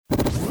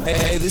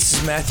Hey, this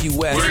is Matthew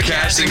West. We're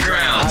Casting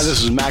Crowns. Hi,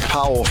 this is Mac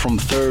Powell from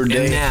Third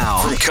Day. And now,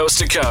 from coast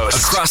to coast,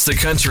 across the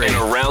country, and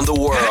around the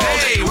world.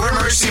 Hey, we're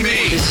Mercy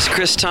Me. This is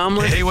Chris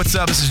Tomlin. Hey, what's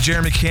up? This is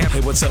Jeremy Camp. Hey,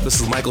 what's up? This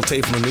is Michael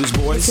Tate from the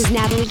Newsboys. This is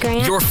Natalie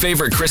Grant. Your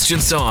favorite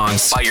Christian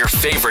songs by your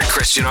favorite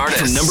Christian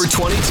artists. From number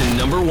 20 to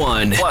number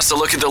 1. Plus a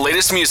look at the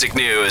latest music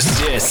news.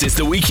 This is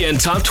the Weekend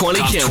Top 20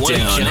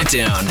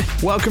 Countdown.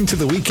 Welcome to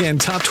the Weekend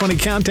Top 20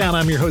 Countdown.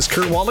 I'm your host,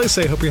 Kurt Wallace.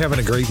 I hope you're having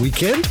a great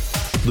weekend.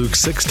 Luke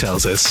 6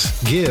 tells us,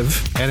 "Give,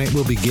 and it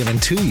will be given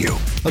to you.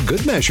 A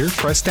good measure,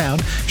 pressed down,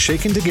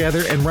 shaken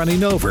together, and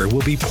running over,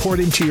 will be poured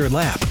into your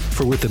lap.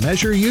 For with the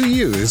measure you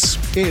use,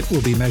 it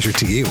will be measured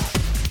to you."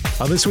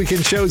 On this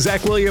weekend show,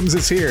 Zach Williams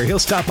is here. He'll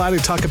stop by to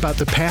talk about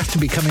the path to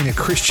becoming a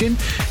Christian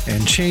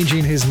and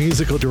changing his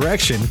musical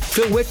direction.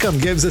 Phil Wickham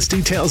gives us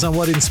details on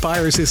what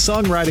inspires his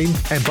songwriting.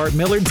 And Bart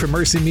Millard from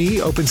Mercy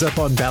Me opens up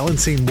on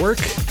balancing work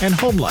and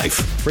home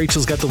life.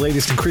 Rachel's got the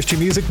latest in Christian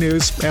music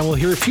news. And we'll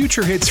hear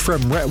future hits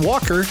from Rhett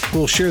Walker, who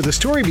will share the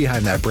story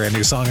behind that brand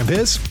new song of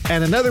his.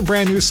 And another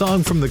brand new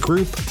song from the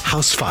group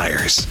House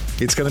Fires.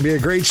 It's going to be a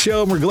great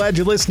show, and we're glad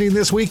you're listening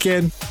this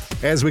weekend.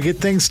 As we get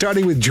things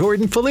started with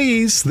Jordan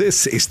Feliz,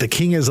 this is The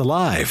King is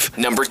Alive.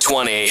 Number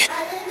 20. Listen,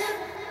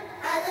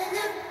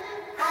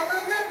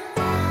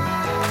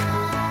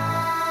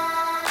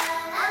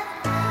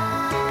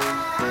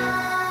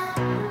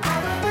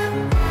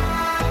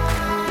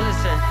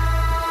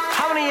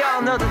 how many of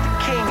y'all know that the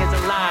King is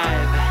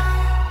alive?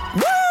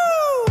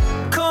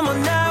 Woo! Come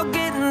on now,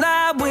 get in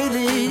line with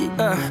it.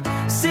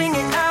 Sing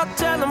it out,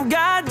 tell them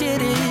God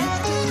did it.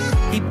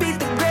 He beat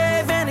the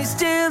grave and he's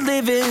still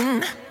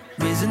living.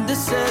 Risen to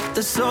set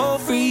the soul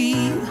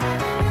free.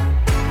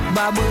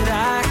 Why would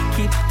I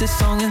keep this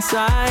song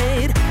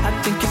inside? I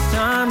think it's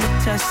time to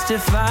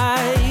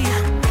testify.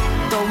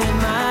 Throwing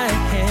my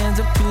hands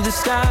up to the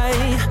sky.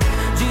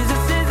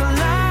 Jesus is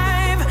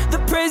alive. The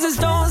praises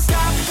don't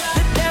stop.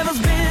 The devil's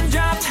been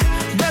dropped.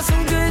 Got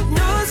some good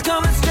news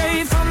coming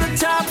straight from the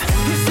top.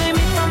 You saved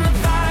me from the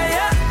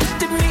fire,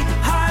 lifted me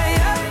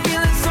higher.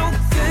 Feeling so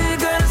good,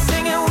 gonna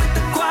sing it with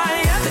the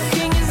choir. The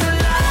King is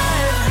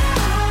alive.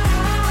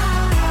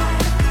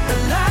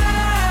 Alive.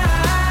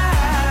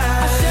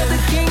 I said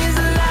the King is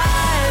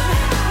alive.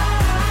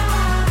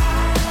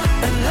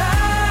 Alive.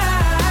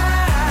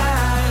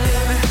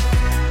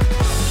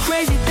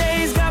 Crazy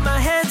days got my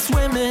head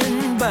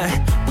swimming, but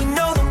we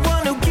know the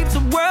one who keeps the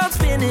world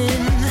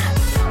spinning.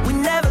 We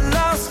never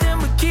lost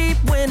and we keep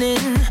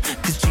winning,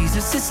 'cause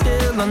Jesus is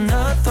still on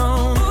the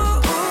throne.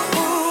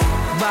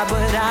 Why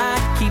would I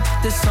keep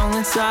this song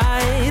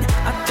inside?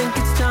 I think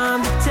it's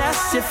time to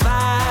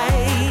testify.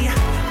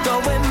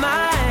 Throwing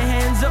my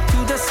hands up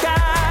to the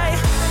sky.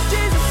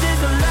 Jesus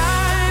is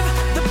alive.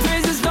 The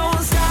praises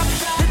don't stop.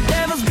 The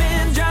devil's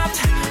been dropped.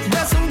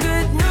 Got some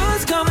good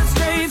news coming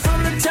straight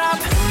from the top.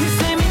 You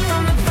saved me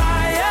from the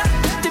fire,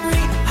 lifted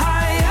me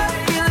higher.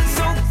 Feeling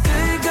so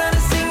good,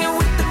 gonna sing it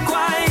with the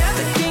choir.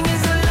 The King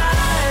is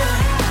alive.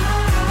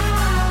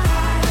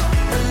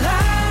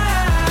 Alive.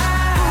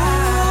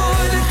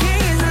 Ooh, the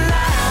King is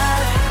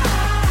alive.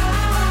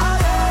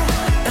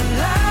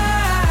 Alive.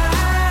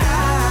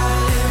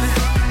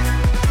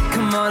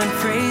 Come on and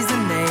praise the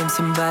name.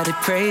 Somebody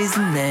praise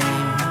the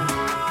name.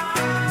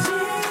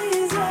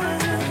 Jesus.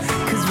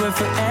 'Cause we're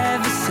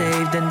forever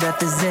saved and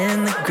death is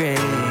in the grave.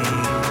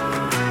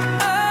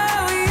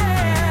 Oh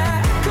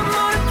yeah. Come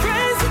on and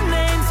praise the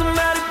name.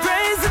 Somebody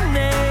praise the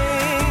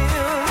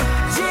name.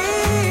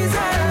 Jesus.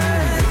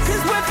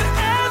 'Cause we're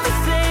forever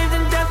saved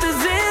and death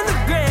is in the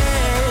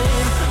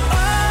grave.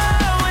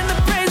 Oh, and the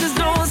praises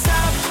don't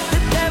stop. The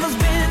devil's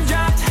been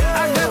dropped.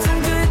 I got some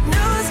good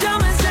news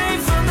coming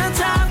straight from the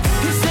top.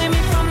 You saved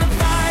me from the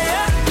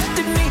fire,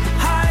 lifted me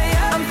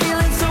higher. I'm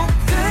feeling so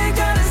good,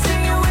 gotta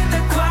sing it with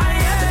the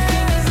choir. The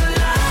King is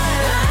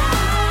alive.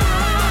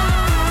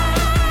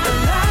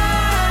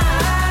 Alive.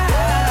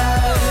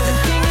 The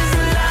King is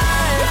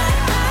alive.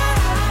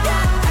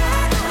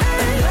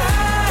 Alive.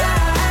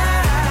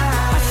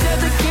 I said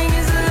the King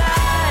is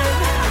alive.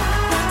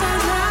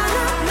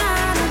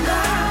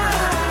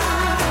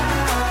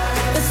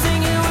 Let's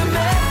sing it with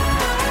me.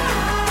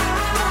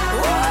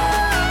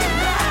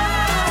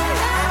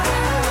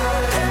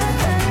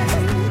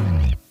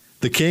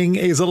 The King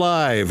is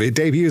Alive. It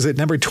debuts at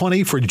number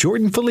 20 for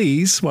Jordan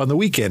Feliz on the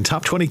Weekend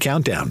Top 20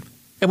 Countdown.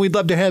 And we'd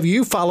love to have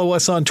you follow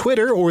us on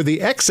Twitter or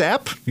the X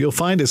app. You'll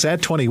find us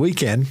at 20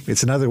 Weekend.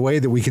 It's another way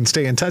that we can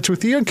stay in touch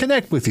with you and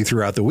connect with you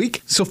throughout the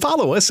week. So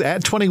follow us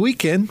at 20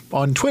 Weekend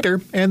on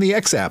Twitter and the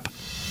X app.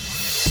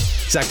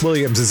 Zach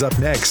Williams is up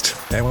next.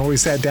 And when we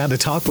sat down to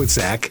talk with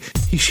Zach,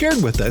 he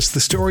shared with us the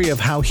story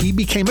of how he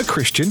became a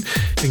Christian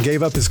and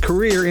gave up his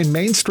career in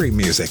mainstream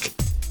music.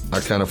 I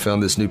kind of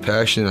found this new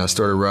passion. I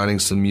started writing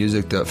some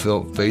music that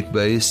felt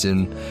faith-based,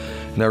 and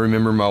I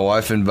remember my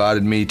wife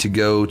invited me to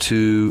go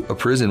to a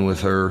prison with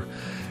her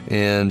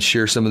and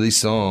share some of these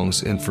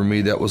songs. And for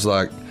me, that was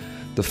like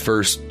the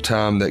first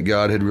time that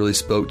God had really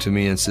spoke to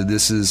me and said,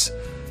 this is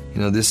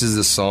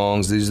the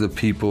songs, these are the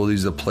people,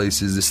 these are the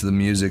places, this is the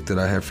music that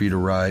I have for you to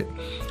write.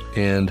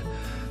 And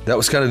that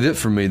was kind of it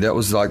for me. That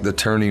was like the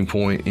turning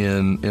point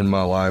in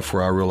my life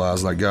where I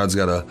realized like God's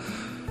got a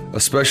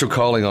special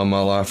calling on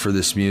my life for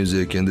this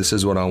music, and this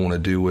is what I want to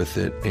do with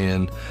it.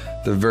 And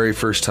the very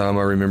first time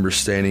I remember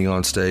standing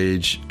on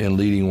stage and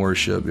leading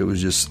worship, it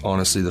was just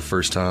honestly the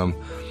first time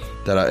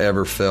that I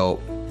ever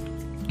felt,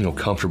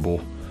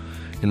 comfortable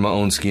in my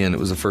own skin. It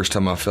was the first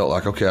time I felt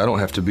like, okay, I don't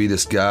have to be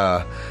this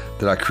guy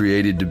that I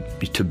created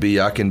to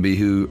be. I can be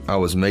who I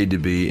was made to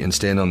be and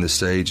stand on this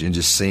stage and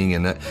just sing.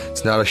 And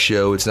it's not a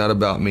show. It's not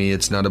about me.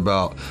 It's not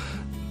about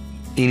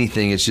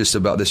anything. It's just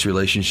about this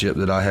relationship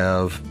that I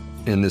have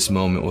in this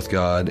moment with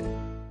God.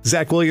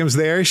 Zach Williams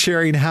there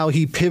sharing how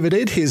he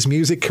pivoted his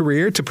music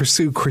career to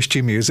pursue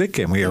Christian music,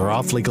 and we are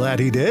awfully glad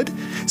he did.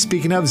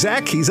 Speaking of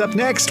Zach, he's up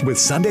next with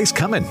Sunday's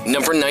Coming.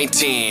 Number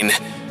 19.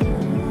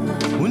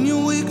 When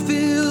your week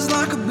feels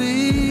like a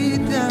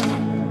beat down,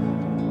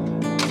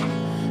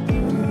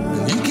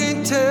 and you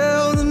can't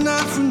tell the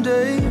night from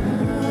day,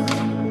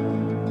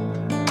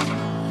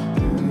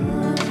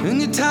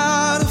 and you're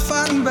tired of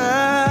fighting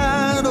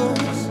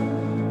battles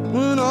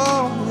when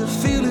all you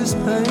feel is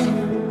pain.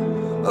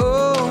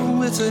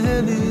 Oh, it's a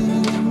heavy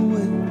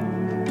weight,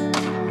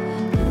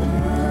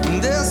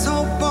 and there's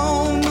hope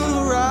on the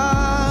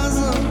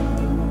horizon,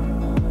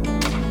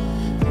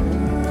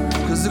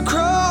 'cause the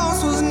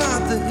cross was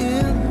not the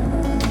end.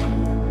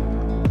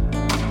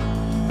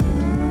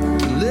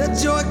 Let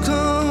joy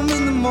come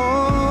in the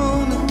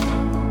morning,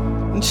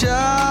 and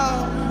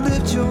child,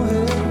 lift your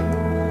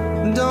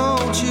head,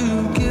 don't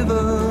you give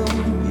up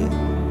yet.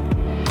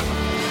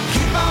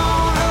 Keep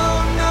on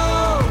holding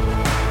on,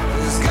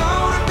 there's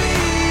gonna be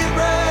a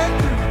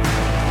breakthrough.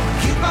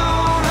 Keep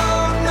on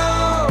holding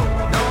on,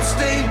 don't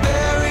stay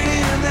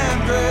buried in that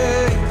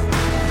grave.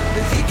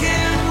 If he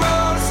can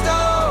roll the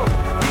stone,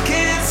 he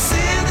can't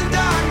send the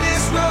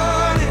darkness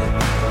running.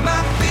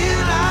 Might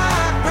feel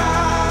like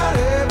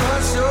Friday,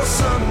 but your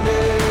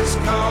Sunday's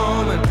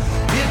coming.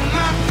 It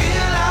might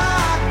feel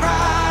like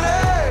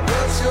Friday,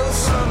 but your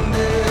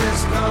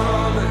Sunday's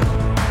coming.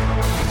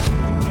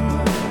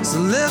 So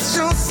let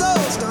your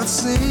soul start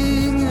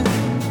singing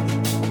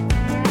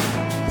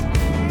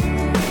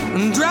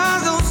and dry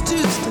those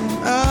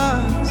tear-stained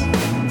eyes.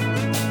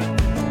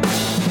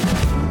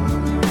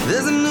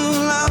 There's a new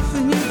life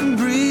and you can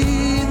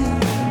breathe.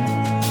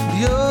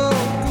 You're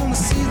gonna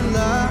see the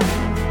light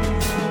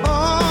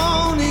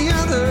on the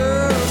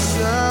other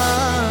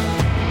side.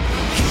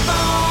 Keep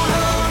on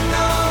holding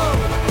on,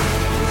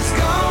 there's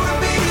gonna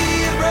be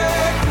a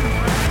breakthrough.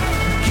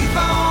 Keep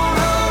on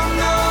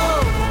holding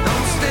on,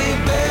 don't stay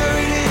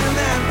buried in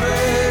that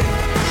grave.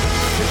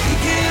 If he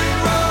can't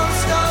roll the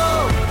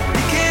stone,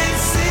 he can't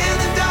send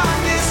the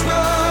darkness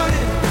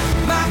running.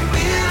 Might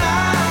feel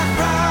like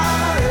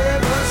Friday,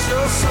 but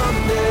your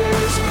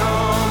Sunday's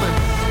coming.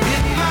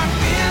 It might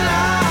feel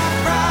like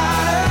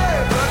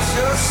Friday, but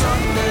your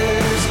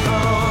Sunday's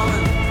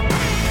coming.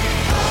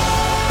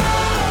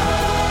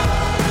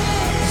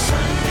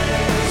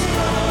 Sunday's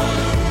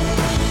coming.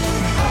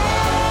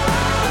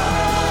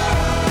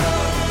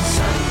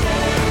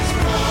 Sunday's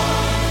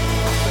coming.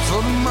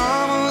 For the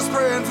mamas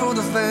praying for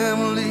the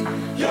family.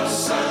 Your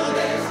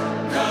Sunday's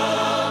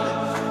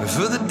coming. And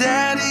for the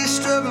daddies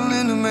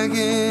struggling to make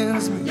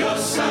ends meet. Your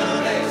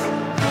Sunday's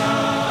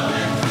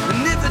coming.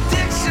 And if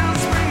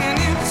addiction's bringing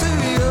you to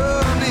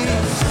your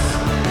knees.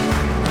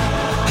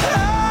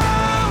 Oh,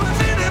 if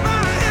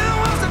anybody here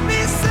wants to be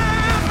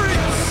set free.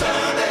 Your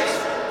Sunday's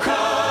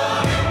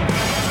coming.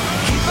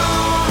 Keep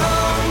on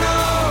holding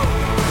on,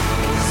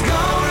 there's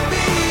gonna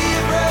be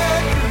a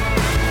breakthrough.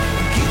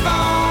 Keep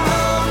on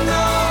holding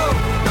on,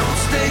 don't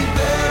stay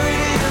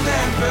buried in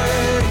that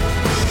grave.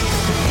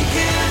 He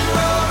can't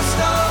roll the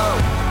stone,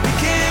 he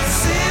can't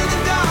send the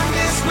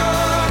darkness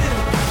running.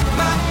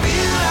 Might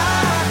feel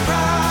like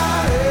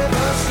Friday,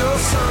 but your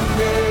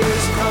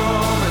Sunday's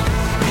coming.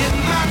 It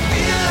might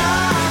feel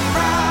like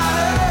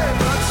Friday,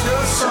 but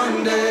your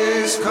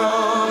Sunday's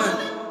coming.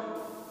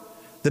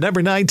 The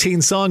number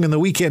 19 song in the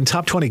Weekend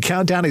Top 20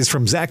 Countdown is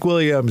from Zach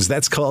Williams.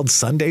 That's called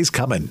Sunday's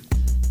Coming.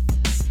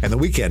 And the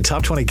Weekend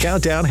Top 20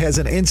 Countdown has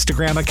an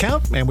Instagram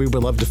account, and we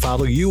would love to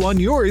follow you on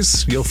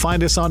yours. You'll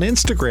find us on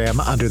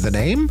Instagram under the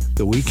name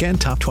The Weekend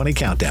Top 20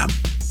 Countdown.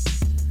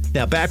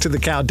 Now back to the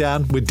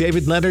countdown with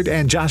David Leonard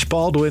and Josh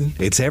Baldwin.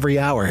 It's every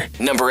hour.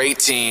 Number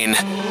 18.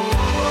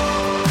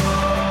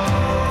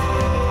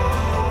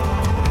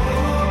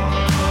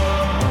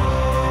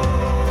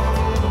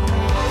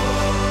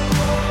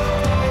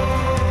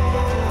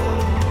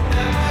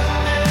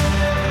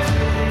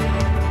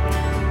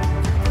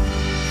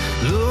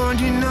 Lord,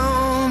 you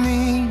know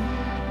me,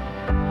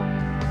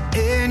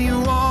 and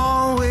you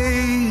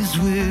always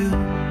will.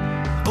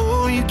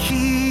 Oh, you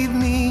keep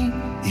me,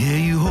 yeah,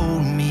 you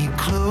hold me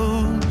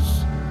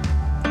close.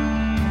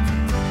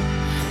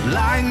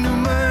 Like new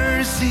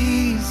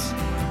mercies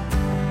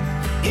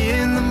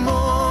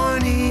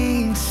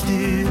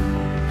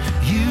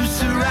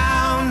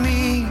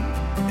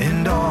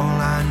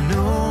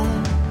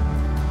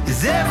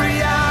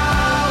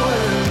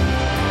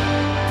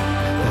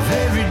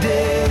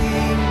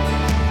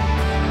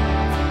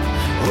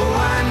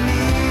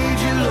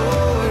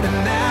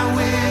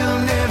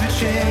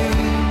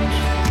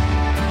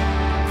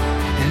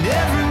in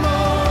every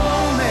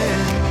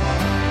moment,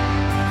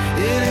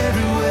 in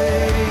every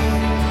way.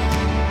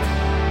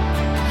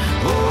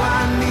 Oh,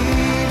 I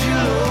need you,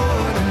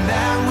 Lord, and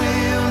that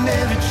will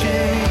never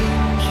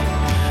change.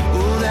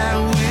 Oh, that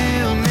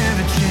will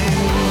never change.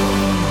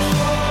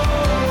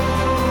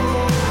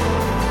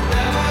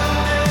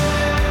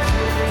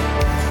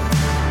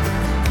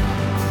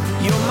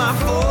 You're my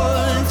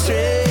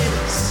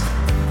fortress,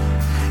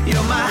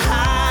 you're my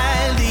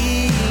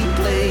hiding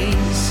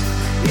place,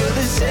 you're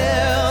the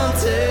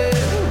shelter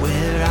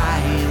where I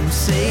am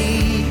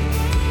safe.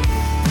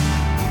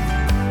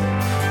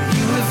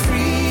 You have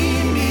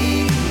freed me,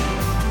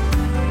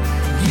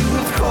 you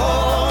have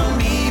called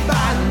me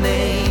by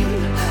name,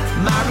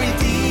 my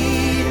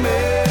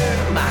Redeemer,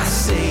 my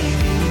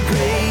saving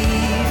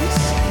grace.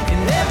 In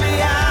every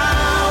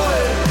hour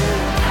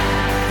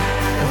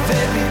of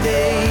every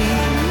day,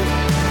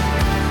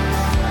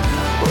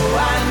 oh,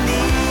 I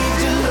need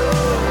you,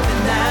 Lord,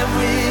 and that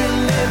will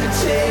never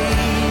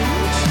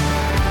change.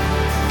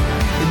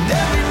 In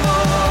every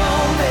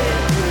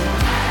moment,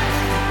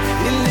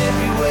 in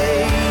every way,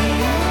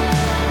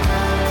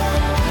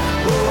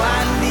 oh, I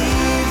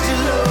need you,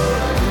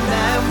 Lord, and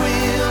that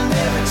will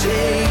never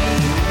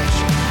change.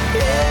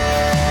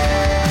 Yeah,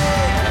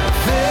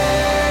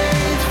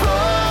 faithful,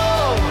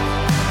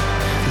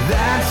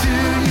 that's who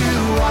you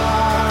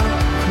are,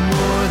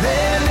 more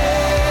than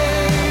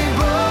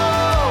able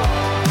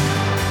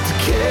to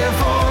care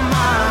for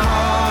my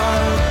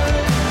heart.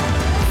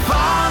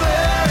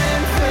 Father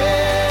and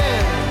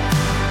friend,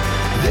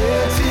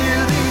 there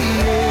till the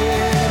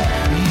end.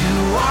 You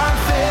are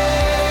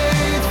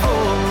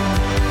faithful,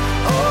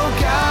 oh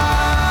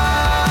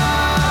God,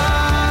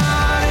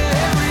 in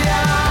every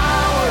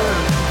hour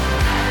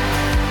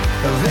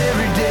of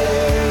every day.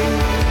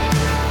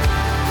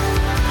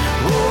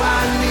 Oh,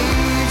 I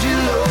need you,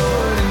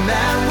 Lord, and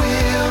that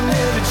will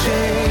never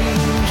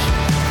change.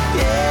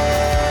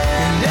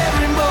 Yeah, in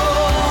every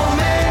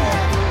moment,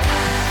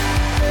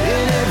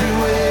 in every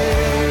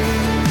way.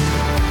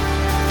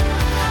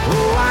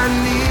 Oh, I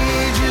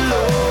need you,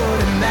 Lord,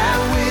 and that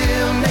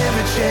will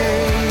never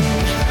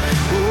change.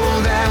 Oh,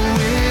 that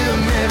will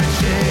never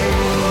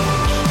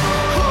change.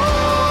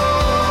 Oh,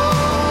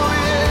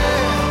 yeah.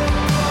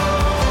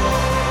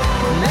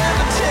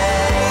 Never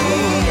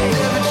change,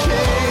 never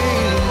change.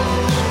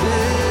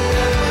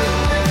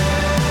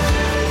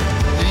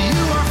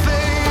 You are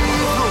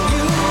faithful,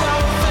 you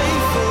are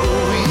faithful,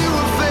 you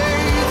are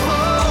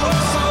faithful,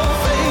 so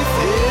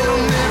faithful.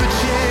 It'll never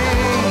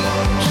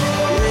change.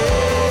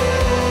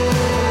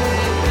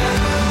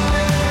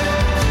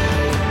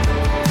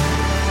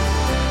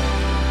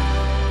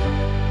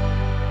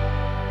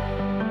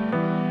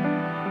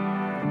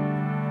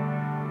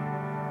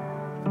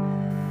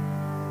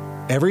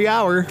 Every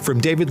hour from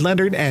David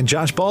Leonard and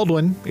Josh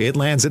Baldwin. It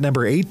lands at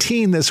number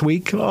 18 this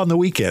week on the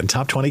Weekend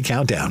Top 20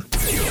 Countdown.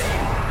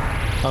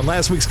 On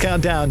last week's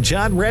countdown,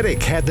 John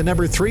Reddick had the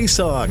number 3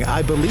 song,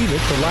 I Believe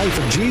It, The Life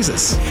of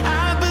Jesus.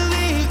 I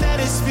believe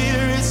that His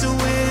Spirit's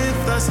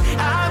with us.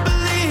 I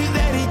believe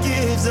that He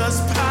gives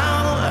us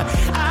power.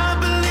 I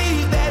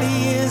believe that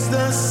He is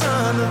the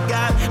Son of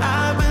God.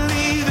 I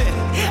believe it.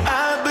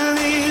 I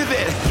believe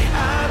it.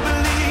 I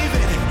believe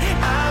it.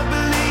 I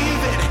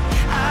believe it.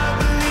 I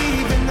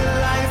believe in the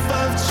life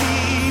of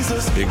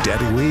Jesus. Big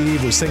Daddy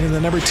Weave was singing the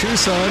number 2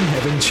 song,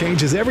 Heaven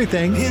Changes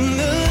Everything. In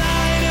the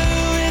light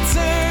of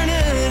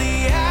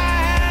eternity, I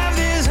have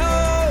this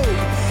hope.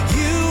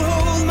 You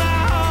hold my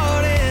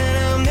heart and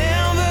I'm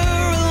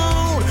never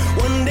alone.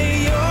 One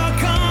day you're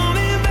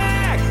coming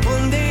back.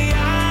 One day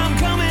I'm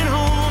coming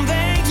home.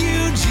 Thank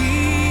you,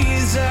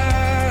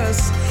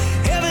 Jesus.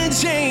 Heaven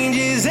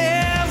changes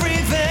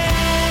everything.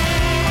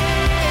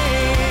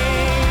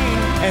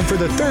 And for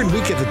the third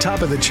week at the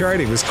top of the chart,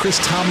 it was Chris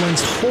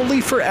Tomlin's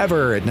Holy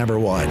Forever at number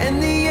 1.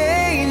 And the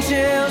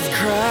angels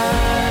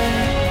cry,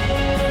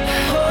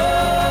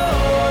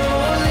 holy,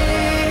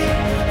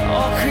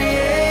 all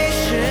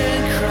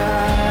creation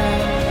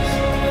cries,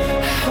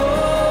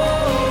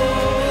 holy,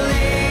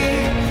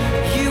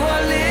 you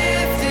are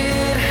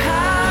lifted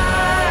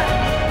high,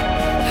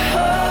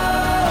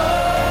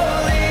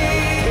 holy,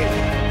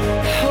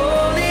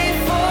 holy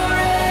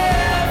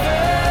forever.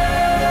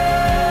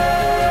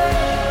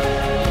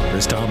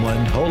 Chris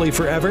Tomlin, Holy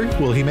Forever.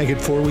 Will he make it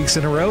 4 weeks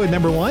in a row at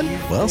number 1?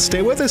 Well,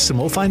 stay with us and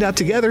we'll find out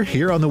together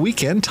here on the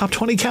Weekend Top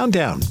 20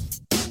 Countdown.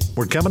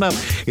 We're coming up.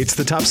 It's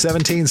the top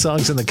 17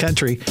 songs in the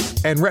country,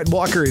 and Rhett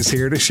Walker is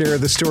here to share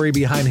the story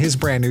behind his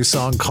brand new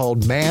song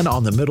called Man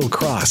on the Middle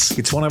Cross.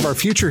 It's one of our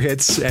future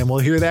hits, and we'll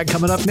hear that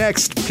coming up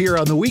next here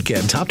on the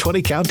Weekend Top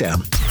 20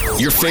 Countdown.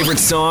 Your favorite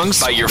songs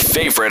by your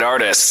favorite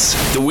artists.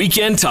 The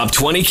Weekend Top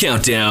 20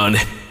 Countdown.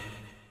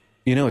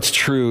 You know, it's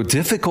true.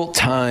 Difficult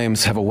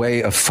times have a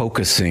way of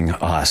focusing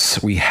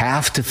us. We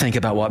have to think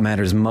about what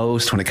matters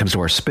most when it comes to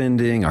our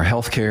spending, our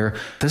healthcare.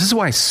 This is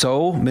why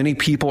so many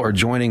people are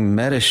joining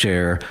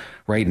MediShare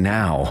right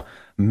now.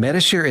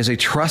 MediShare is a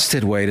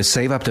trusted way to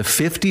save up to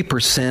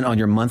 50% on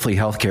your monthly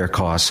healthcare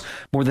costs.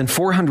 More than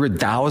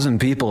 400,000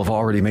 people have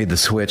already made the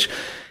switch.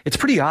 It's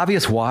pretty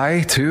obvious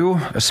why, too,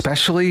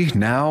 especially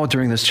now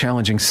during this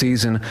challenging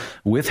season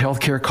with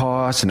healthcare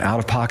costs and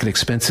out-of-pocket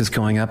expenses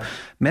going up.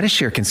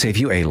 Medi-Share can save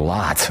you a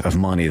lot of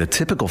money. The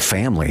typical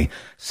family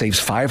saves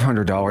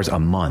 $500 a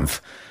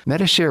month.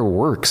 Medi-Share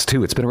works,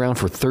 too. It's been around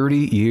for 30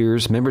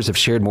 years. Members have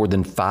shared more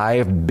than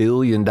 $5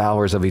 billion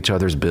of each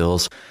other's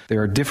bills.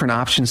 There are different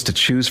options to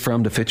choose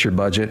from to fit your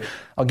budget.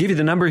 I'll give you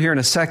the number here in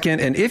a second,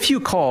 and if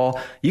you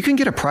call, you can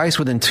get a price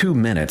within 2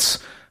 minutes.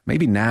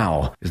 Maybe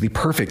now is the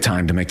perfect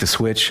time to make the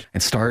switch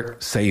and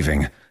start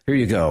saving. Here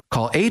you go.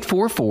 Call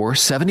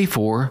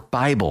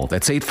 844-74-BIBLE.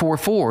 That's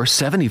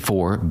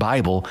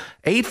 844-74-BIBLE.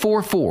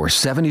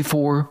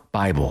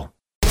 844-74-BIBLE.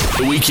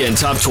 The Weekend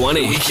Top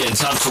 20. Weekend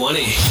Top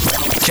 20.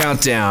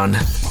 Countdown.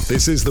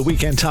 This is the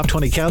Weekend Top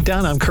 20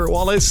 Countdown. I'm Kurt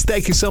Wallace.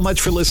 Thank you so much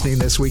for listening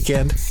this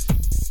weekend.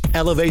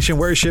 Elevation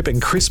Worship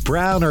and Chris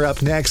Brown are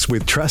up next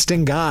with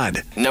Trusting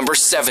God. Number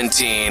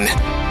 17.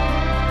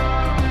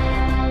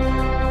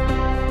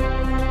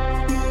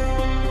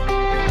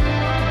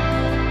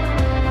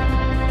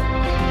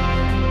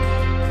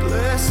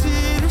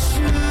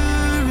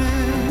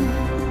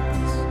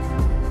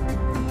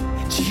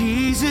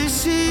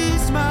 Jesus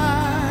is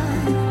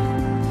mine.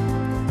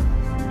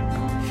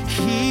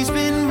 He's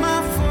been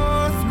my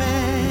fourth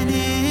man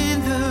in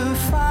the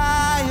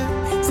fire,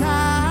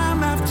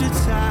 time after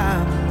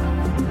time.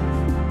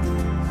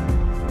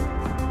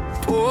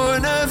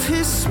 Born of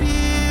his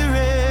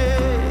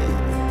spirit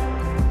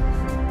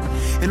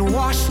and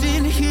washed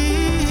in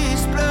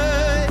his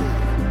blood.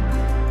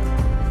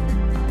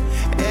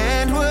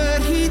 And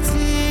what he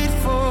did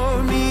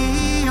for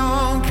me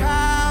on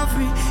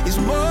Calvary is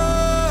more.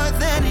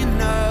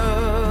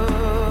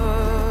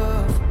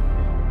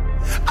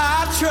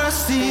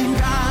 Trust in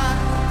God,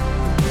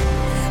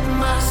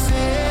 my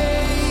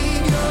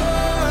Savior,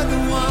 the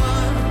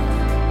one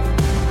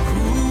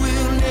who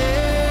will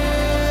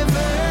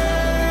never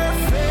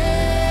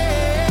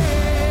fail.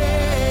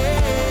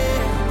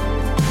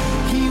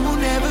 He will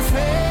never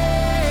fail.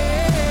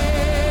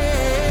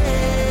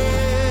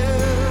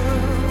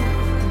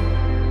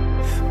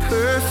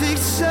 Perfect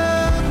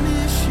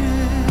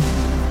submission,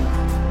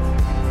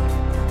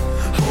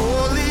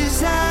 all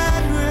is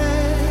at rest.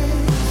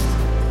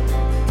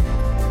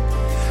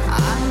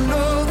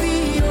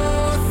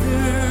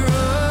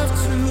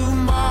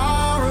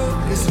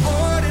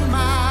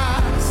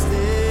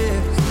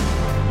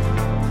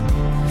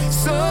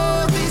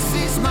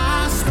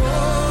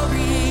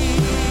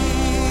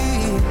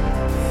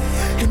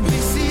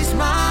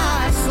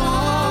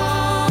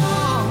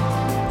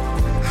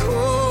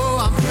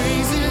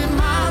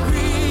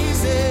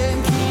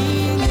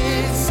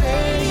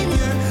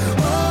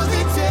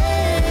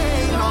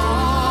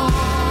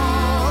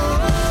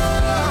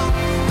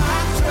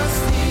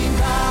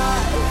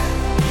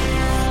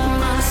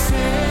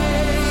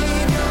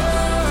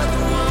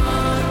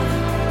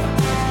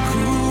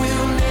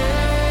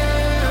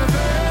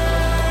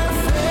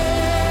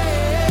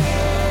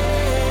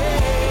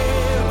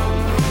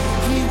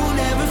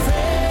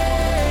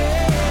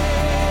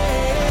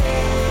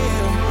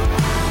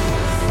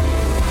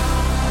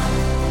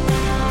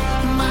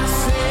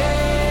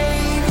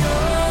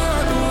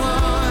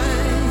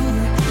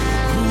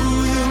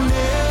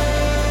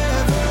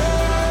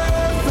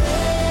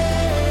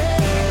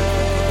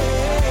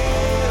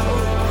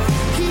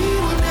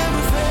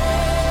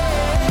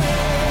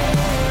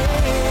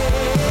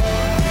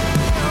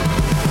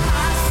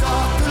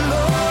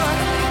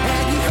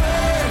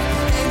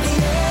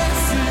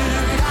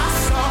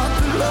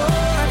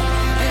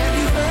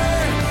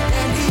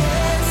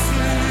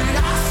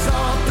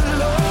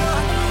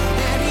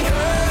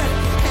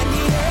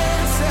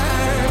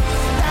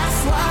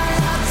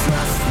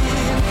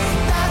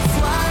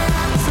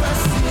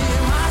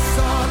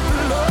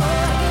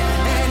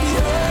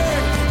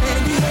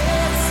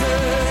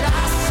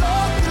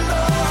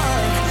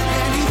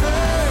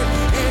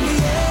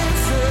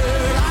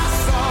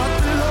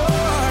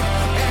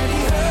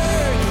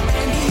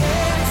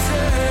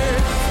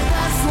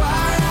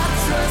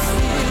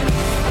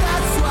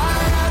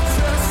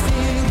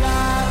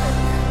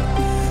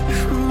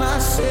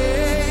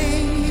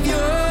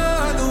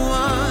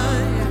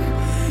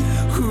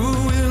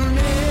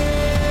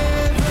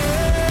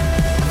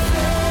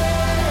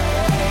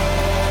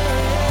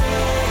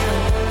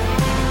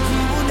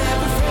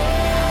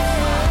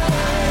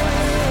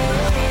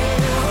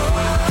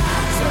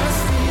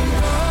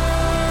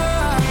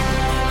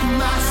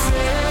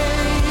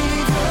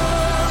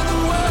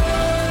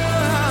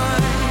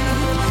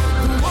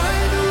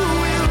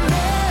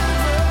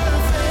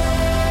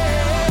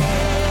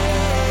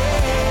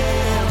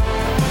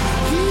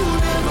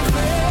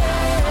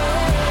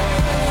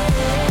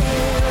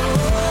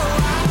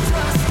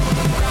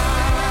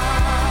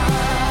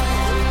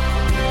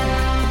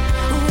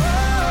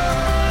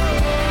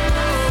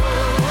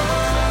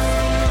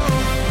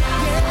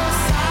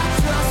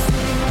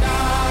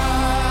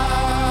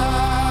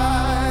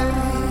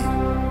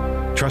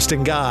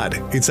 Trusting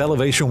God. It's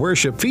Elevation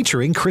Worship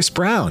featuring Chris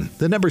Brown,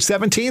 the number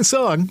 17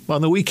 song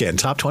on the Weekend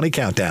Top 20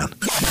 Countdown.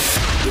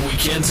 The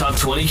Weekend Top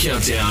 20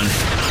 Countdown.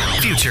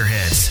 Future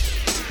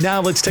hits.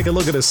 Now let's take a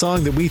look at a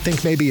song that we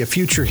think may be a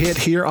future hit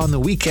here on the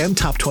Weekend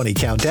Top 20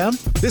 Countdown.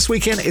 This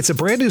weekend, it's a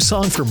brand new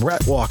song from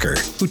Rhett Walker,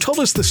 who told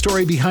us the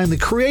story behind the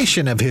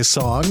creation of his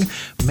song,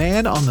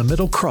 Man on the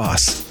Middle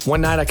Cross.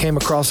 One night I came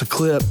across a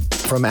clip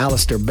from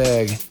Alistair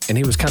Begg, and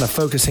he was kind of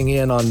focusing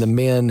in on the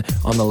men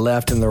on the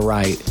left and the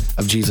right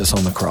of Jesus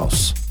on the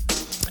cross.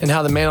 And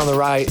how the man on the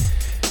right,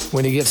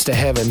 when he gets to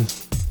heaven,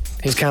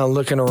 he's kind of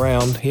looking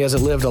around. He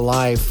hasn't lived a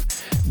life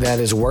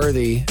that is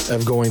worthy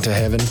of going to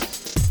heaven.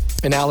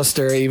 And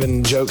Alistair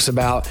even jokes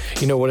about,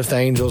 what if the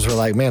angels were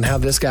like, man,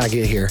 how'd this guy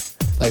get here?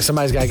 Like,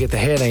 somebody's got to get the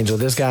head angel.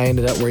 This guy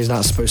ended up where he's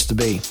not supposed to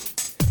be.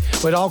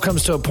 Well, it all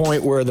comes to a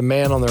point where the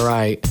man on the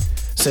right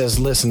says,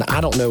 listen,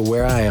 I don't know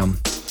where I am.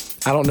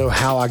 I don't know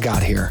how I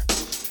got here.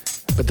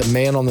 But the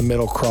man on the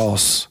middle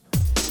cross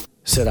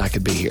said I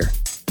could be here.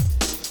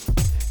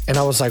 And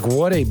I was like,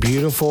 what a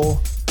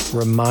beautiful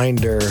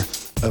reminder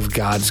of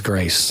God's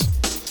grace.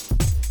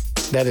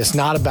 That it's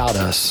not about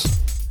us.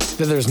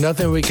 That there's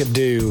nothing we could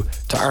do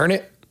to earn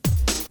it.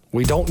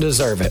 We don't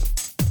deserve it.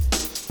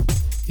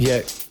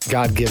 Yet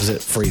God gives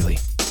it freely.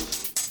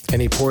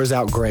 And he pours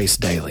out grace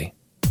daily.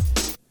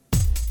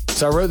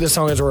 So I wrote this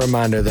song as a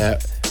reminder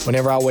that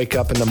whenever I wake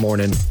up in the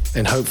morning,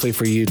 and hopefully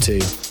for you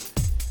too,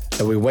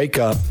 that we wake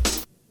up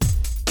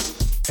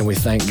and we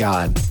thank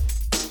God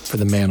for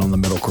the man on the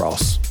middle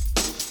cross.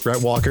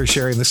 Rhett Walker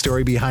sharing the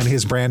story behind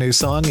his brand new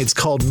song. It's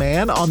called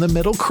Man on the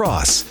Middle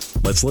Cross.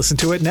 Let's listen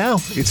to it now.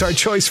 It's our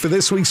choice for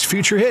this week's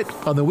future hit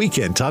on the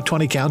Weekend Top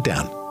 20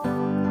 Countdown.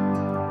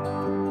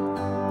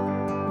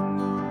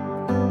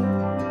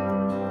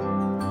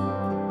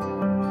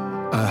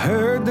 I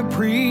heard the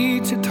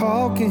preacher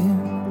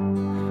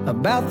talking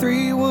about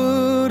 3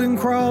 wooden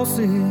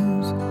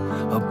crosses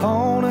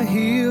upon a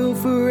hill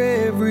for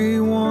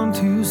everyone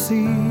to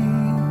see.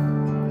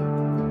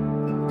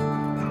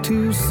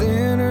 2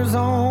 sinners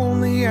on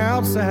the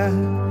outside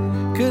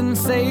couldn't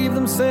save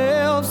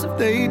themselves if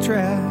they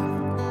tried.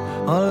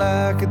 All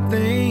I could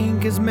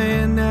think is,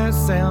 man, that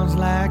sounds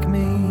like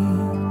me.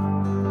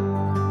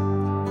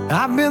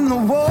 I've been the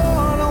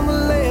one on the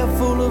left,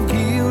 full of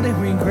guilt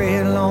and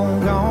regret,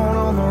 long gone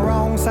on the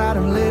wrong side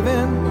of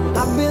living.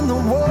 I've been the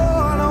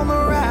one on the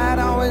right,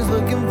 always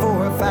looking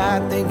for a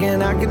fight,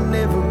 thinking I could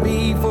never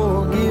be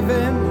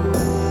forgiven.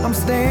 I'm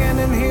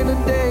standing here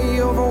today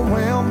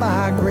overwhelmed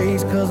by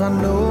grace, 'cause I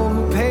know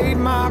who paid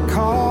my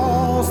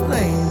cost.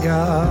 Thank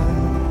God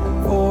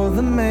for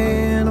the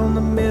man on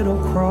the middle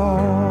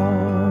cross.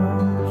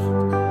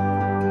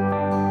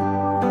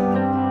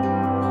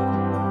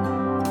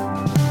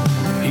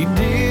 He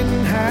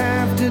didn't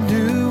have to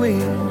do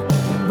it,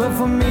 but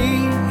for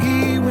me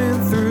he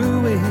went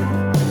through it.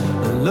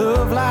 A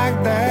love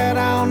like that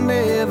I'll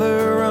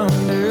never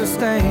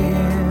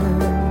understand.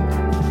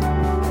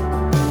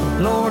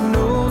 Lord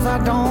knows I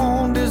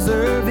don't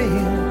deserve it,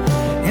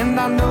 and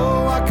I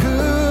know I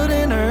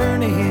couldn't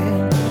earn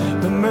it,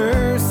 but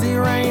mercy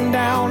rained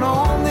down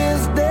on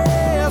this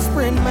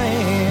desperate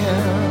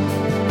man.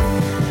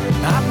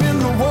 I've been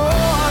the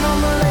one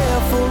on the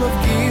left, full of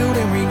guilt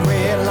and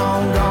regret,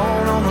 long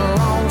gone on the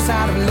wrong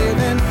side of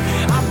living.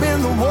 I've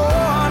been the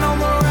one on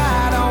the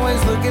right,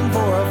 always looking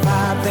for a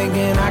fight,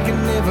 thinking I can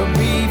never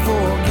be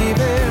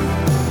forgiven.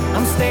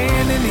 I'm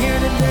standing here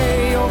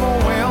today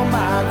overwhelmed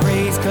by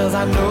grace, 'cause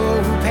I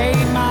know who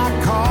paid my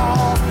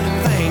cost.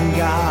 Thank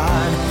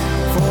God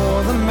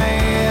for the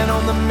man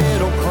on the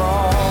middle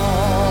cross.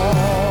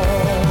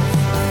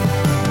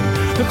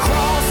 The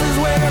cross is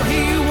where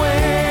he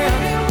went,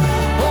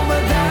 oh,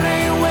 but that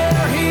ain't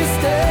where he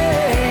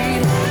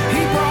stayed.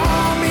 He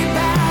brought me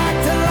back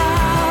to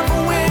life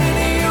when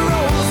he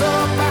rose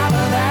up out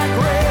of that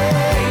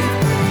grave.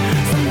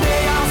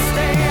 Someday I'll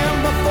stand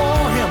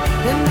before him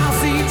and I'll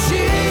see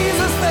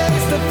Jesus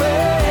face to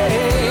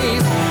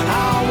face.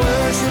 I'll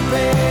worship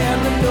and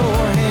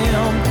adore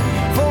him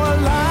for a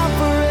life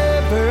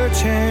forever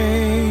changed.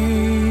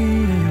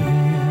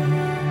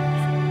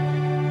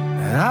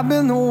 I've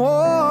been the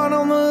one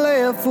on the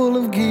left, full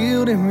of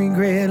guilt and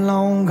regret,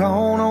 long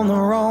gone on the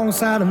wrong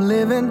side of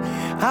living.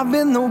 I've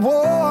been the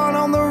one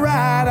on the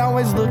right,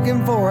 always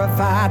looking for a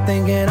fight,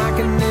 thinking I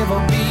can never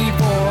be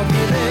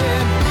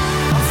forgiven.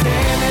 I'm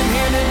standing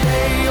here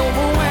today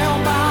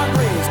overwhelmed by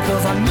grace,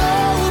 'cause I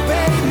know who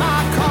paid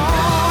my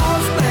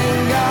cost.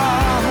 Thank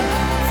God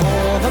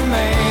for the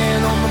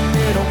man on the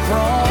middle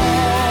cross.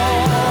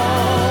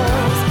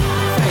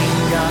 Thank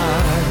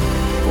God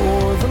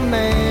for the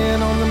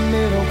man on the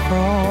middle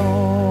cross.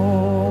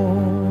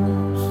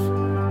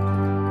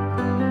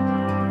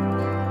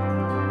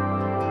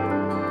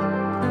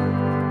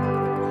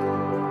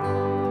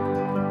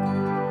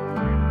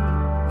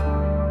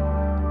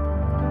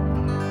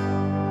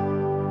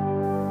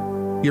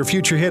 Your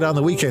future hit on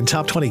the Weekend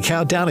Top 20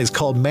 Countdown is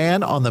called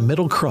Man on the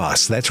Middle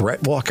Cross. That's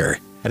Rhett Walker.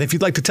 And if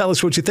you'd like to tell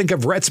us what you think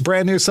of Rhett's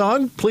brand new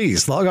song,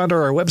 please log on to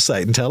our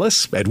website and tell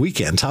us at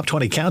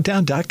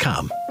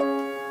weekendtop20countdown.com.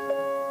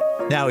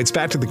 Now it's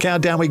back to the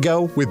countdown we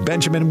go with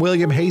Benjamin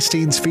William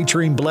Hastings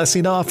featuring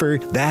Blessing Offer.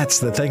 That's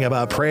the thing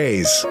about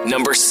praise.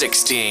 Number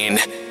 16.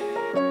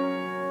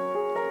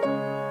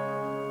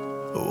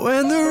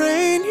 When the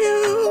rain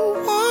you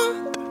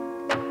want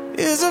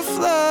is a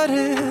flood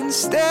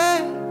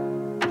instead,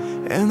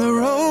 and the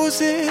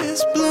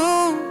roses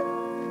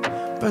bloom,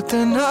 but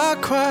they're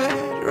not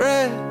quite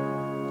red.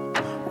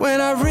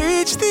 When I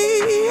reach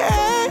the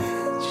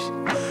edge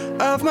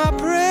of my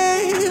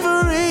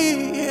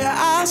bravery,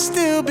 I'll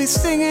still be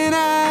singing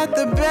at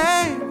the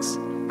banks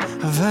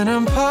of an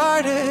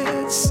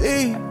unparted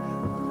sea.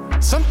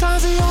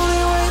 Sometimes the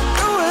only way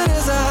through it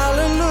is a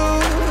hallelujah.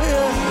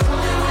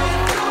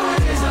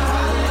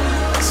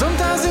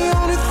 Sometimes the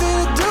only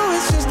thing to do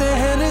is just to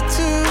hand it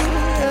to you.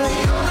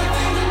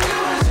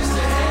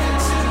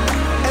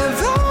 And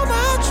though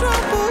my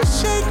troubles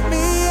shake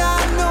me, I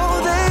know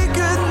they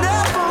could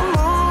never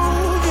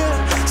move you.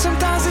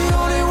 Sometimes the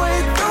only way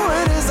through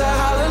it is a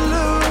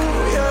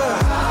hallelujah.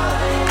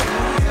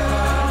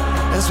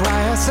 That's why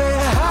I say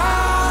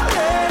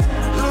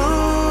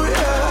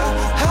hallelujah,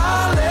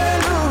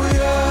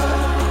 hallelujah.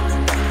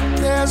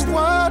 There's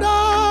what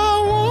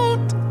I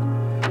want,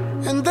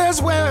 and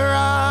there's where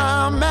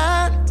I'm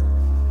at.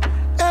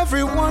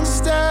 Every one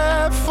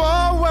step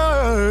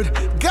forward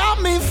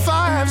got me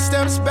 5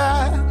 steps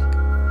back.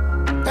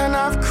 And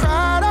I've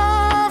cried,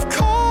 I've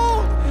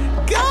called,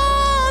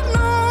 God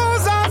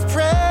knows I've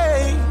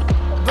prayed.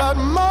 But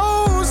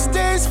most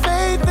days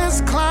faith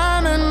is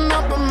climbing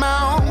up a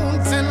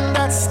mountain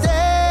that stays.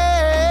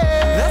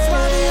 That's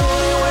why the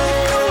only way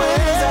through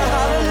it is a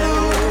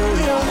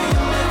hallelujah.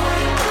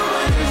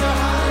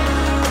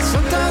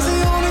 Sometimes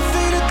the only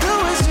thing to do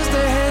is just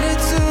to hand it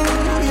to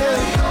you.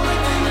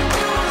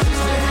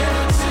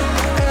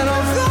 And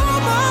although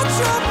my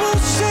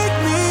troubles shake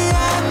me, I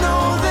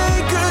know they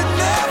could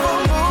never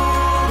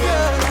move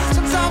you.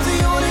 Sometimes the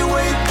only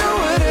way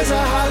through it is a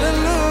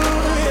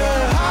hallelujah.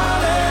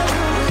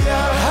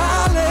 Hallelujah,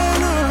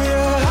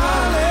 hallelujah,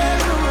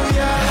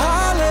 hallelujah,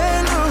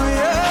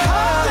 hallelujah,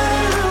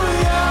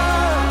 hallelujah.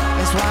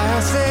 That's why I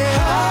say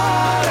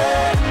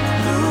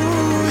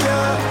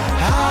hallelujah,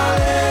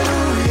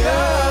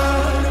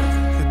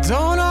 hallelujah. It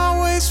don't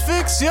always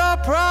fix your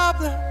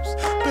problems,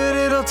 but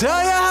it'll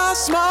tell you how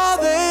small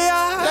they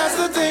are. That's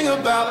the thing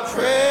about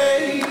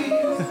praise.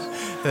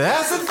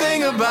 That's the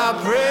thing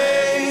about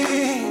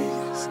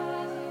praise.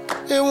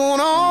 It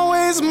won't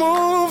always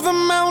move the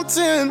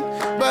mountain,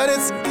 but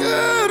it's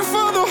good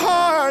for the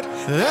heart.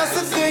 That's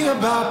the thing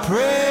about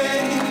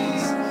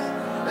praise.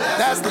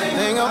 That's the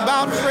thing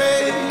about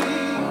praise.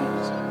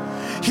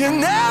 You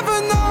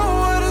never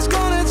know what it's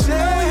gonna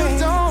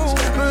change,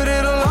 but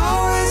it'll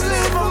always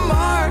leave a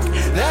mark.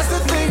 That's the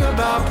thing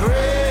about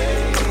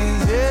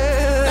praise.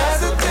 Yeah,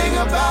 that's the thing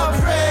about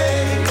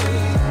praise.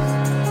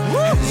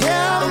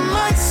 Yeah, I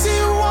might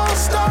see walls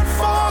start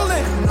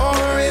falling,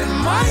 or it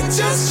might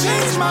just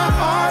change my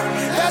heart.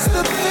 That's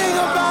the thing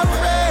about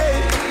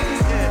praise.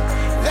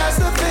 That's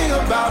the thing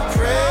about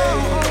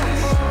praise.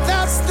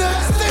 That's the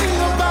thing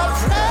about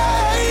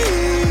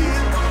praise.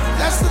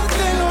 That's the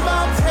thing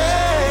about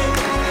praise.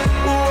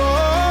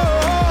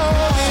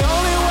 Whoa, the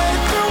only way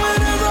through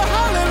it is a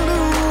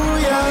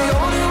hallelujah. The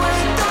only way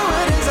through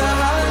it is a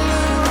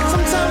hallelujah.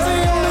 Sometimes the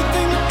only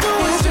thing to do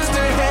is just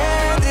to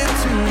hand it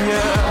to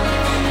you.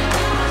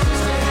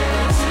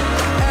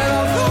 And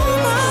although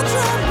my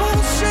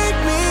troubles shake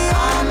me, I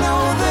know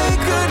they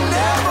could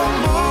never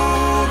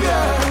move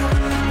you.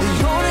 The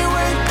only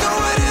way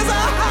through it is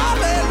a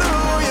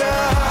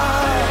hallelujah.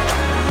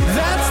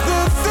 That's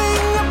the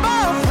thing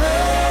about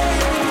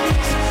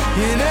praise.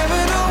 You never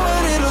know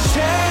when it'll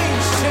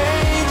change,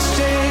 change,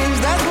 change.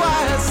 That's why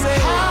I say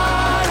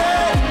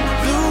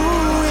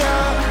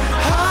hallelujah,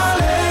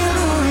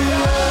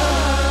 hallelujah.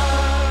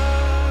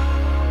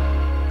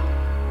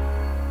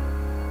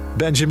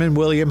 Benjamin,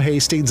 William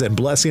Hastings, and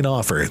Blessing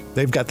Offer.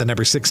 They've got the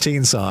number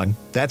 16 song.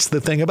 That's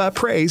the thing about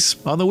praise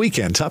on the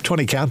weekend Top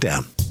 20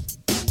 Countdown.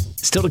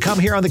 Still to come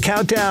here on the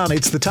countdown,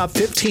 it's the top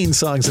 15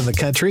 songs in the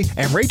country,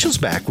 and Rachel's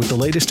back with the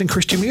latest in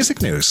Christian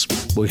music news.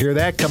 We'll hear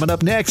that coming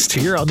up next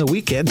here on the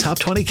weekend Top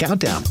 20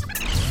 Countdown.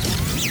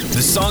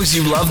 The songs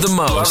you love the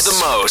most.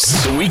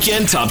 The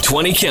Weekend Top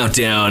 20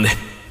 Countdown.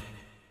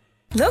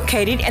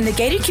 Located in the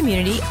gated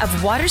community of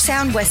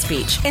Watersound West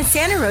Beach in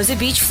Santa Rosa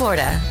Beach,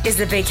 Florida, is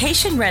the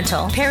vacation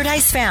rental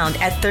Paradise Found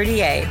at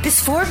 30A.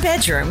 This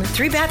 4-bedroom,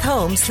 3-bath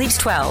home sleeps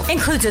 12,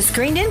 includes a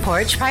screened-in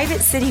porch,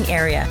 private sitting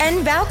area,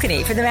 and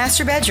balcony for the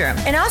master bedroom,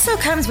 and also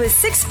comes with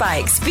 6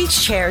 bikes,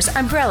 beach chairs,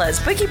 umbrellas,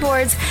 boogie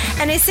boards,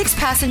 and a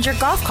 6-passenger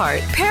golf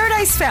cart.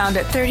 Paradise Found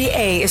at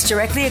 30A is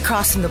directly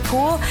across from the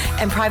pool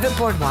and private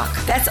boardwalk.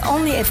 That's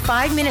only a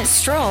 5-minute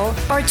stroll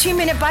or a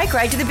 2-minute bike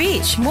ride to the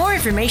beach. More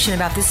information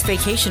about this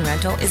vacation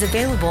rental is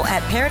available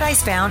at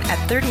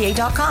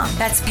paradisefound@30a.com.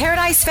 That's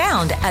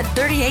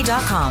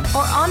paradisefound@30a.com,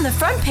 or on the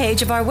front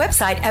page of our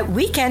website at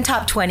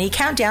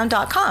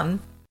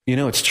weekendtop20countdown.com. You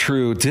know, it's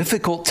true.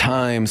 Difficult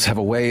times have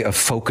a way of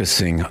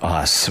focusing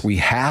us. We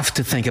have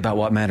to think about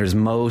what matters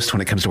most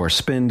when it comes to our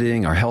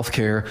spending, our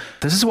healthcare.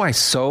 This is why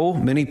so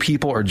many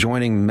people are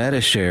joining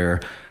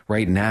MediShare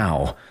right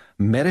now.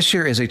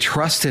 MediShare is a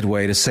trusted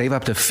way to save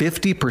up to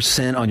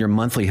 50% on your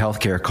monthly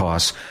healthcare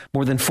costs.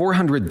 More than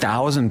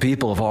 400,000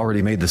 people have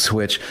already made the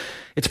switch.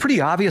 It's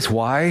pretty obvious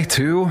why,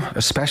 too,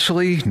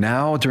 especially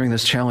now during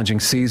this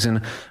challenging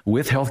season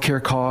with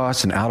healthcare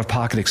costs and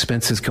out-of-pocket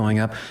expenses going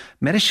up.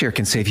 Medishare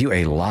can save you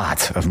a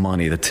lot of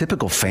money. The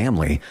typical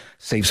family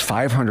saves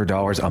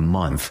 $500 a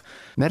month.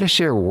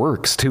 Medishare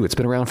works, too. It's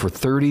been around for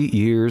 30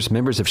 years.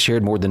 Members have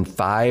shared more than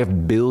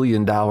 $5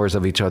 billion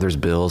of each other's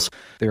bills.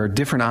 There are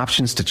different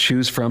options to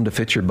choose from to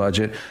fit your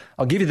budget.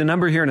 I'll give you the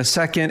number here in a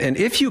second, and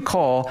if you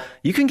call,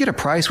 you can get a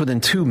price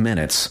within 2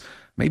 minutes.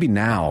 Maybe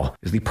now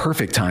is the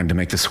perfect time to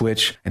make the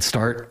switch and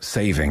start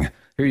saving.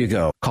 Here you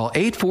go. Call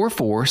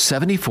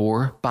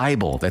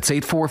 844-74-BIBLE. That's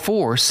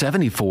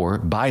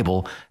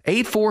 844-74-BIBLE.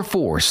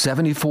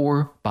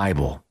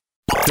 844-74-BIBLE.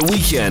 The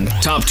Weekend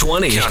Top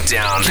 20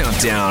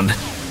 Countdown.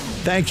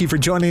 Thank you for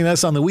joining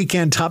us on the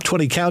Weekend Top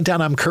 20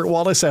 Countdown. I'm Kurt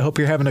Wallace. I hope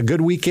you're having a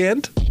good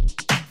weekend.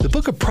 The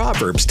book of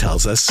Proverbs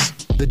tells us,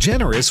 "The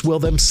generous will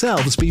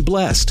themselves be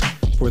blessed,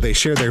 for they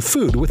share their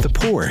food with the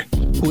poor.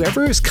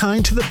 Whoever is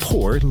kind to the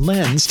poor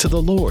lends to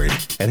the Lord,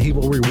 and he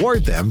will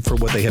reward them for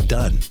what they have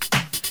done."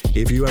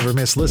 If you ever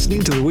miss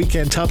listening to the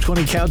Weekend Top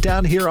 20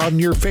 Countdown here on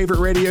your favorite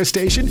radio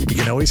station, you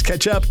can always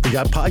catch up. We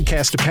got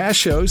podcasts of past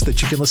shows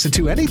that you can listen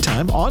to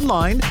anytime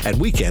online at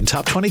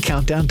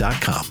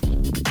weekendtop20countdown.com.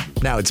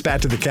 Now it's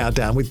back to the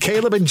countdown with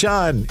Caleb and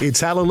John.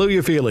 It's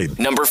Hallelujah Feeling.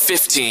 Number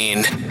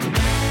 15.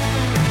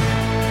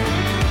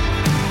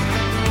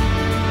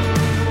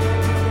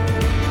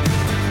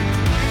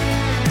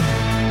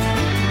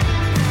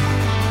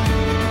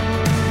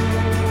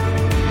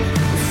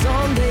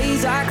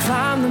 I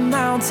climb the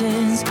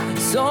mountains,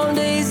 some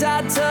days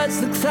I touch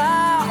the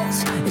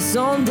clouds, and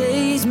some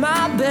days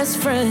my best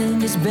friend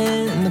has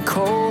been the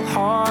cold,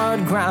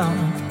 hard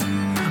ground.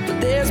 But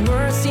there's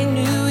mercy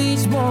new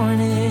each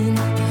morning,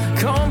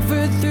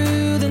 comfort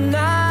through the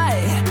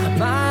night.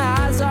 My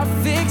eyes are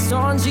fixed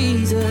on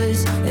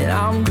Jesus, and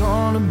I'm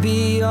gonna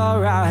be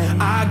alright.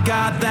 I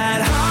got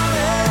that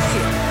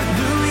hallelujah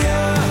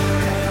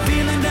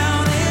feeling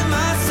down in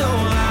my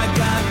soul. I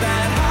got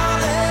that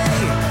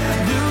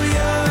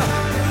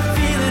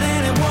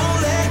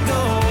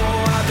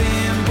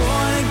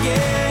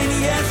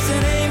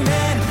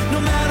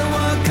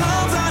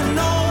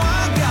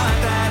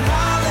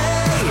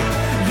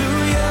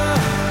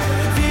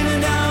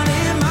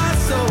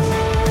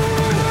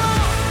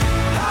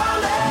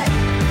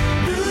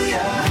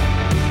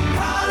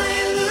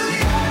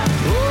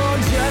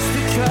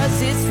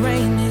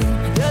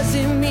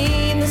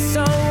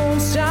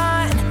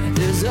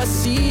a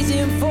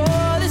season for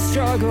the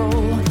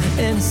struggle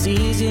and a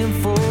season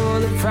for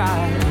the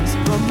prize.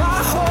 But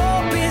my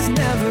hope is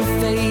never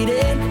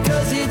faded,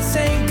 'cause it's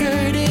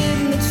anchored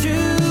in the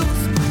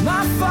truth.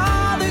 My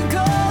Father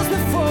goes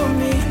before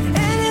me,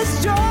 and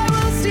His joy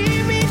will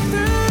see me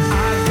through. I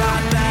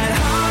got that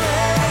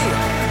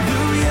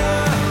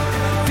hallelujah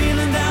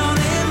feeling down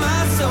in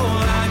my soul.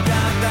 I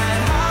got that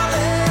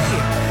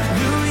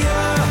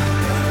hallelujah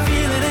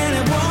feeling, and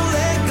it won't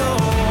let go.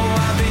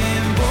 I've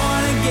been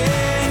born again.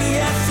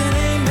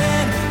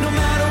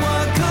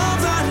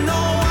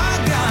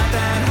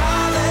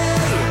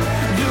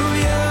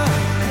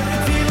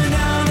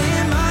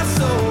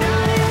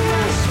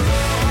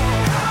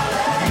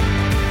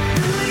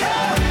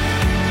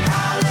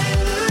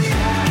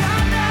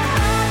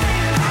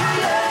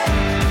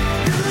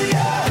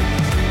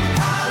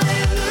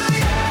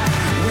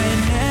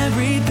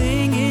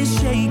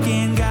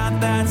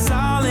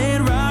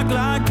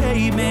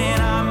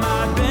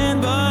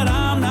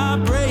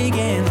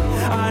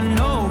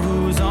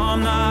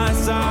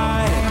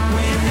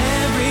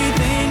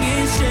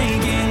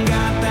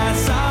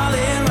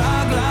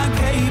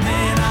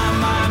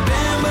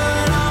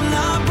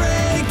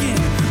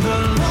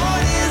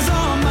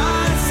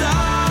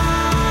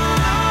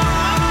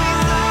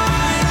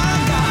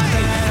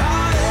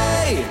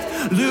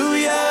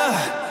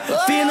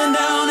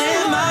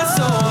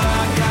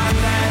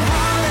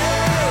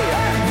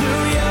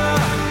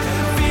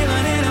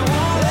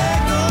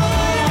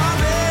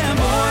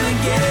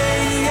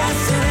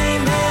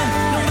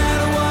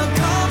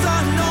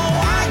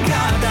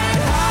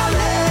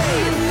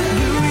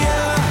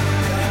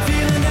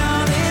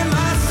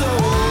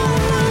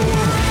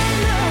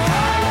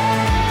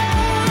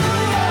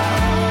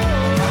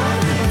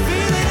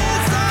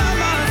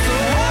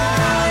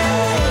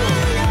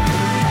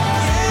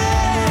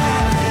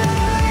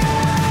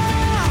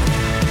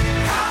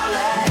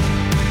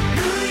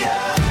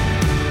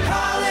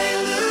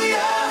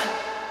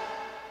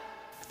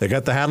 They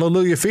got the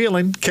Hallelujah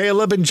Feeling.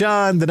 Caleb and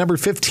John, the number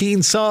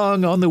 15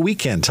 song on the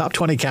Weekend Top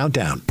 20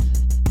 Countdown.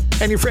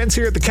 And your friends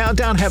here at the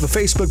Countdown have a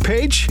Facebook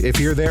page. If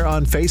you're there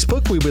on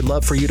Facebook, we would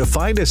love for you to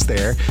find us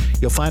there.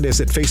 You'll find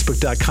us at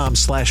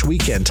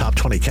facebook.com/Weekend Top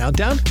 20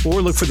 Countdown,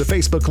 or look for the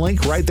Facebook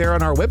link right there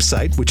on our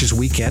website, which is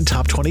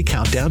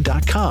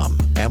weekendtop20countdown.com.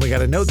 And we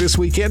got a note this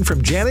weekend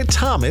from Janet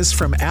Thomas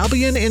from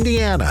Albion,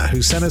 Indiana,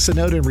 who sent us a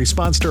note in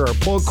response to our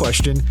poll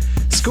question.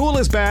 School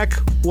is back.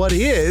 What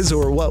is,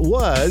 or what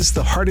was,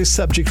 the hardest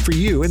subject for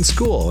you in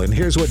school? And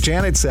here's what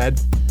Janet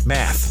said.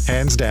 Math,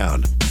 hands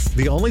down.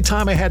 The only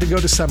time I had to go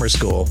to summer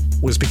school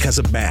was because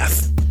of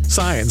math.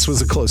 Science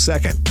was a close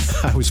second.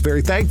 I was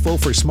very thankful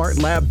for smart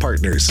lab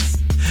partners.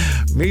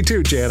 Me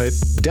too, Janet.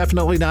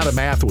 Definitely not a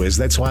math whiz.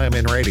 That's why I'm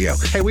in radio.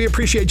 Hey, we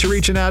appreciate you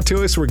reaching out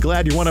to us. We're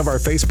glad you're one of our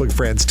Facebook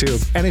friends, too.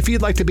 And if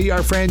you'd like to be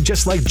our friend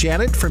just like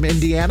Janet from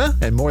Indiana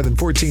and more than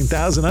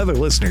 14,000 other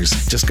listeners,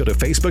 just go to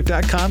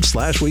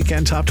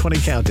facebook.com/Weekend Top 20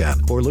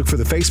 Countdown or look for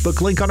the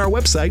Facebook link on our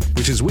website,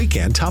 which is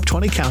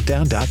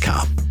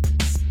weekendtop20countdown.com.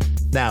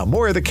 Now,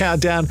 more of the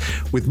countdown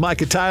with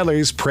Micah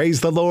Tyler's Praise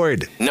the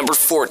Lord. Number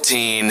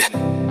 14.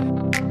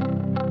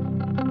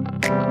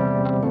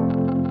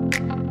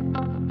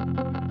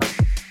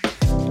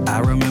 I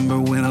remember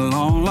when a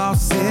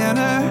long-lost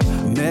sinner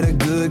met a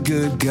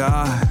good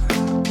God.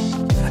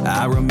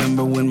 I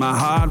remember when my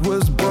heart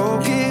was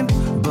broken,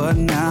 but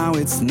now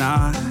it's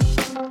not.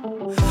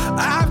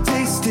 I've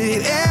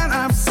tasted and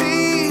I've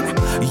seen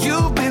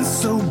you've been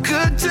so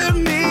good to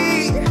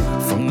me.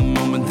 From the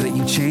moment that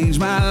you changed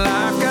my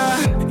life,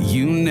 God,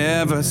 you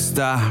never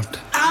stopped.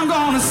 I'm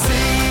gonna sing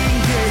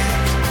it,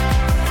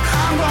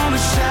 I'm gonna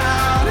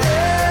shout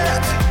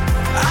it,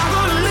 I'm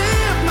gonna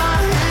lift my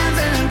hands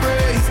and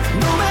praise,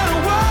 no matter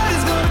what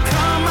is gonna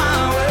come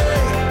my way.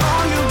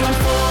 All you've done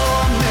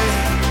for me,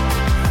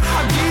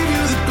 I'll give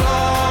you the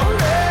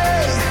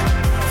glory.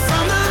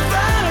 From the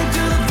valley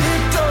to the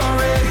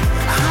victory,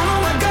 I know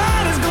my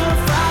God is gonna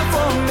fight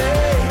for me.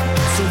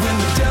 So when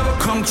the devil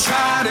come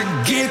try to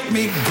get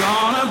me,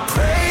 gonna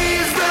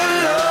praise the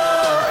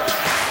Lord.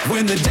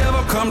 When the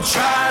devil come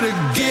try to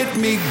get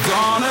me,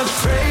 gonna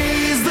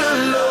praise the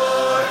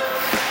Lord.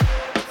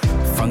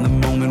 From the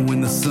moment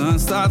when the sun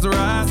starts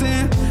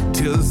rising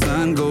till the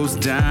sun goes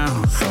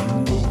down,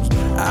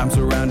 I'm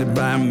surrounded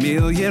by a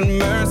million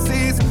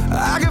mercies,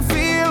 I can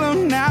feel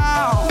them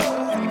now.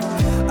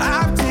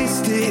 I've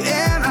tasted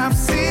and I've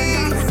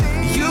seen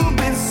you've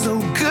been so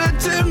good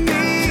to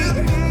me.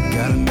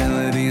 Got a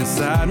melody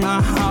inside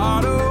my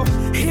heart, oh,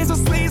 it's a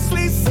sweet,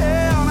 sweet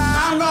sound.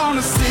 I'm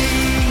gonna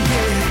sing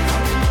it,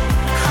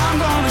 I'm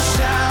gonna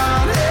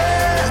shout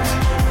it,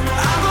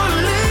 I'm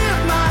gonna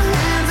lift my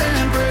hands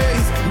and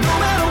praise, no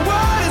matter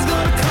what is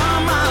gonna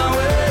come my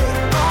way.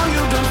 All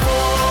you've done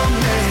for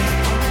me,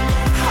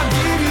 I'll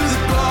give you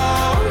the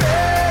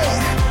glory.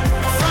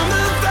 From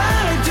the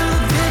valley to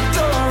the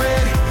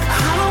victory,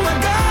 I know my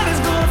God is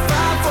gonna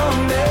fight for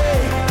me.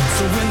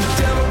 So when the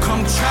devil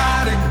come try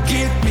to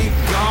get me,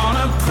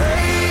 gonna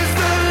praise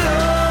the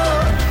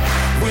Lord.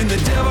 When the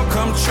devil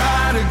come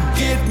try to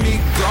get me,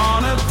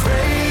 gonna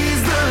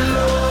praise the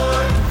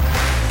Lord.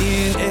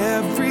 In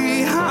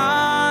every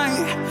high,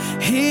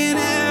 in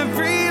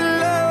every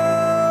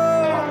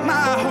low,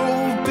 my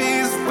hope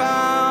is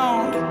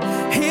found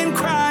in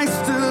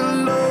Christ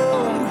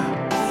alone.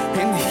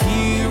 And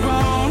here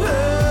on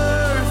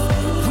earth,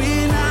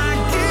 when I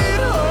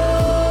get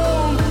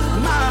home,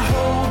 my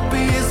hope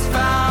is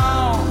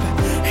found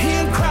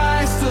in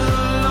Christ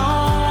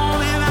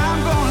alone. And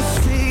I'm gonna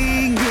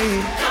sing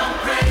it. Come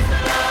praise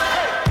the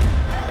Lord.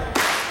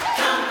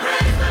 Come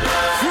praise the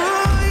Lord.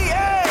 Ooh,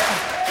 yeah.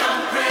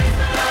 Come praise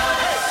the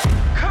Lord.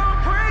 Come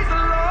praise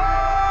the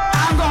Lord.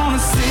 I'm gonna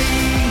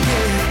sing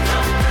it.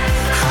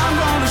 I'm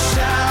gonna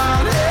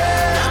shout it.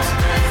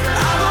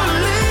 I'm gonna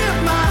lift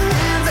my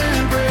hands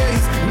and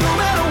praise, no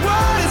matter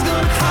what is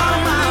gonna come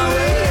my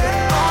way.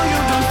 All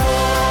you've done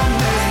for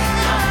me,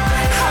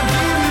 I'll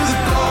give you the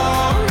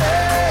glory.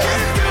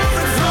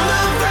 From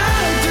the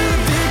valley to the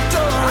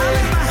victory,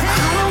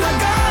 I know my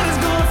God is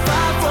gonna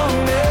fight for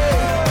me.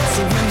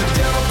 So when the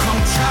devil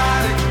come try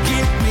to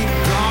get me,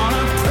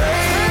 gonna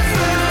praise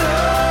the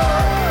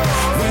Lord.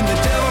 When the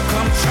devil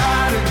come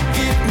try to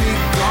get me,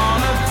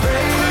 gonna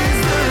praise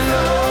the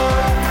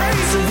Lord.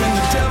 So when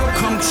the devil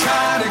come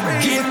try to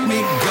get me,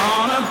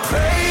 gonna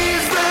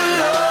praise the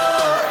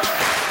Lord.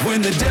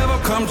 When the devil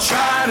come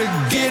try to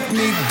get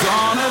me,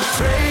 gonna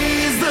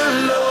praise the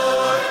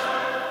Lord.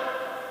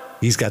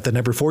 He's got the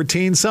number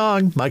 14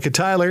 song, Micah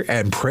Tyler,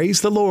 and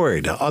Praise the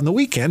Lord on the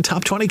Weekend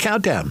Top 20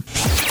 Countdown.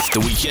 The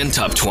Weekend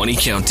Top 20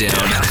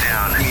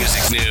 Countdown.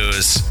 Music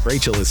news.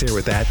 Rachel is here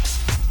with that.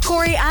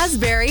 Corey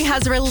Asbury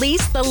has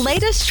released the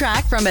latest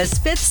track from his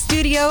 5th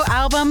studio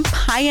album,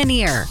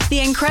 Pioneer. The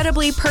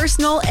incredibly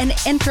personal and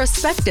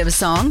introspective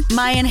song,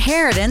 My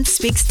Inheritance,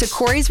 speaks to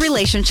Corey's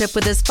relationship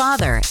with his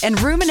father and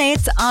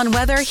ruminates on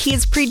whether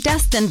he's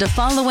predestined to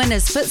follow in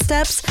his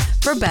footsteps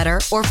for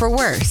better or for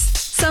worse.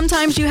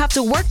 Sometimes you have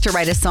to work to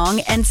write a song,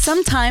 and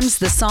sometimes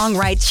the song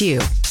writes you,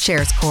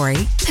 shares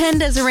Corey.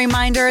 Penned as a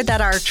reminder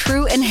that our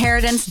true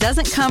inheritance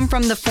doesn't come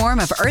from the form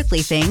of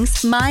earthly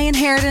things, My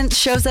Inheritance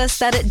shows us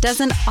that it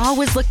doesn't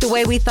always look the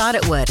way we thought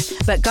it would,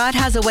 but God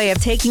has a way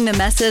of taking the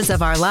messes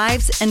of our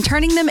lives and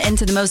turning them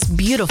into the most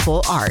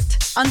beautiful art.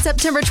 On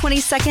September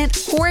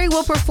 22nd, Corey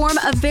will perform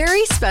a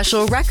very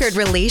special record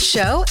release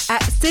show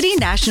at City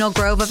National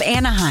Grove of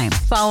Anaheim.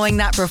 Following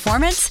that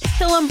performance,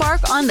 he'll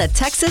embark on the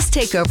Texas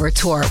Takeover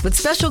Tour with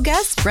special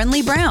guest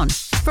Brentley Brown.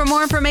 For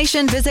more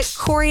information, visit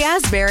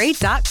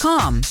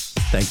CoreyAsbury.com.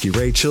 Thank you,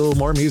 Rachel.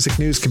 More music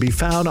news can be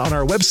found on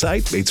our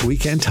website. It's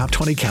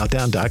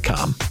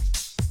weekendtop20countdown.com.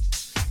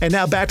 And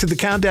now back to the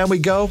countdown we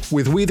go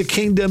with We the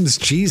Kingdom's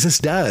Jesus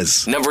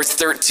Does. Number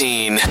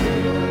 13.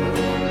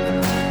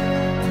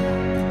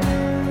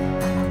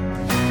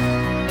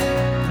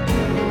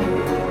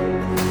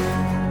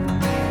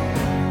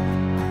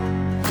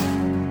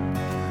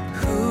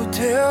 Who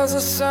tells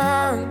the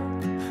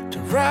sun to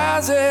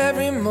rise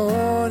every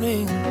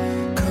morning,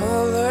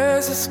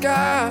 colors the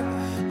sky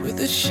with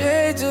the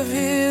shades of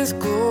his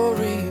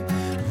glory,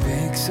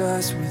 makes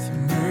us with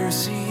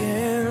mercy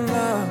and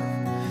love.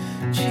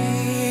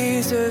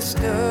 Jesus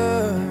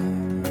does.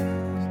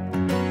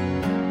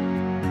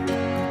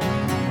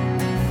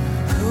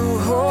 Who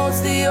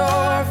holds the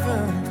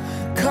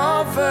orphan,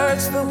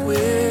 comforts the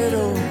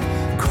widow,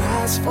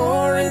 cries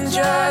for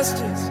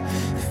injustice,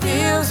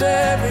 feels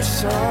every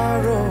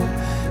sorrow,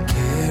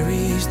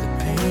 carries the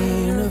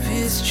pain of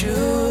his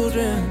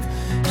children.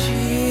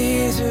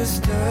 Jesus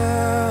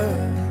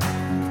does.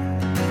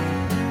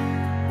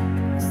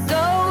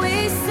 So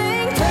we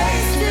sing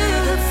praise to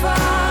the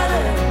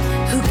Father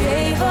who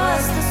gave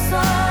us the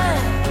Son,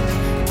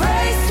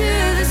 praise to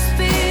the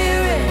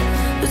Spirit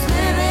who's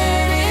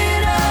living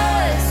in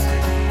us.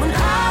 When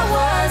I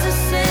was a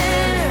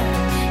sinner,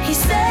 he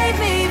saved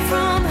me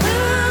from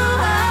who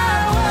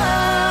I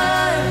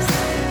was,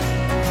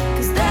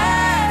 'cause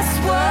that's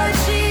what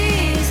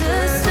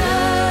Jesus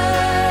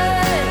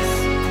does.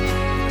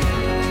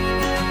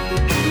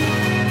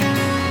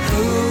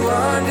 Who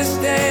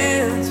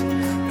understands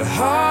the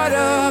heart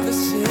of a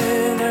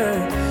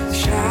sinner,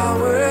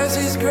 showers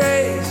his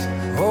grace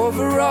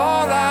over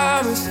all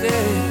our mistakes,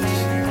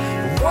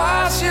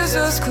 washes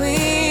us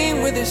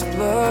clean with his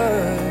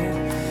blood.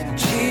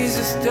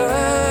 Jesus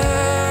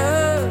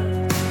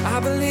does. I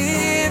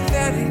believe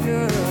that he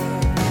does.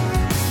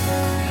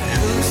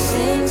 Who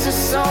sings a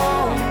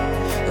song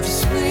of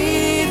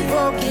sweet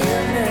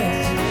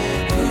forgiveness,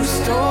 who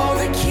stole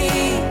the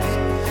keys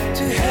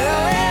to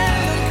hell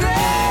and the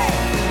grave,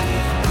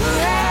 who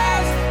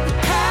has the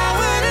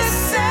power to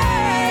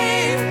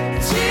save.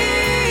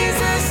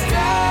 Jesus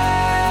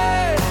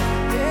does.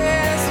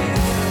 Yes, he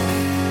does.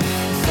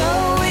 So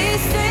we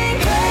sing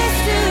praise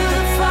to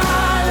the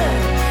Father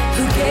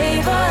who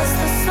gave us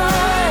the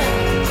Son,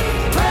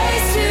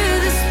 praise to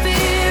the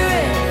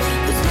Spirit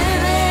who's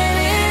living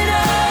in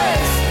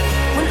us.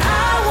 When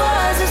I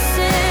was a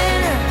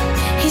sinner,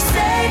 he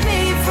saved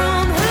me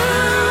from who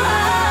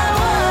I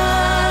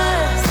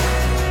was,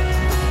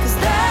 'cause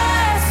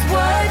that's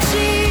what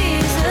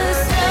Jesus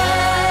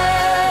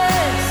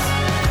does.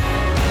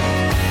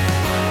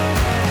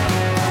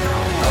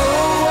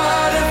 Oh,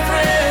 what a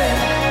friend,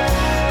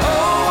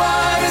 oh,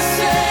 what a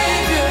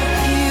Savior.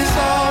 He's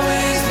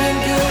always been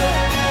good,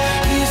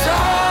 he's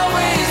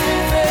always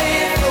been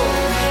faithful.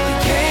 He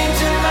came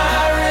to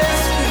my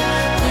rescue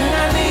when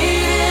I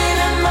needed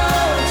him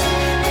most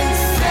and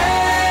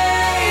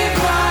saved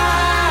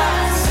my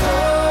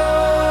soul.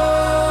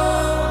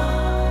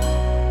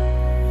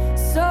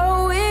 So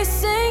we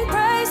sing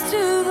praise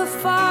to the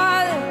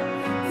Father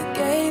who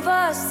gave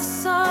us the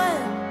Son,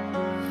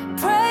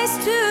 praise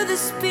to the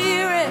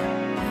Spirit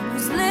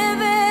who's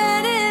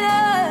living in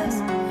us.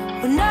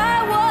 When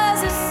I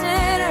was a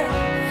sinner,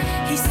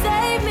 he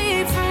saved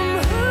me from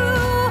who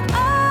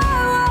I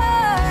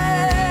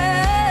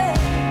was.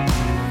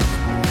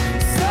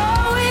 So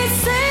we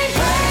sing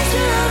praise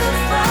to the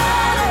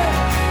Father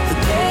who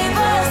gave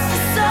us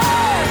the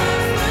Son,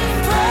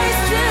 praise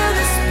to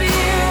the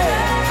Spirit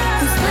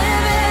who's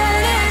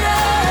living in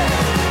us.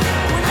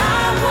 When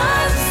I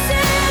was a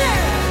sinner,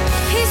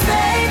 he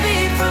saved me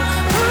from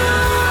who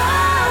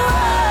I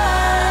was.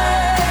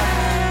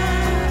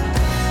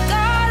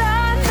 God,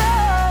 I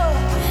know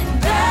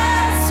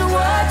that's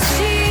what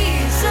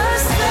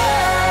Jesus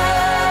does.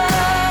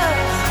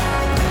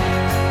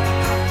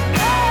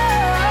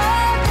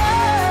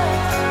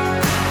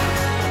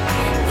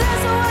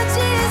 That's what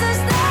Jesus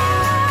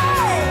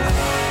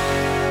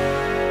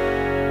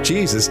does.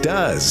 Jesus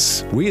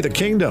Does. We the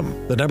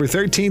Kingdom, the number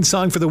 13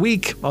 song for the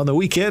week on the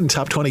Weekend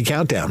Top 20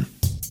 Countdown.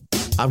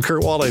 I'm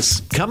Kurt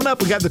Wallace. Coming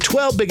up, we got the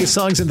 12 biggest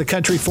songs in the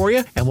country for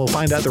you, and we'll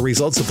find out the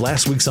results of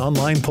last week's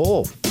online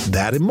poll.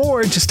 That and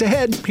more just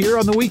ahead here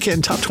on the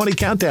Weekend Top 20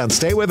 Countdown.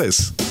 Stay with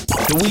us.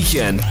 The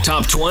Weekend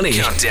Top 20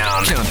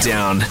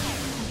 Countdown.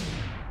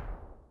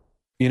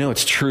 You know,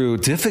 it's true.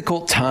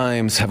 Difficult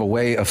times have a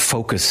way of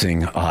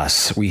focusing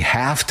us. We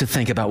have to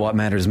think about what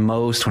matters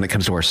most when it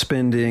comes to our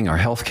spending, our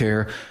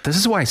healthcare. This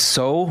is why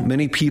so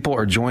many people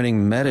are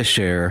joining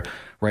Medishare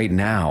right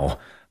now.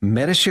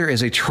 Medishare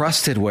is a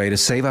trusted way to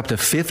save up to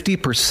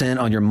 50%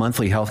 on your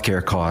monthly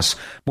healthcare costs.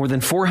 More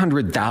than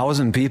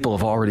 400,000 people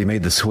have already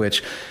made the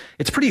switch.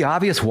 It's pretty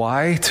obvious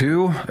why,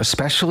 too,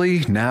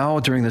 especially now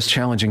during this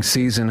challenging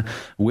season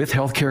with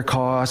healthcare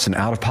costs and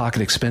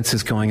out-of-pocket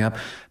expenses going up.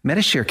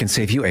 Medishare can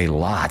save you a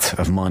lot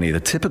of money. The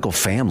typical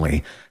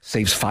family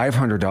saves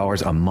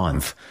 $500 a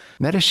month.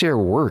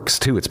 Medishare works,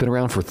 too. It's been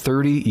around for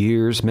 30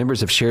 years. Members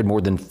have shared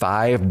more than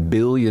 $5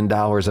 billion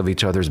of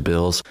each other's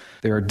bills.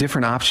 There are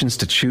different options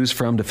to choose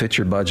from to fit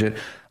your budget.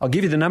 I'll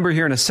give you the number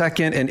here in a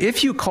second, and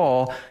if you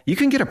call, you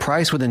can get a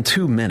price within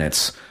 2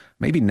 minutes.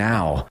 maybe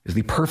now is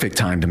the perfect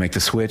time to make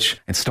the switch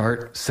and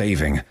start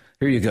saving.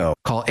 Here you go.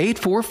 Call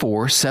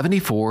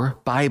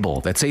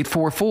 844-74-BIBLE. That's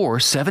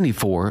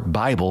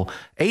 844-74-BIBLE.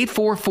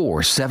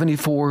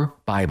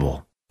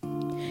 844-74-BIBLE.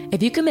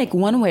 If you could make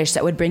one wish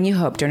that would bring you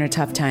hope during a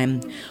tough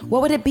time,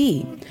 what would it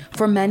be?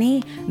 For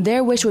many,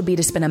 their wish would be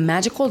to spend a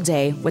magical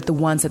day with the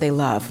ones that they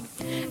love.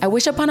 At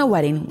Wish Upon a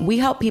Wedding, we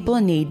help people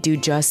in need do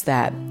just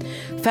that.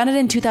 Founded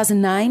in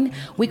 2009,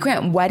 we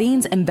grant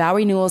weddings and vow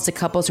renewals to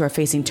couples who are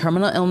facing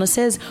terminal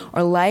illnesses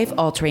or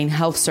life-altering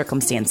health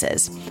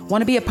circumstances.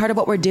 Want to be a part of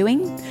what we're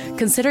doing?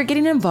 Consider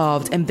getting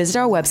involved and visit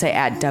our website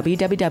at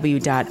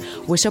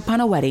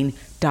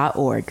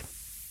www.wishuponawedding.org.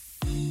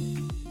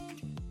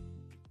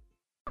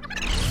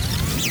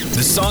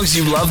 The songs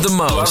you love the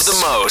most.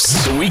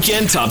 The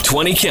Weekend Top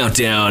 20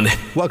 Countdown.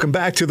 Welcome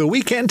back to the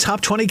Weekend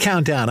Top 20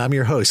 Countdown. I'm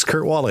your host,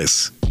 Kurt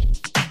Wallace.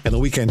 And the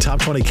Weekend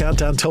Top 20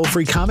 Countdown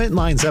toll-free comment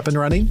line's up and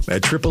running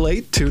at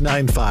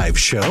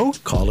 888-295-SHOW.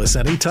 Call us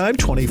anytime,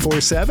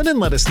 24/7, and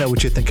let us know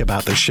what you think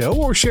about the show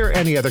or share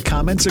any other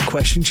comments or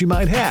questions you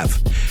might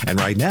have. And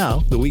right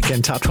now, the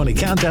Weekend Top 20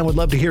 Countdown would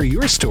love to hear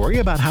your story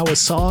about how a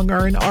song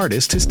or an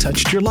artist has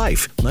touched your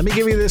life. Let me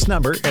give you this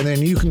number, and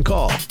then you can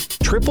call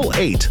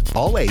 888,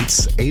 all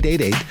eights,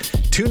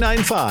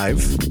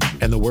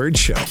 888-295, and the word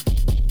show.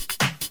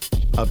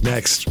 Up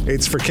next,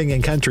 it's for King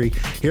and Country.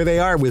 Here they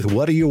are with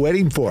What Are You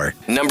Waiting For?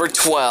 Number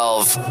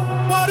 12.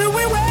 What are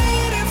we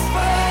waiting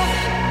for?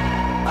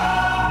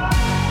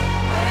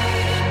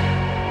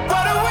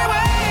 What are we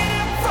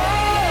waiting for?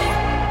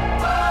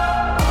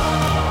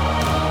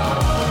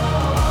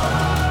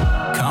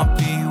 Can't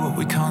be what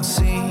we can't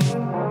see.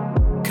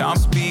 Can't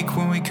speak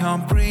when we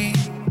can't breathe.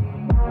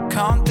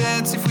 Can't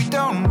dance if we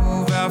don't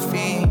move our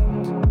feet.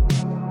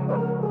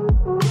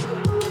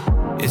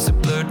 It's a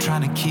blur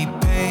trying to keep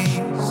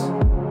pace.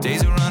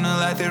 Days are running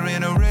like they're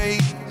in a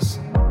race.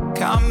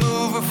 Can't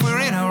move if we're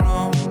in our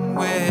own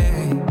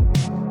way.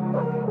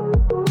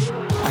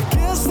 I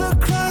guess the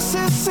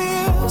crisis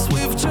is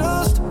we've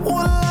just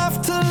one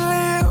life to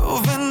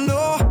live, and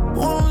no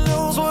one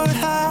knows what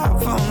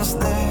happens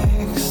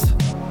next.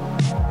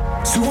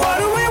 So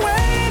what are we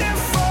waiting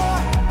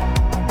for?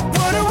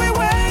 What are we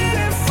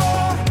waiting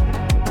for?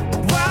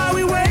 Why are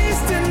we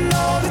wasting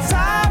all the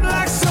time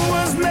like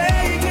someone's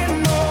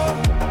making more?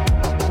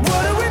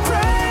 What are we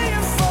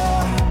praying for?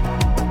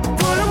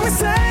 What are we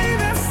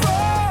saving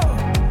for?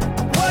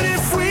 What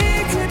if we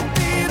could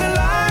be the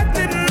light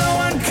that no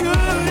one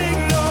could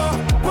ignore?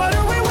 What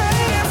are we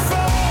waiting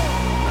for?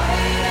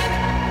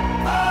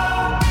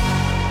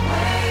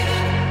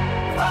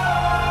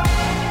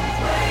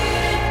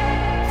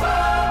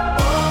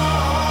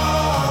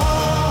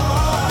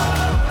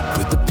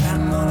 Put the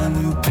pen on a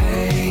new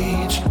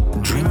page.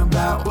 Dream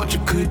about what you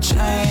could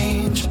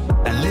change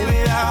and live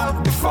it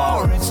out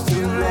before it's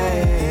too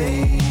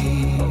late.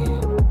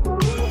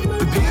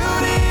 The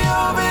beauty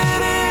of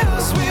it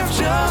is we've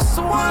just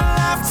one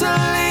life to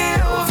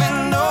live,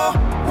 and no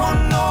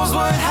one knows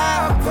what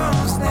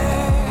happens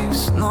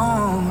next.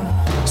 No.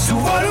 So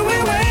what are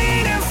we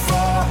waiting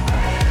for?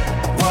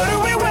 What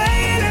are we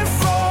waiting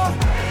for?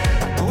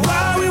 Why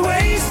are we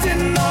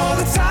wasting all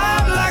the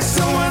time like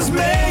someone's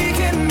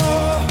making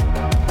more?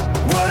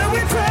 What are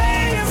we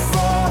praying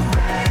for?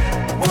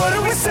 What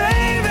are we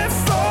saving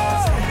for?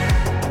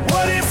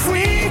 What if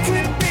we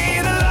could be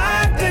the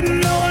light that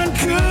no one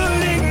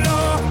could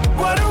ignore?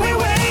 What are we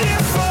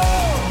waiting for?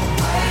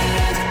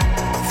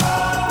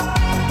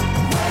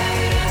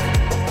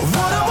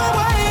 What are we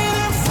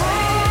waiting for?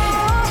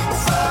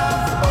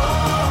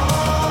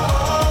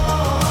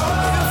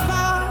 If I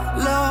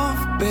love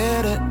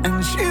better and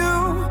you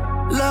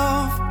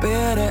love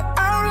better,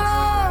 our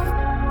love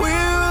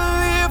will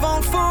live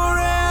on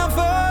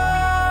forever.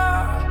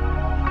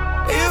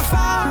 If I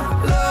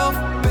love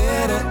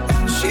better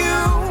and you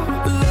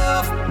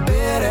love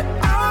better,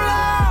 our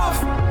love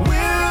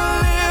will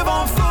live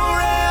on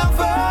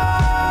forever.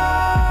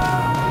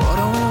 What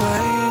are we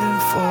waiting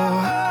for?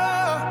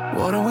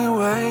 What are we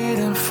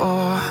waiting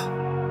for?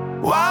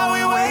 Why are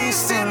we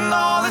wasting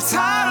all the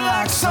time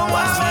like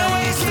someone's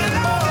wasting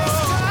all this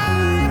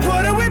time?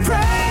 What are we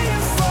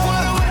praying for?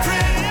 What are we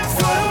praying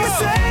for? What are we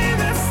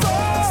saving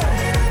for?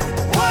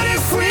 What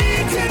if we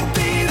could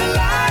be the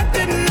light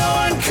that no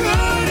one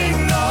could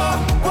ignore?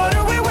 What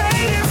are we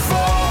waiting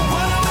for?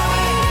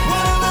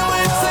 What are we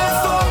waiting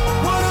for?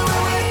 What are we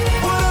waiting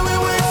for? What are we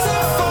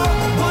waiting for?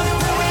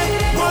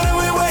 What are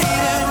we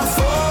waiting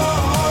for?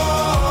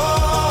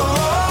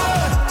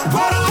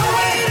 What are we waiting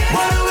for?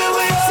 What are we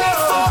waiting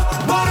for?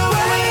 What are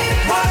we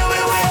waiting for? What are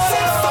we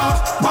waiting for?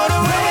 What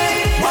are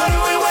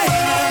we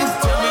waiting?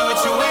 Tell me what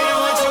you're waiting,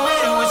 what you're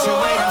waiting, what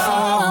you're waiting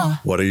for.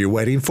 What are you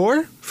waiting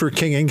for? For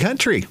King and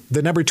Country,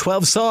 the number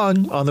 12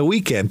 song on the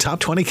Weekend Top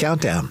 20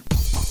 Countdown.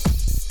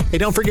 Hey,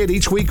 don't forget,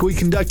 each week we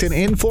conduct an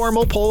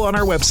informal poll on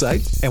our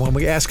website. And when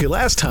we ask you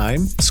last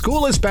time,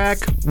 school is back,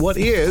 what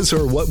is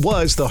or what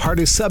was the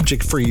hardest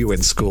subject for you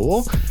in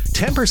school?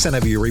 10%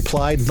 of you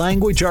replied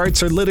language,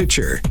 arts, or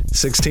literature.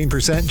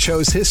 16%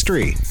 chose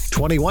history.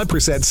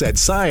 21% said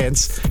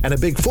science. And a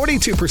big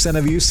 42%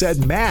 of you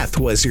said math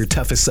was your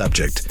toughest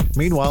subject.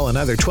 Meanwhile,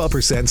 another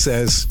 12%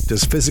 says,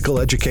 does physical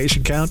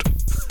education count?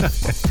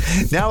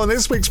 Now, in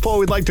this week's poll,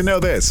 we'd like to know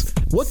this.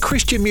 What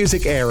Christian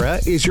music era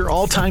is your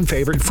all-time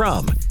favorite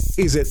from?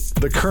 Is it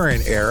the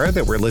current era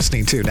that we're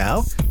listening to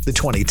now, the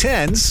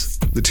 2010s,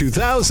 the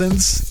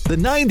 2000s, the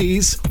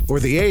 90s, or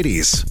the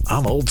 80s?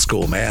 I'm old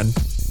school, man.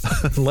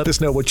 Let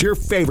us know what your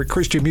favorite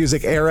Christian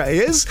music era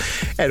is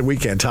at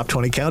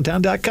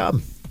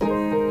weekendtop20countdown.com.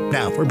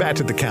 Now, we're back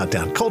to the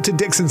countdown. Colton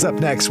Dixon's up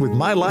next with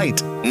My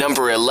Light.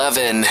 Number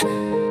 11.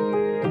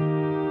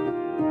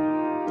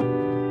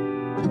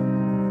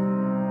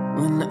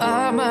 When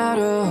I'm out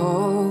of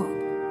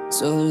hope,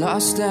 so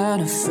lost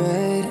and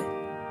afraid.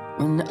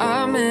 When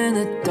I'm in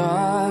the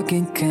dark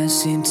and can't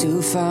seem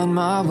to find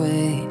my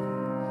way.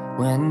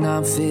 When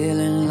I'm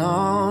feeling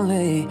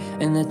lonely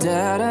in the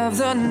dead of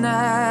the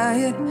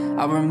night,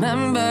 I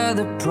remember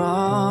the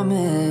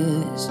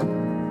promise.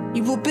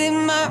 You will be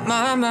my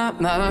light.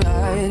 My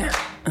light.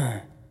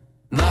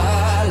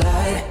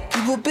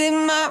 You will be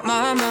my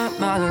light.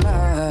 My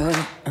light.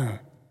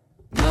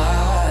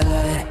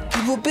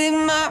 You will be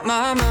my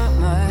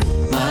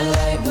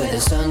light where the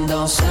sun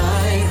don't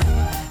shine.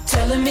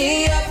 Telling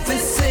me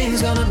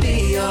everything's gonna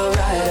be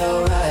alright,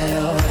 alright,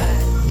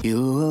 alright.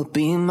 You will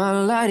be my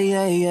light,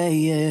 yeah, yeah,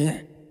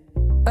 yeah.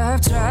 I've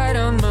tried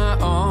on my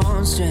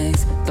own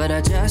strength, but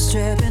I just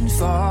trip and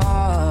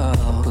fall.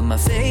 Put my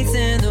faith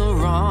in the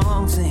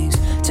wrong things.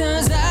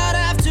 Turns out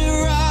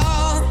after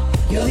all,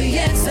 you're the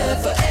answer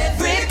for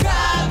every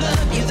problem.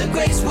 You're the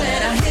grace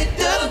when I hit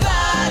the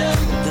bottom.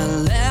 The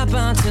lamp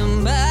unto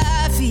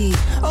my feet,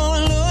 oh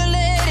Lord,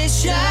 let it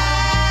shine.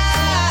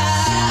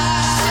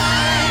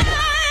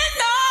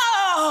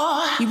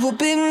 You will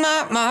be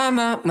my light,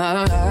 my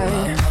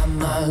light,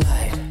 my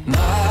light.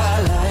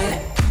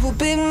 You will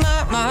be my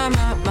light,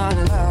 my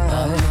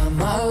light,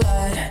 my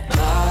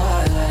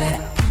light.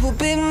 You will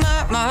be my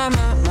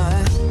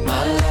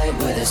light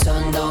where the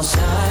sun don't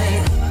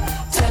shine.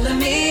 Telling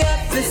me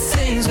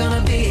everything's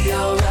gonna be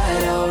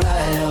alright,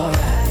 alright,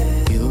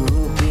 alright. You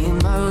will be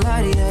my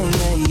light, yeah,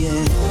 yeah,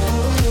 yeah.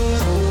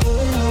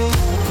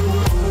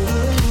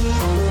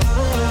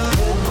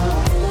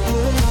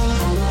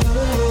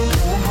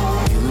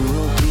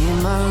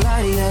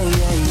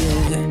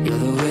 You're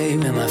the way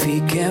when my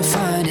feet can't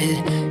find it.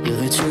 You're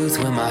the truth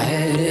when my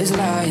head is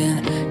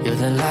lying. You're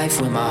the life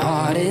when my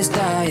heart is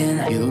dying.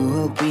 You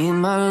will be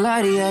my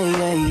light, yeah,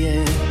 yeah,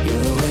 yeah.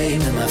 You're the way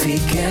when my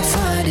feet can't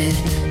find it.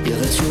 You're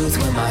the truth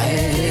when my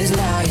head is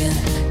lying.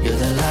 You're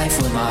the life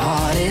when my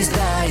heart is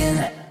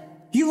dying.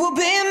 You will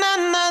be my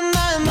light.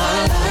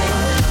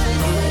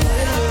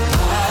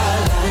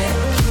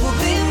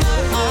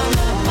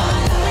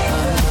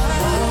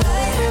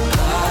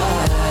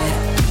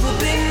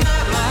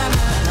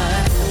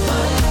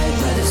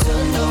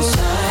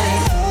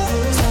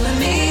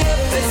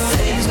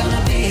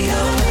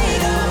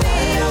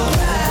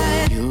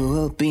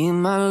 Be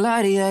my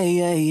light, yeah,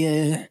 yeah,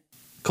 yeah.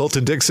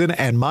 Colton Dixon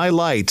and My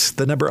Light,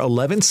 the number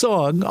 11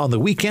 song on the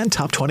Weekend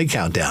Top 20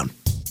 Countdown.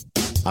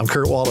 I'm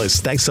Kurt Wallace.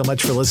 Thanks so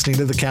much for listening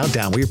to the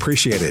Countdown. We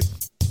appreciate it.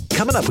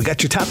 Coming up, we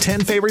got your top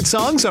 10 favorite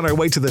songs on our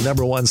way to the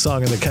number 1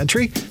 song in the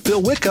country.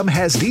 Phil Wickham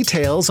has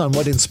details on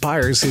what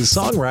inspires his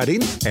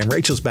songwriting, and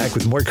Rachel's back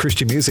with more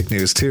Christian music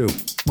news, too,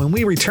 when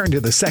we return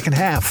to the second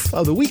half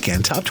of the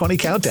Weekend Top 20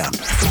 Countdown.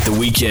 The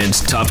Weekend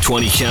Top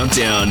 20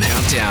 Countdown.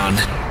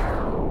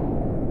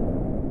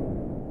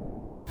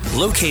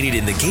 Located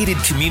in the gated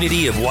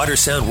community of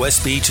Watersound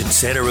West Beach in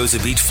Santa Rosa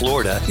Beach,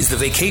 Florida, is the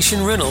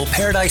vacation rental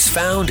Paradise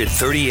Found at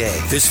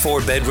 30A. This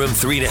 4-bedroom,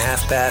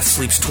 3.5-bath,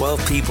 sleeps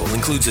 12 people,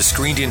 includes a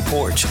screened-in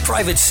porch,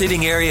 private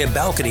sitting area and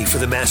balcony for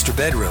the master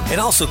bedroom. It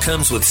also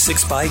comes with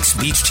 6 bikes,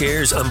 beach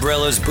chairs,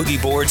 umbrellas,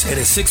 boogie boards, and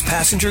a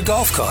 6-passenger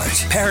golf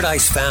cart.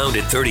 Paradise Found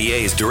at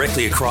 30A is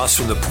directly across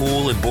from the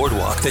pool and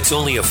boardwalk that's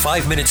only a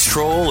 5-minute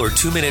stroll or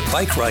 2-minute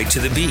bike ride to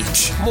the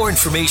beach. More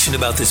information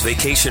about this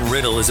vacation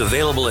rental is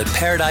available at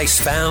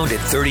ParadiseFound at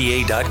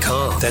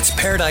 30A.com. That's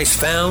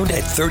ParadiseFound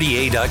at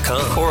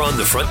 30A.com or on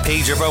the front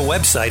page of our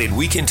website at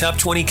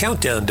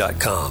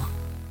weekendtop20countdown.com.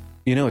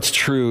 You know, it's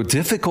true.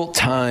 Difficult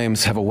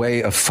times have a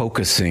way of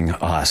focusing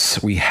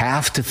us. We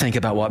have to think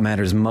about what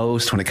matters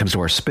most when it comes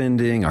to our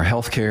spending, our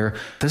healthcare.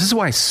 This is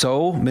why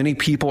so many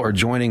people are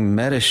joining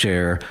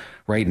Medishare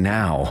right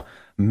now.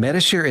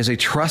 Medishare is a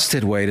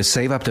trusted way to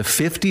save up to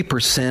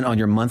 50% on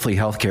your monthly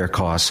healthcare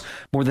costs.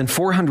 More than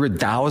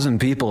 400,000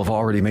 people have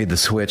already made the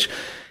switch.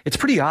 It's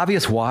pretty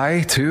obvious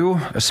why, too,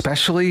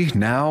 especially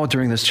now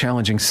during this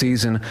challenging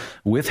season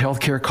with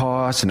healthcare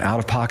costs and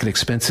out-of-pocket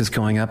expenses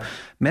going up.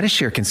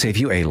 Medishare can save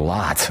you a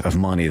lot of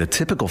money. The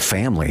typical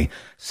family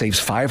saves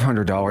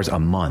 $500 a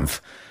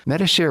month.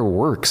 Medishare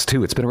works,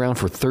 too. It's been around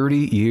for 30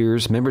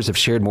 years. Members have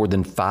shared more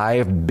than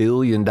 $5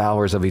 billion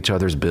of each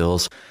other's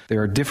bills.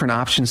 There are different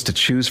options to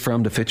choose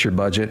from to fit your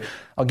budget.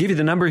 I'll give you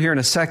the number here in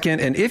a second,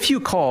 and if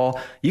you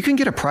call, you can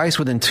get a price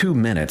within 2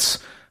 minutes.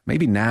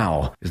 Maybe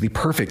now is the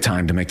perfect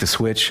time to make the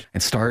switch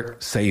and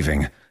start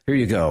saving. Here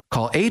you go.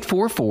 Call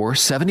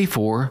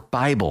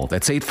 844-74-BIBLE.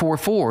 That's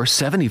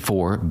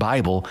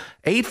 844-74-BIBLE.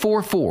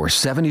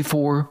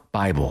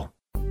 844-74-BIBLE.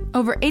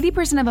 Over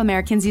 80% of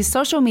Americans use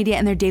social media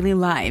in their daily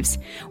lives.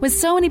 With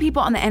so many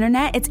people on the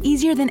internet, it's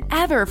easier than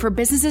ever for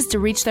businesses to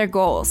reach their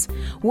goals.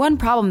 One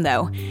problem,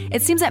 though,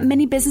 it seems that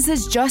many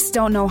businesses just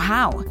don't know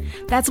how.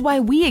 That's why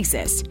we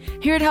exist.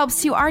 Here at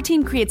Helps You, our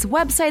team creates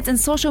websites and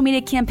social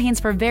media campaigns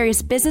for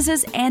various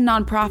businesses and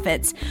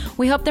nonprofits.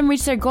 We help them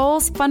reach their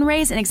goals,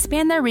 fundraise, and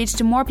expand their reach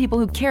to more people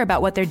who care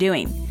about what they're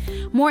doing.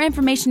 More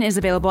information is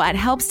available at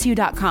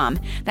helps2.com.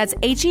 That's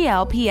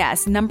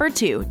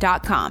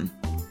HELPS2.com.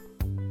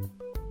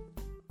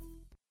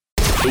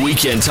 The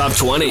Weekend Top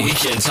 20.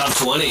 Weekend Top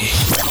 20.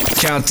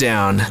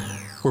 Countdown.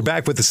 We're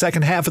back with the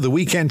second half of the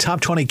Weekend Top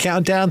 20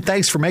 Countdown.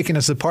 Thanks for making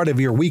us a part of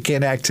your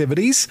weekend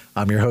activities.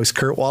 I'm your host,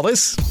 Kurt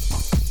Wallace.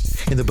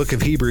 In the book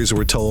of Hebrews,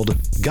 we're told,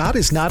 God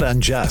is not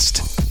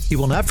unjust. He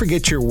will not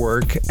forget your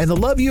work and the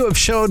love you have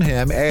shown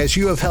him as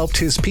you have helped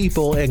his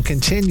people and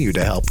continue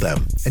to help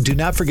them. And do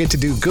not forget to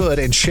do good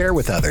and share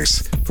with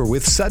others, for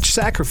with such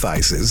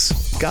sacrifices,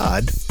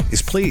 God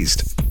is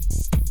pleased.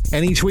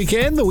 And each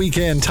weekend, the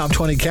Weekend Top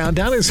 20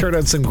 Countdown is heard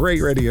on some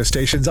great radio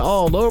stations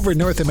all over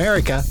North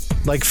America,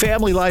 like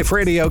Family Life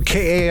Radio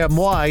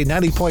KAMY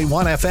 90.1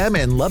 FM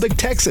in Lubbock,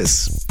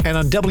 Texas, and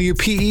on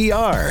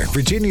WPER,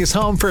 Virginia's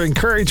home for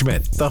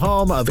encouragement, the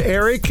home of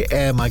Eric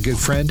and my good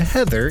friend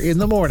Heather in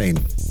the morning.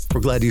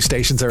 We're glad you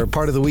stations are a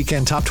part of the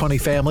Weekend Top 20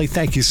 family.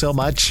 Thank you so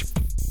much.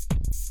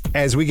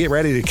 As we get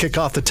ready to kick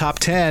off the top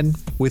 10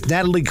 with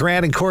Natalie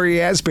Grant and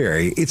Corey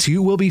Asbury, it's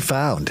You Will Be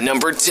Found.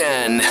 Number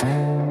 10.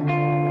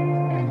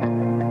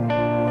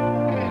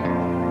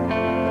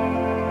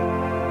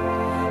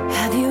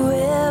 Have you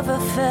ever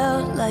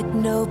felt like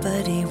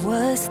nobody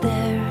was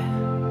there?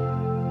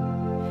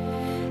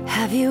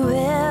 Have you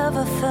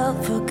ever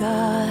felt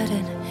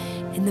forgotten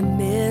in the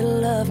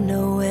middle of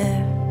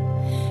nowhere?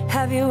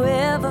 Have you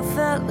ever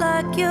felt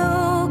like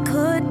you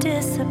could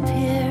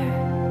disappear?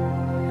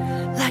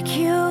 Like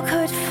you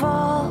could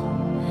fall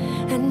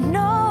and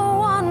no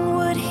one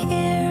would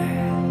hear?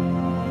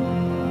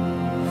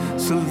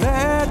 So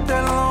let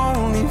that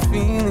lonely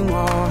feeling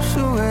wash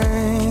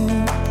away.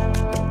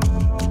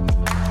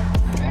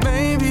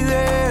 Maybe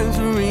there's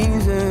a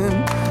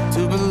reason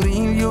to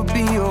believe you'll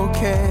be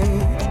okay.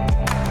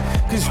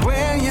 'Cause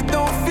when you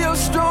don't feel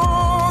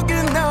strong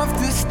enough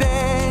to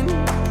stand,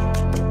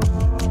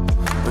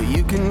 but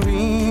you can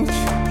reach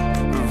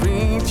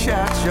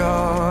out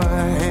your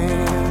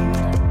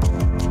hand.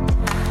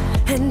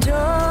 And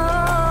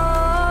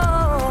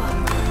oh,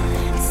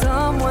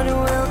 someone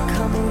will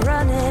come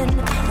running,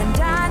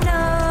 and I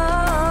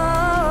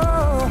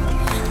know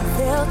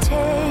they'll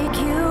take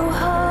you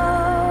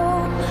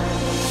home.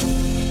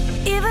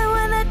 Even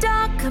when the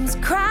dark comes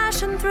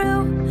crashing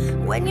through,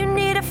 when you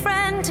need a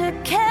friend to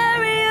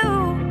carry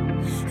you,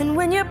 and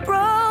when you're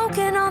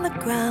broken on the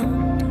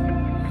ground,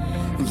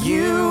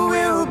 You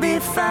will be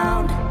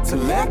found. So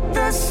let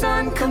the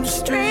sun come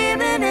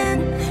streaming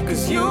in,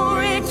 'cause you'll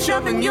reach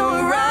up and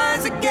you'll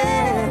rise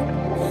again.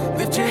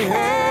 Lift your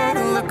head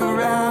and look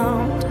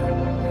around,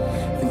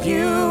 and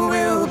you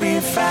will be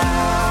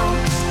found.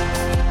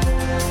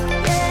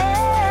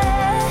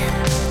 yeah,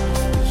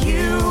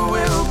 You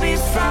will be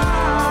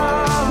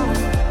found.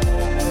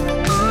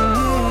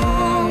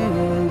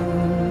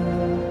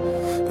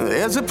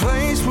 There's a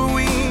place where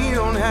we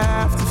don't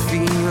have to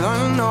feel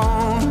unknown.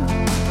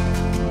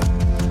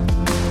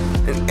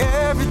 And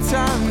every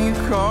time you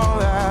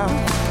call out,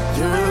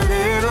 you're a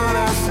little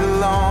less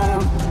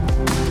alone.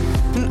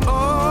 And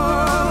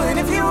oh, and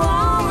if you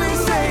only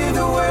say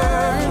the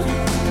word,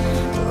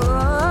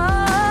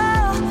 oh,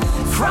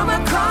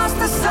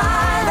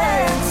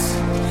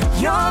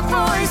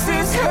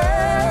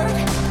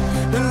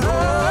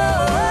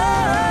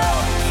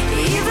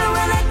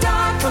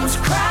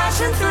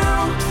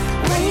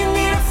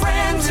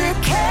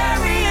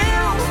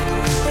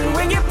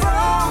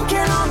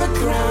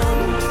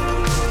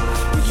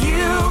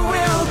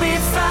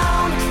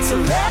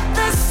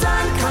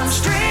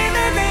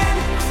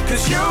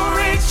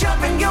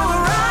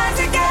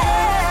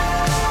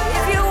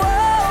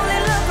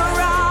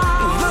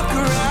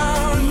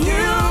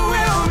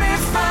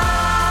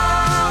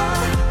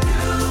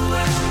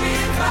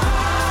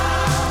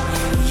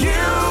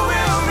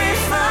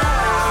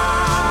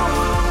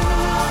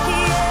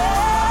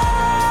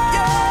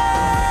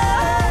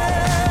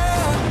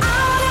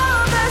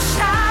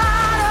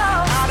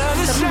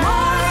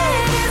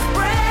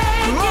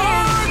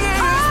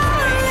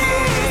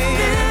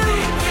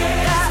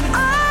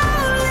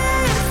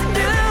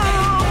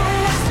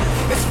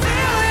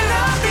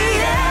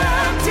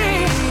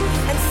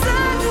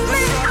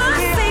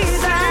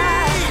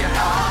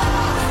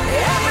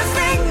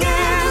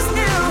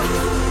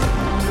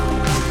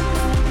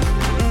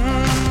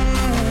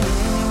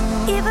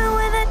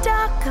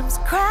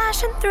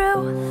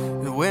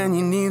 will. When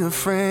you need a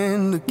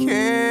friend to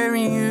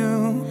carry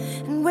you,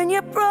 And when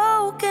you're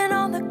broken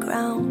on the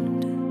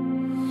ground,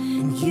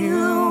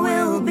 you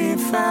will be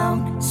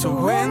found. So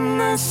when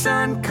the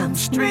sun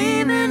comes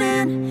streaming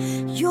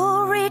in,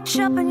 you'll reach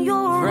up and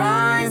you'll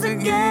rise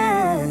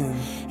again.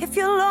 If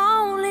you'll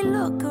only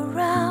look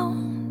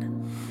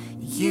around,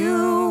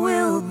 you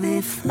will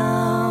be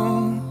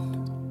found.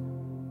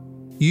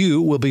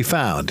 You Will Be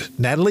Found.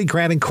 Natalie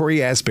Grant and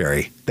Corey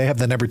Asbury. They have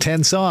the number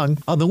 10 song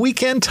on the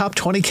Weekend Top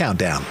 20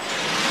 Countdown.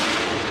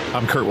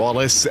 I'm Kurt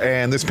Wallace,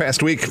 and this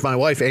past week, my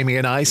wife Amy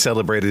and I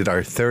celebrated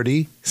our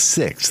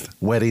 36th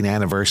wedding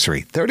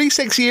anniversary.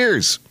 36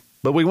 years!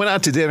 But we went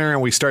out to dinner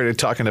and we started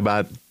talking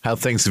about how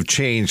things have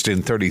changed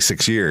in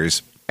 36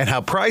 years and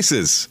how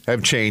prices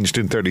have changed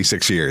in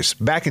 36 years.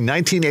 Back in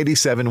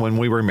 1987, when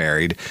we were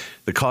married,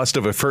 the cost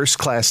of a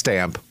first-class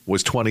stamp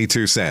was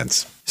 22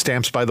 cents.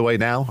 Stamps, by the way,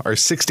 now are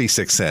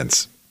 66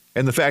 cents.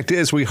 And the fact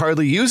is, we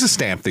hardly use a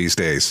stamp these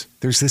days.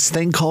 There's this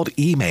thing called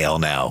email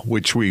now,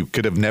 which we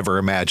could have never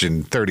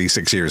imagined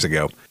 36 years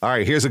ago. All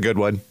right, here's a good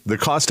one. The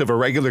cost of a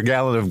regular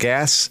gallon of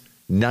gas,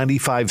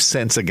 95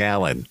 cents a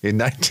gallon in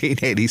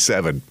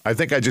 1987. I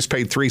think I just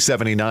paid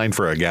 $3.79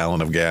 for a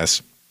gallon of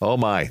gas. Oh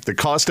my. The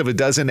cost of a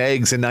dozen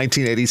eggs in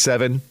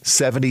 1987,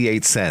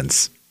 78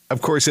 cents.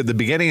 Of course, at the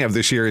beginning of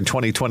this year in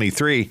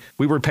 2023,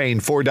 we were paying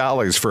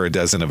 $4 for a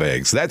dozen of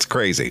eggs. That's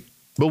crazy.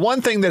 But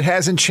one thing that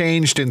hasn't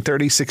changed in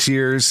 36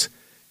 years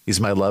is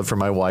my love for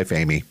my wife,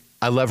 Amy.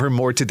 I love her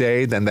more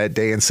today than that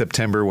day in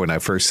September when I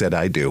first said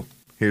I do.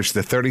 Here's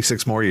the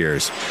 36 more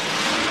years.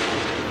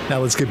 Now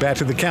let's get back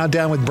to the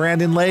countdown with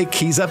Brandon Lake.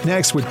 He's up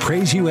next with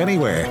Praise You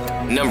Anywhere.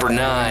 Number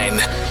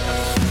 9.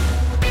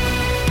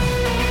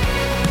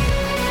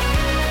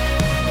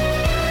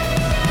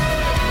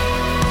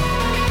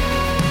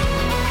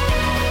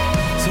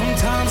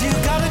 sometimes you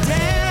gotta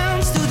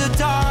dance through the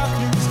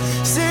darkness,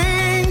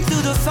 sing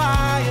through the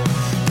fire,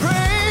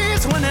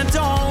 praise when it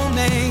don't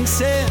make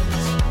sense.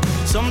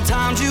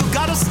 Sometimes you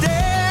gotta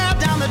stare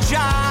down the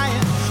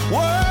giant,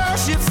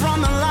 worship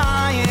from the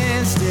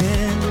lion's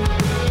den.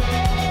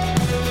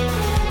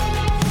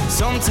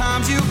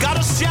 Sometimes you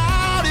gotta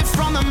shout it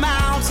from the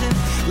mountain,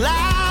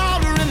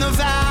 louder in the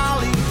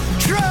valley,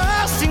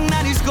 trusting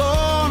that he's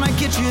gonna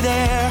get you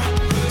there.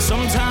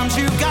 Sometimes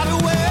you gotta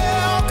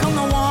welcome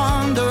the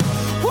wonder,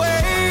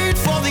 wait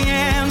for the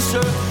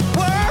answer,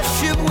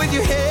 worship with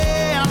your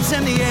hands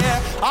in the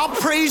air. I'll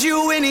praise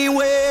you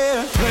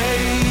anywhere.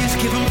 Praise,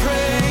 give him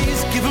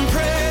praise, give him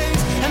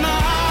praise, and the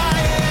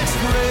highest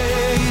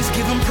praise.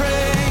 Give him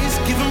praise,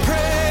 give him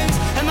praise,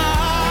 and the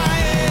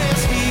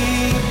highest.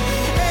 He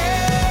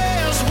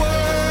is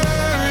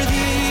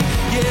worthy,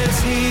 yes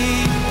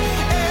he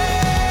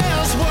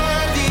is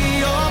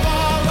worthy of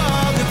all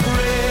of the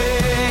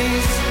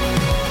praise.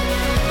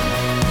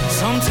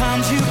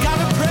 Sometimes you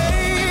gotta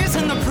praise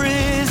in the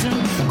prison,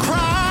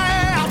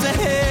 cry out to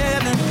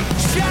heaven,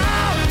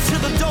 shout into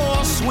the door,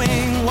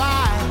 swing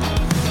wide.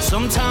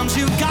 Sometimes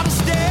you gotta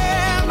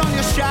stand on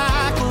your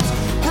shackles,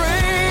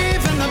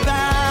 brave in the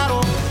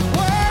battle,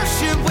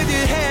 worship with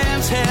your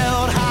hands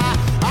held high.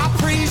 I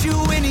praise you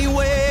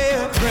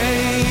anywhere.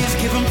 Praise,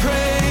 give him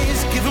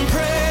praise,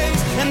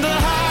 and the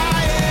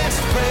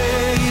highest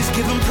praise.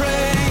 Give him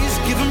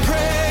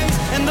praise,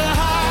 and the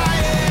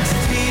highest.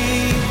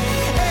 He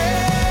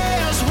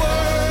is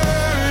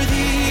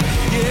worthy,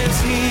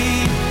 yes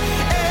he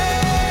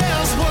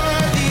is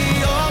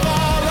worthy of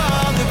all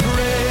of the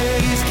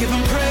praise. Give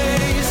him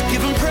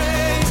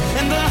praise,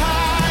 and the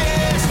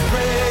highest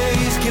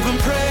praise. Give him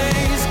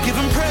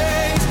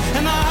praise,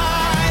 and the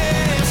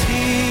highest.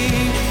 He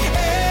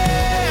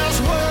is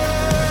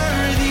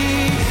worthy,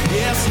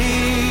 yes he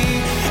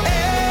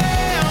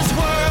is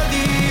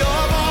worthy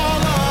of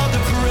all of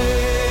the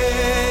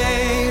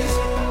praise.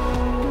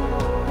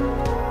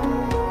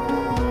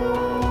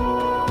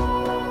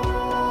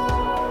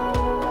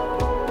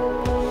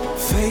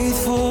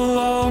 Faithful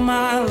all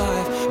my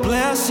life,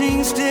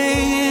 blessings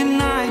day and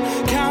night,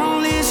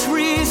 countless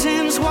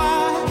reasons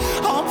why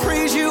I'll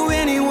praise you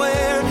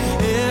anywhere.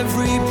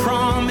 Every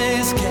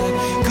promise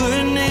kept,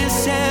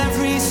 goodness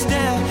every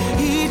step,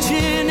 each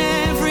and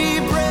every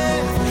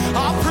breath,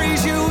 I'll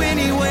praise you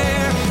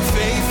anywhere.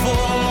 Faithful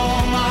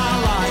all my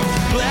life,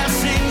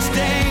 blessings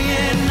day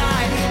and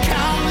night,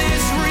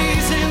 countless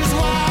reasons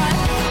why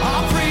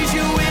I'll praise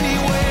you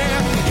anywhere.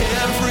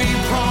 Every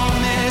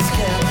promise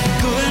kept,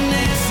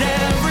 goodness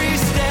every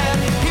step,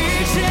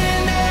 each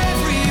and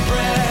every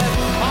breath,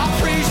 I'll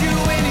praise you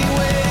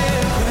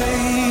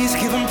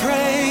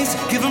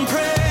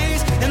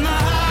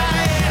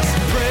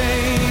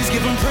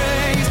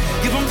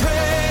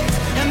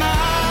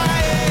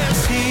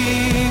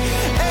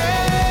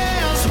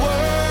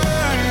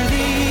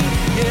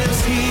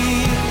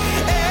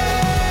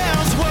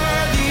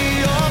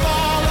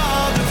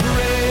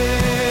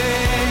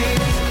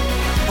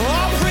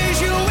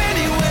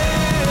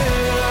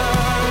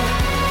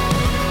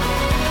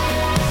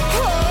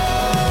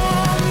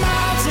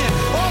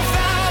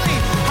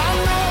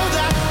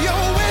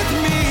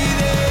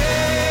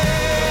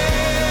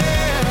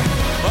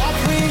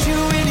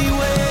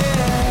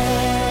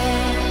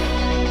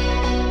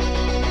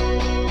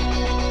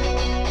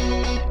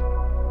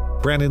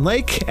Brandon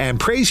Lake and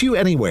Praise You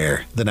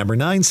Anywhere, the number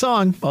 9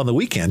 song on the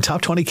Weekend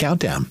Top 20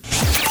 Countdown.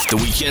 The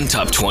Weekend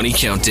Top 20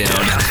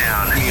 Countdown.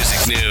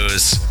 Music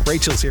news.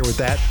 Rachel's here with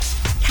that.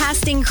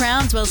 Casting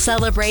Crowns will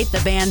celebrate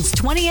the band's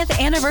 20th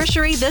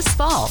anniversary this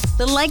fall.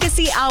 The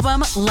legacy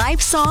album,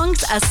 Life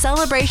Songs, a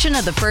celebration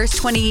of the first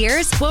 20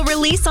 years, will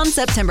release on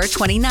September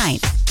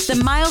 29th. The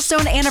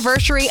milestone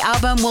anniversary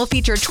album will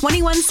feature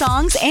 21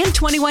 songs and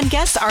 21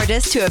 guest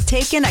artists who have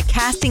taken a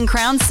Casting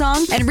Crowns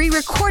song and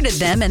re-recorded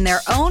them in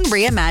their own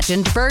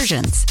reimagined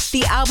versions.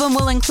 The album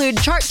will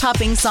include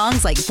chart-topping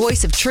songs like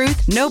Voice of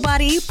Truth,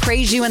 Nobody,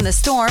 Praise You in the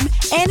Storm,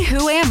 and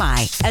Who Am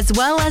I, as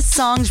well as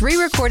songs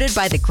re-recorded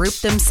by the group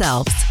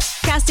themselves.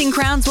 Casting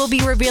Crowns will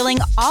be revealing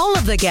all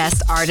of the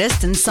guest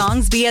artists and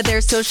songs via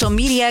their social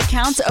media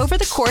accounts over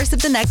the course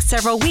of the next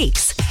several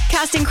weeks.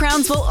 Casting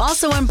Crowns will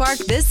also embark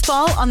this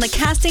fall on the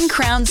Casting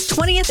Crowns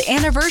 20th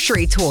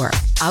Anniversary Tour,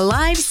 a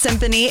live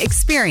symphony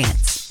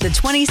experience. The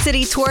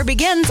 20-city tour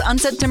begins on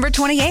September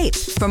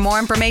 28th. For more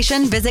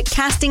information, visit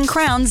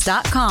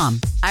castingcrowns.com.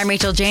 I'm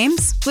Rachel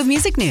James with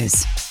Music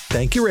News.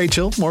 Thank you,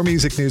 Rachel. More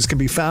music news can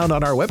be found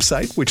on our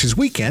website, which is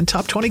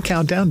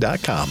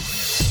weekendtop20countdown.com.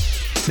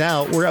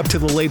 Now, we're up to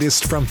the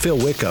latest from Phil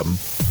Wickham,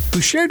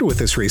 who shared with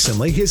us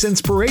recently his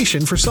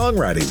inspiration for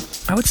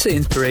songwriting. I would say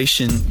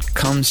inspiration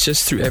comes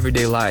just through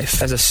everyday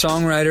life. As a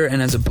songwriter and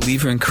as a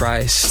believer in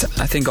Christ,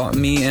 I think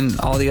me and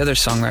all the other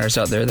songwriters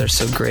out there that are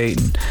so great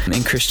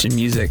in Christian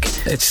music,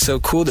 it's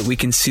so cool that we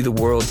can see the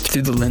world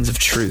through the lens of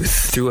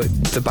truth, through what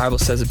the Bible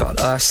says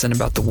about us and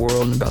about the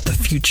world and about the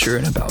future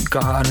and about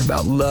God and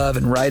about love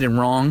and right and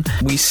wrong.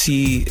 We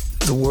see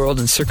the world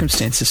and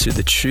circumstances through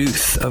the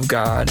truth of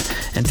God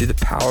and through the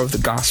power of the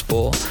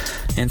gospel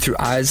and through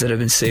eyes that have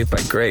been saved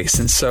by grace.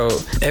 And so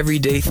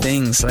everyday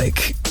things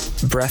like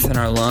breath in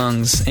our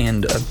lungs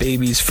and a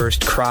baby's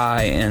first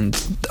cry and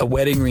a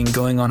wedding ring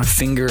going on a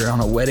finger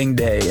on a wedding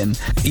day and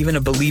even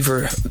a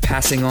believer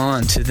passing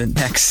on to the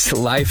next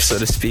life, so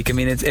to speak. I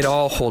mean, it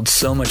all holds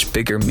so much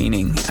bigger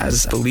meaning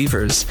as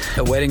believers.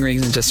 A wedding ring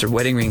isn't just a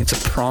wedding ring. It's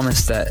a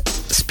promise that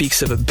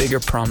speaks of a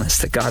bigger promise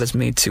that God has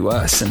made to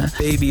us. And a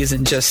baby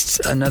isn't just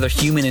another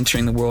human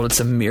entering the world. It's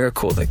a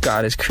miracle that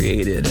God has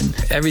created. And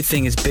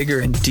everything is bigger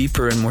and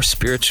deeper and more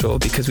spiritual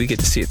because we get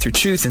to see it through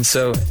truth. And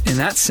so in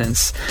that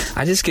sense,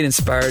 I just get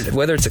inspired,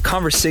 whether it's a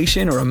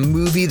conversation or a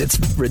movie that's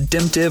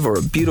redemptive or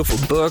a beautiful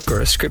book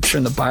or a scripture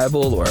in the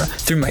Bible or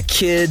through my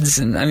kids.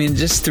 And I mean,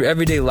 just through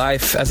everyday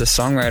life as a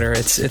songwriter,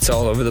 it's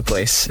all over the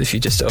place if you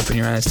just open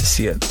your eyes to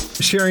see it.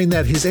 Sharing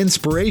that his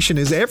inspiration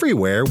is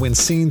everywhere when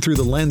seen through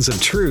the lens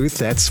of truth.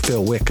 That's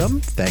Phil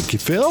Wickham. Thank you,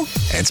 Phil.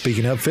 And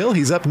speaking of Phil,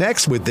 he's up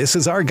next with This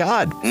Is Our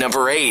God.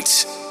 Number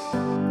 8.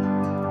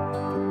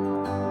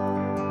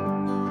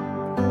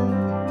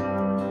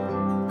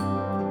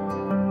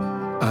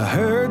 I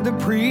heard the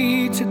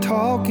preacher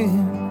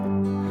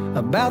talking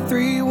about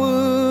 3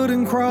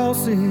 wooden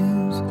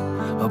crosses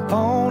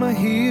upon a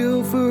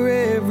hill for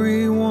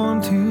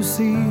everyone to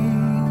see.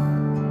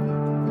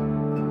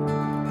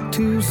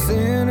 2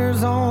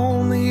 sinners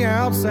on the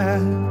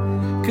outside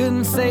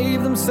couldn't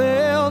save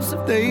themselves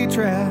if they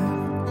tried.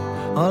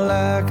 All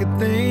I could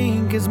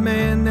think is,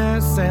 man,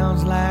 that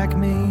sounds like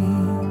me.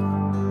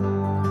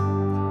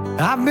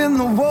 I've been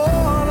the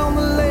one on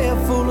the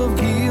left, full of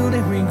guilt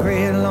and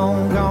regret,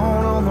 long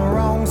gone on the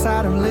wrong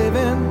side of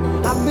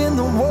living. I've been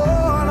the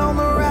one on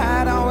the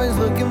right, always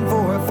looking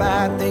for a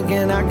fight,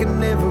 thinking I could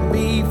never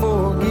be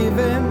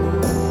forgiven.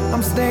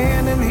 I'm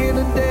standing here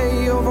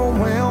today,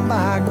 overwhelmed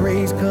by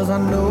grace, 'cause I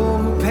know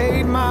who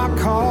paid my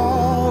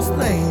cost.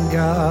 Thank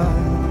God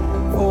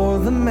for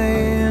the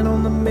man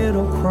on the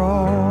middle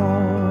cross.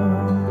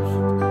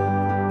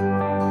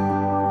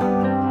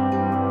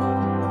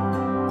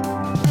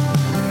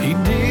 He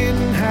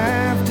didn't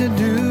have to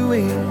do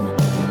it,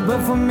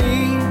 but for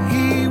me,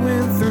 he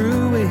went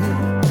through it.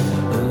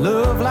 A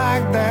love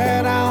like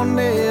that I'll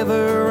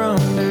never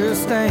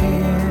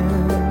understand.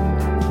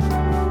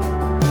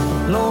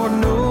 Lord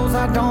knows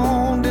I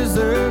don't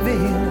deserve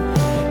it,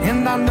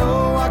 and I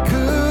know I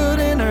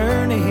couldn't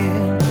earn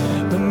it,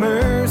 but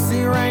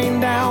mercy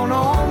rained down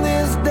on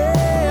this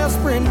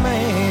desperate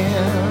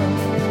man.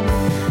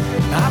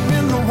 I've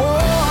been the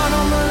one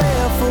on the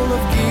left, full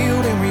of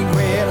guilt and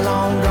regret,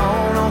 long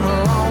gone on the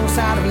wrong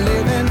side of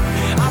living.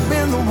 I've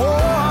been the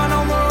one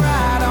on the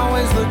right,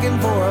 always looking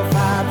for a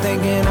fight,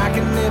 thinking I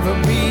can never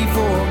be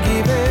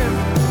forgiven.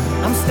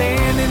 I'm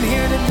standing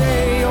here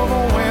today,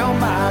 overwhelmed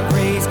by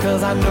grace,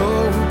 'cause I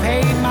know who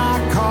paid my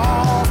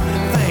cost.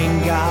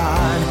 Thank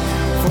God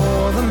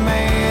for the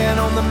man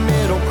on the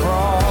middle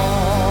cross.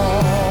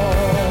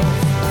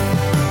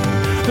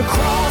 The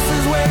cross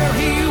is where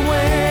he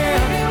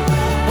went,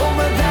 oh,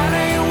 but that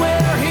ain't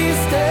where he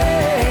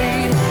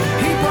stayed.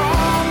 He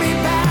brought me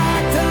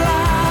back to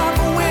life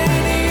when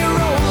he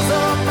rose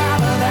up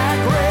out of that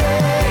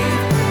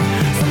grave.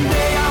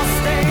 Someday I'll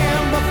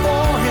stand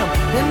before him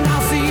and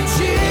I'll see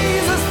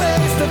Jesus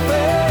face to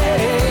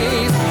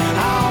face.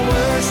 I'll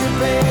worship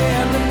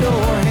and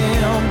adore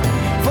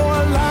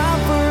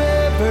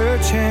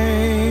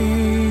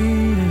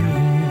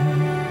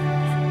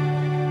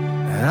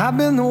I've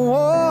been the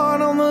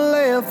one on the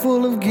left,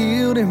 full of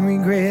guilt and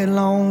regret,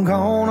 long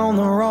gone on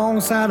the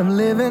wrong side of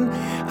living.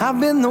 I've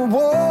been the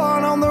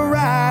one on the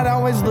right,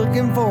 always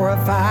looking for a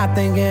fight,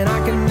 thinking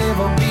I can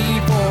never be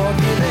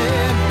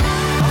forgiven.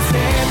 I'm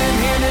standing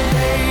here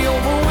today,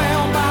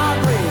 overwhelmed by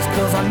grace,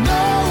 'cause I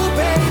know who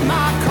paid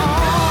my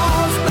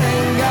cost.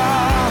 Thank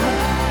God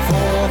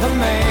for the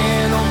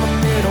man on the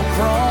middle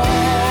cross.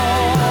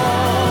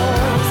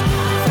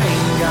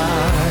 Thank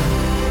God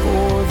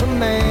for the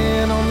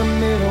man on the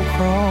middle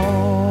cross.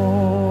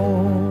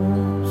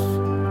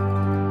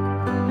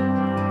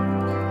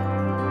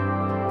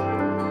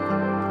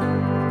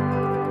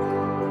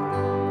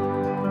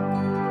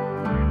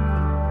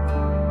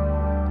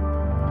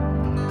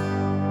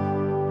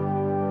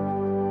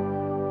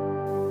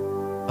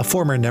 A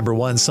former number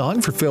one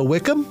song for Phil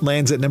Wickham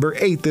lands at number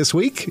 8 this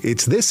week.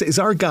 It's This Is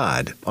Our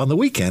God on the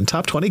Weekend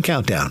Top 20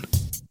 Countdown.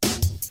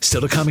 Still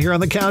to come here on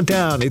the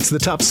countdown, it's the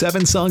top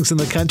 7 songs in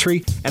the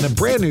country and a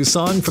brand new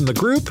song from the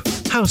group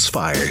House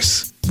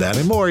Fires. That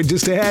and more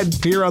just ahead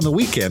here on the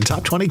Weekend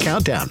Top 20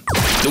 Countdown.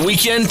 The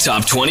Weekend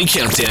Top 20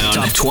 Countdown.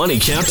 Top 20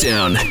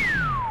 Countdown.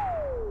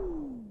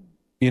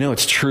 You know,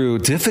 it's true.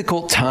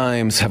 Difficult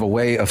times have a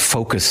way of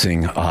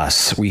focusing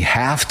us. We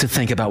have to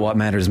think about what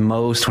matters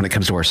most when it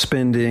comes to our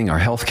spending, our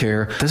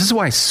healthcare. This is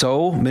why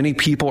so many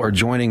people are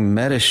joining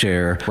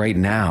Medishare right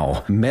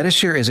now.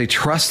 Medishare is a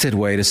trusted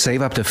way to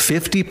save up to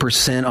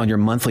 50% on your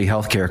monthly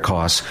healthcare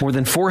costs. More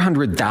than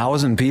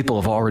 400,000 people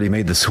have already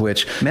made the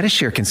switch.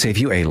 Medishare can save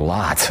you a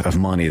lot of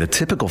money. The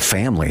typical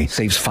family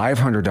saves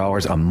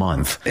 $500 a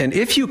month. And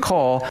if you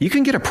call, you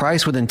can get a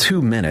price within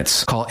 2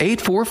 minutes. Call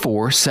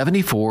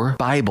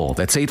 844-74-BIBLE.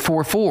 That's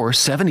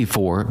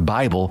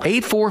 844-74-BIBLE.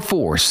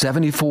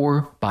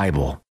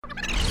 844-74-BIBLE.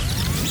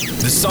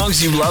 The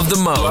songs you love the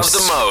most.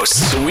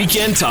 The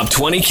Weekend Top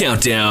 20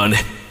 Countdown.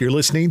 You're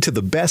listening to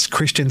the best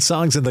Christian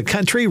songs in the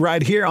country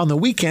right here on the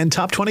Weekend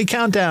Top 20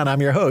 Countdown. I'm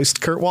your host,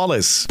 Kurt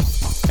Wallace.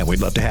 And we'd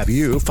love to have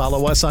you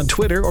follow us on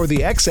Twitter or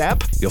the X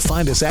app. You'll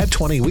find us at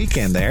 20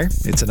 Weekend there.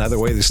 It's another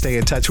way to stay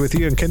in touch with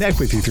you and connect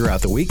with you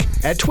throughout the week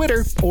at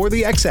Twitter or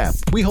the X app.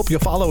 We hope you'll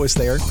follow us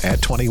there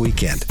at 20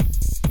 Weekend.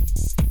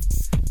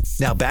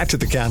 Now back to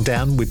the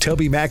countdown with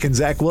Toby Mac and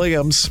Zach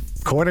Williams,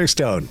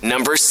 Cornerstone.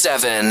 Number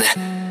 7.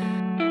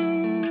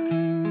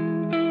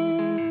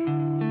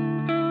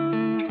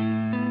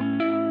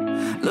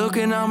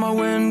 Looking out my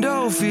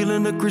window,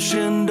 feeling the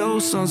crescendo,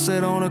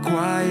 sunset on a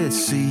quiet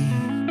sea.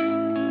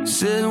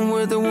 Sitting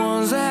with the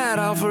ones that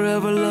I'll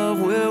forever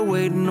love, we're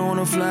waiting on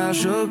a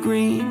flash of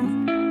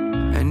green.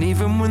 And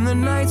even when the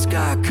nights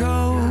got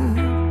cold,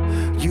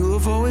 you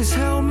have always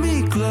held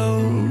me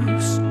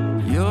close.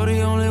 You're the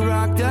only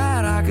rock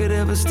that I could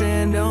ever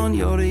stand on.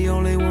 You're the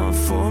only one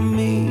for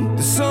me.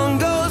 The sun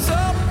goes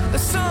up, the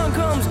sun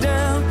comes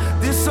down.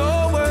 This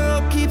whole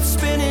world keeps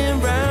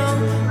spinning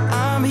round.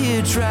 I'm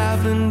here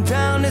traveling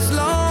down this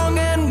long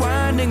and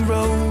winding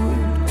road.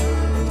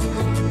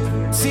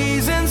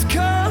 Seasons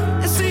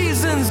come and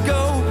seasons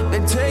go.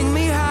 They take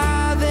me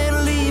high,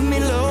 then leave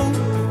me low.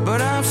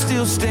 But I'm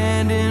still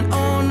standing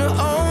on the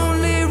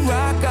only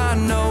rock I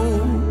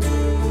know.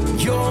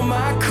 You're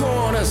my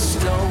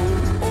cornerstone.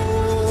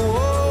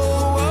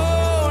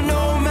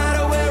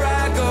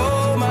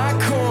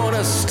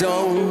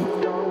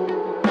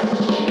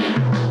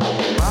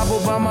 Bible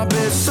by my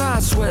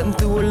bedside, sweating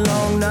through a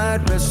long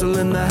night,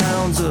 wrestling the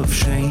hounds of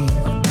shame.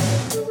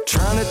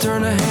 Trying to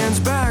turn the hands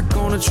back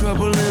on a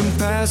troubling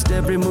past,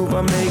 every move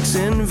I make's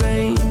in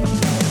vain.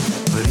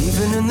 But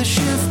even in the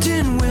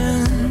shifting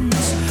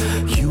winds,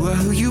 you are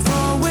who you've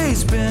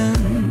always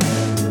been.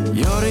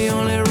 You're the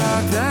only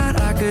rock that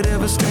I could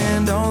ever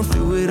stand on.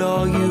 Through it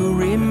all you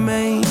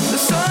remain. The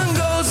sun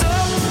goes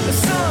up, the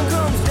sun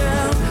comes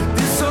down.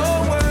 This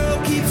whole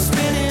world keeps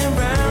spinning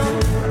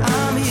round.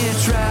 I'm here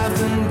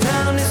traveling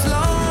down this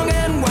long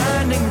and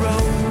winding road.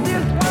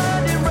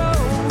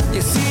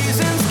 Your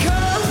seasons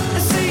come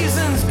and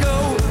seasons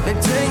go. They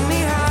take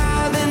me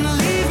high, then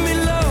leave me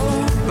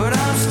low. But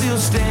I'm still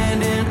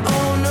standing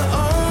on the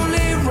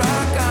only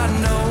rock I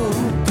know.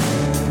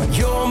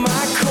 You're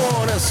my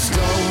cornerstone.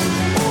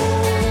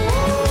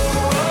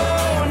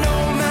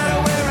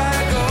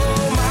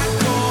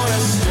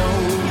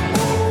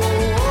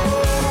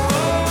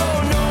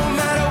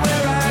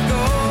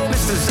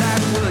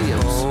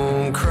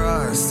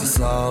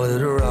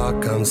 Solid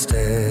rock I'm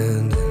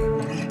standing.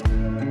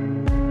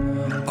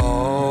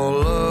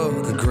 All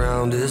of the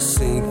ground is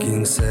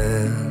sinking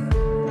sand.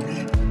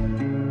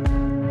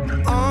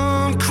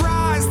 On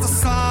Christ, the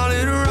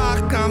solid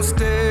rock I'm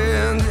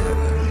standing.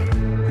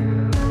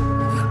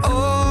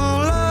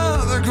 All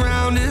of the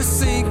ground is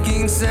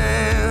sinking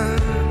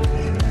sand.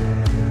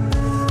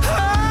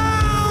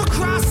 Oh,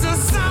 Christ, the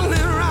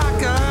solid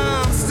rock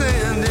I'm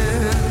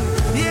standing.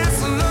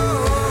 Yes,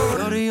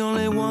 Lord. You're the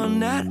only one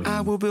that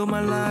I will build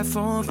my life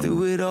on.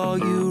 Through it all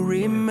you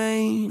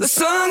remain. The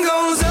sun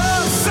goes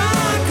up,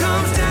 sun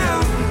comes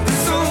down.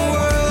 This whole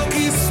world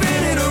keeps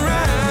spinning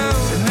around.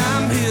 And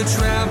I'm here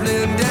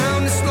traveling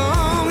down this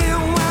long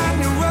and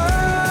winding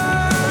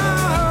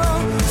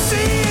road.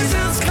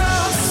 Seasons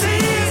come,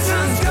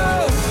 seasons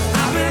go.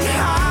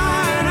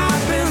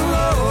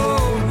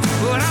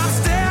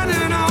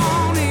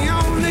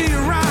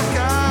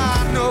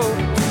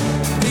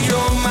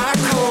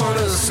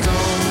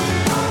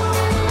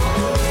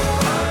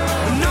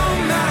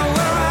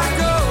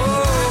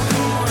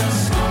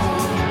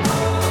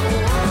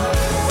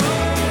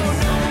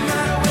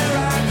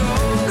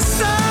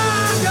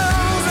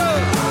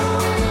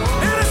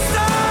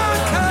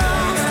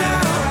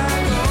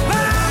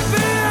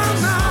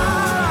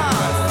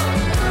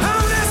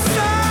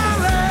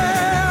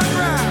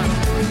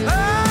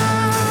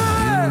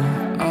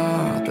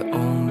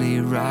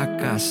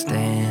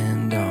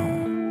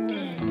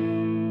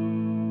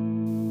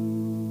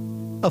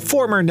 A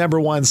former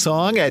 #1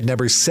 song at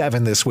number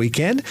 7 this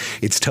weekend.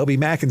 It's Toby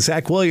Mac and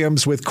Zach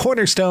Williams with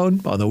Cornerstone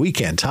on the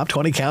Weekend Top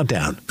 20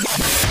 Countdown.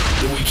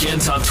 The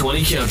Weekend Top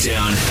 20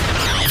 Countdown.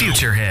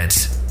 Future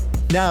hits.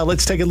 Now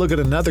let's take a look at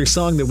another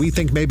song that we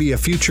think may be a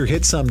future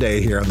hit someday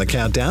here on the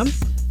Countdown.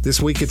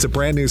 This week it's a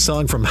brand new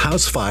song from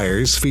House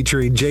Fires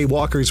featuring Jay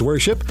Walker's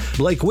Worship,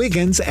 Blake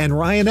Wiggins, and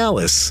Ryan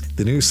Ellis.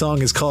 The new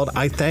song is called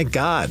I Thank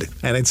God,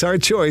 and it's our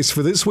choice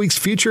for this week's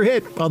future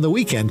hit on the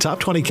Weekend Top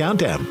 20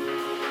 Countdown.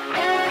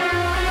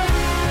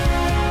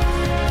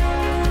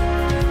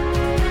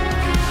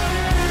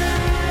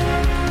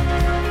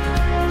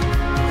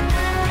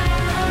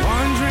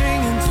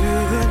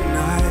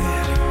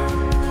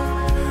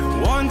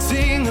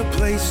 A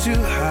place to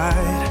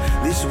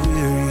hide this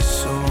weary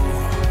soul,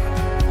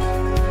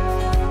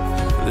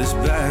 this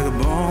bag of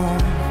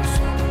bones.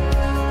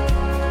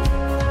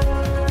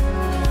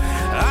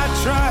 I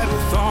tried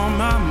with all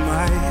my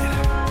might,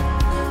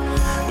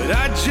 but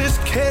I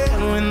just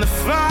can't win the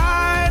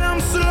fight.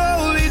 I'm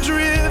slowly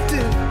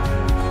drifting,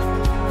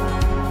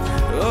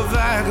 a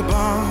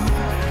vagabond.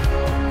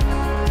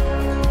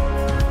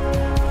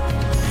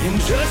 And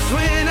just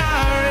when I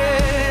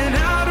ran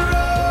out of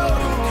road,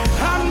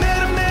 I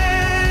met a man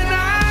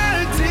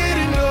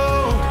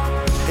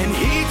and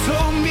he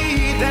told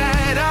me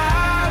that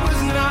I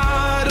was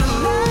not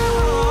alone.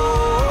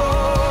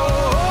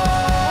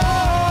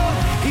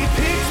 He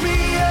picked me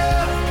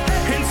up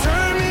and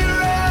turned me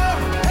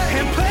around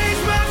and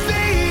placed my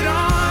feet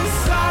on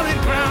solid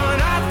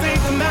ground. I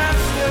thank the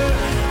Master,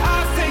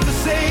 I thank the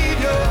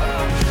Savior,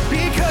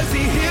 because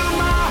he healed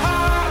my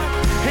heart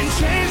and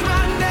changed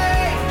my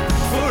name.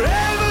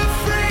 Forever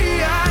free,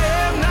 I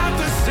am not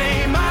the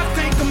same. I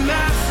thank the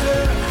Master,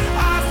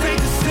 I thank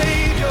the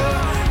Savior,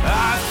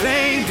 I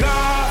thank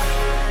God.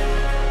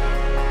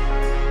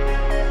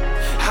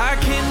 I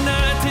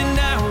cannot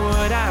deny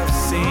what I've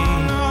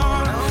seen.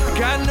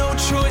 Got no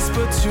choice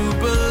but to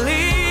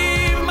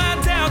believe. My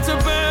doubts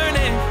are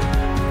burning,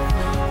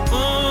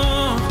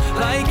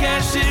 like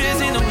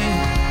ashes in the wind.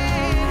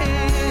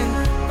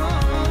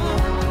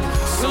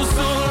 So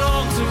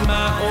long to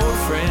my old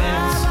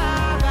friends,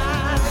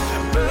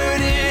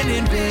 burden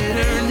and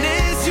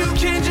bitterness. You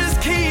can just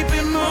keep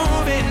it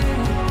moving,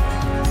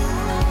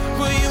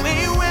 but you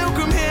ain't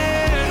welcome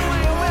here.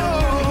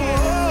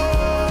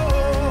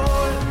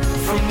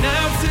 From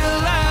now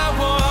till I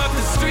walk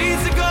the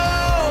streets of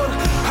gold,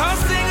 I'll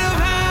sing of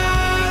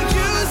how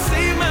you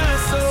saved my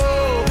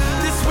soul.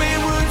 This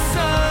wayward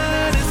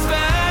son has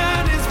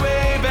found his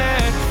way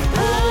back.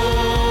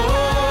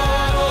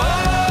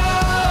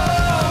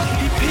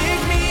 He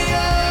picked me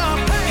up,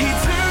 he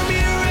turned me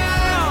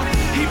around,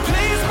 he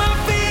placed my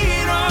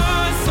feet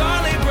on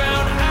solid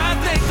ground. I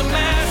thank the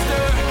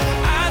Master,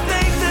 I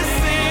thank the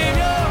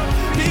Savior,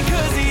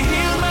 because he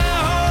healed my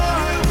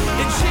heart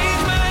and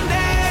changed my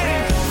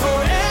name.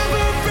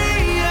 Forever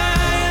free,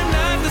 I am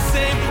not the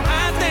same.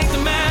 I thank the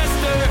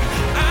Master,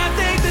 I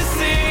thank the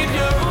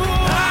Savior,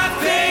 I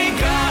thank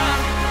God.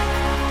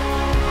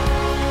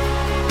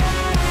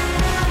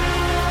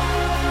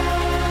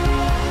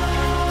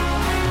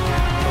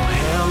 Oh,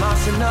 hell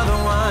lost another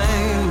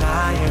one,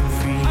 I am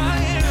free.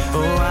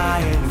 Oh, I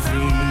am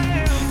free.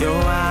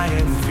 Oh, I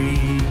am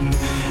free.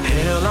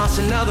 Hell lost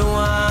another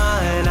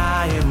one,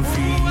 I am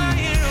free.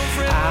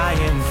 I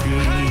am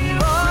free.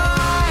 Oh,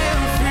 I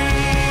am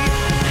free.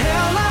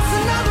 Hell lost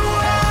another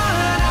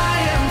one, I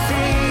am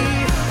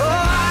free.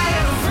 Oh, I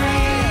am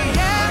free.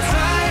 Yes,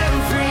 I am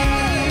free.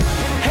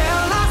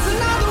 Hell lost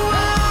another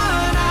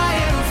one, I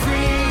am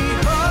free.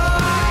 Oh,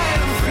 I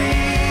am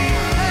free.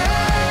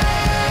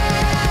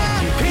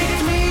 He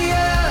picked me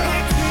up,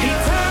 he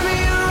turned me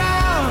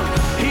around,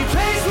 he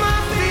placed my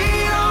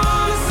feet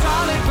on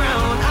solid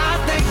ground. I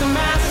thank the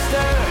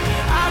Master,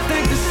 I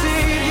thank the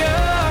Savior,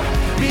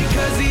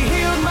 because he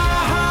healed my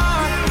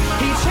heart,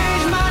 he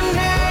changed my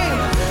name.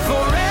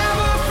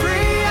 Forever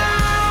free,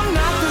 I'm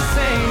not the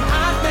same.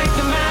 I thank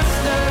the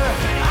Master,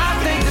 I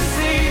thank the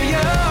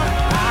Savior,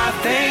 I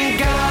thank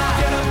God.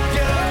 Get up,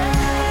 get up,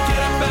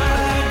 get up out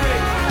of that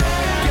grave.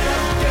 Get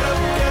up, get up,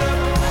 get up,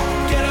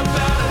 get up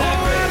out of that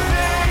grave.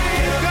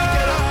 Get up,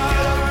 get up,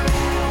 get up,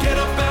 get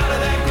up out of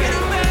that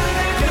grave.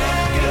 Get up,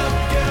 get up,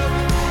 get up,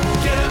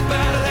 get up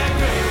out of that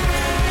grave.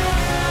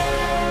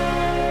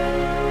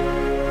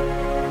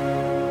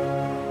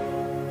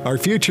 Our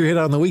future hit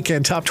on the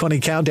Weekend Top 20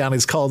 Countdown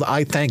is called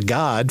I Thank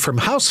God from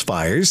House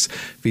Fires,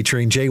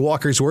 featuring Jay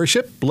Walker's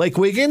Worship, Blake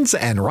Wiggins,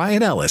 and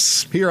Ryan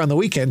Ellis, here on the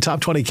Weekend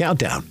Top 20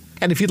 Countdown.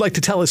 And if you'd like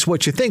to tell us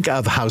what you think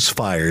of House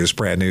Fires'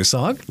 brand new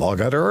song,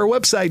 log on to our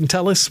website and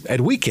tell us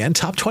at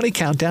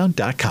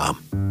weekendtop20countdown.com.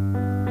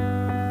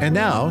 And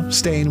now,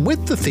 staying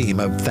with the theme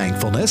of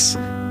thankfulness,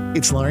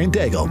 it's Lauren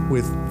Daigle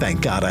with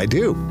Thank God I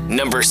Do.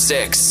 Number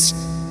 6.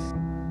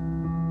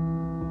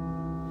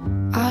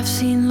 I've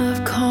seen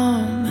love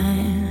come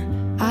and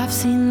I've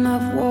seen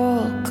love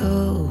walk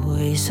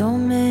away. So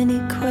many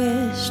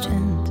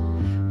questions,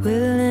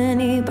 will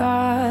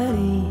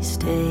anybody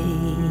stay?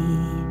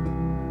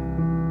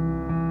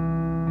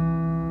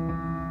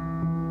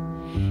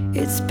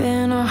 It's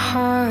been a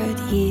hard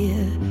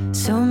year,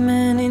 so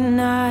many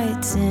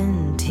nights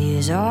and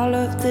tears, all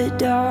of the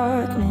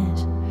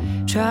darkness,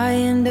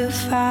 trying to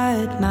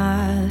fight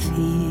my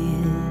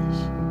fears.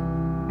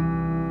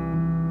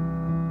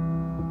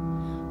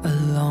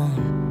 Alone,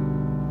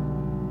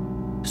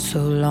 so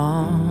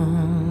long,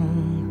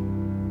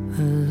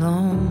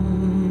 alone.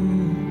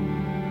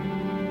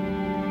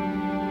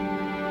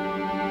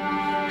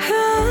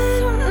 I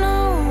don't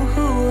know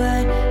who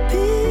I'd be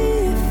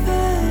if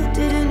I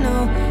didn't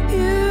know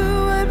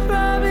you. I'd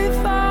probably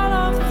fall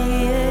off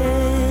the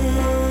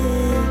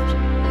edge.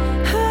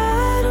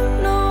 I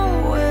don't know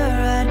where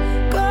I'd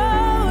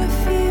go if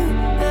you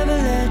ever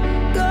let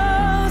go.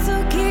 So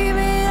keep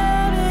me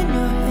out in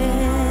your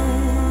hands.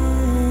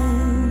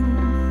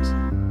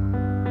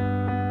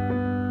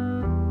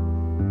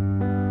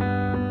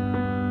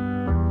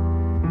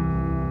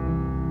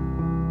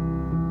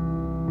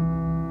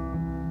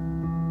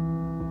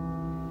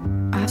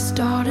 I've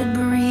started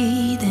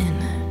breathing,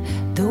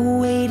 the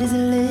weight is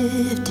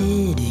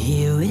lifted.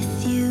 Here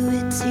with you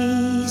it's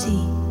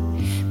easy,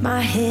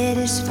 my head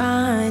is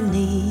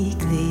finally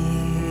clear.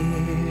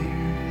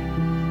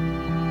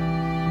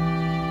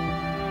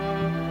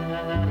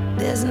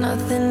 There's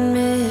nothing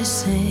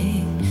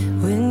missing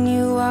when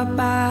you are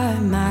by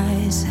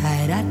my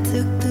side. I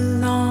took the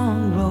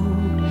long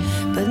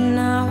road, but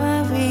now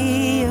I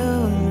realize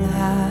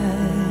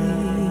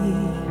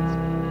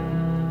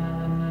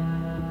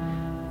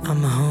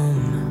I'm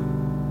home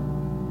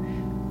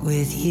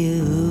with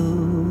you.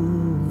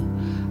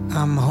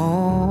 I'm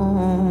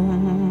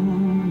home.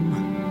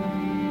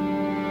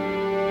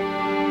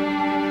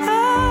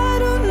 I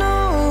don't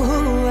know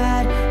who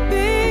I'd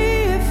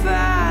be if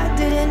I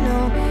didn't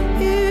know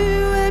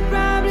you. I'd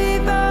probably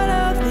fall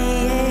off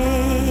the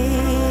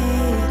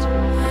edge.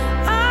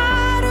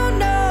 I don't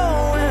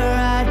know where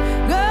I'd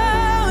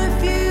go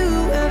if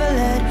you ever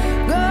let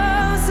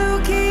go. So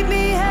keep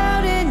me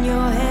held in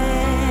your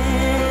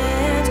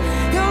hands.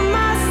 You're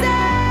my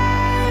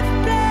safe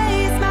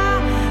place,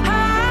 my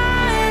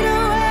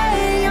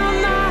hideaway. You're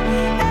my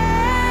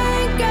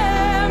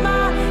anchor,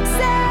 my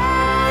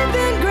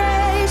saving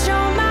grace.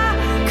 You're my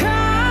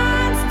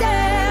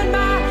constant,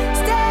 my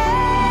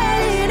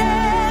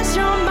steadiness.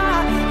 You're my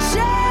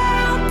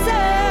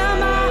shelter,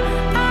 my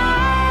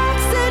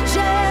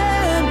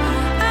oxygen.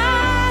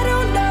 I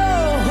don't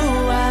know who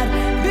I'd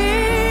be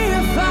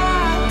if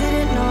I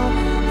didn't know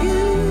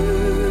you.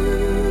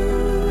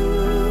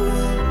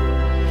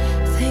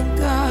 Thank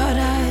God I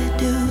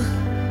do.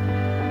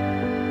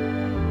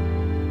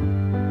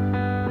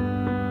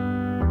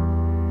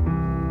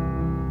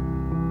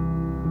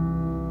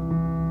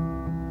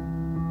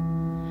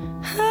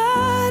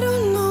 I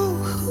don't know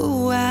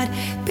who I'd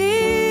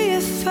be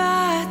if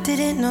I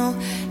didn't know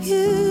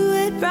you.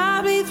 I'd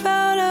probably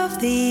fall off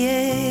the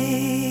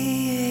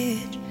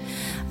edge.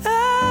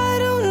 I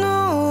don't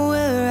know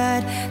where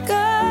I'd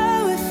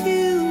go if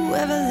you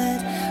ever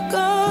let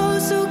go.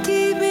 So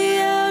keep me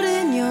out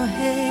in your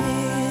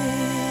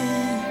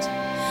hands.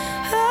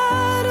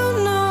 I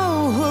don't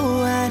know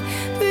who I'd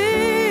be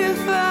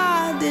if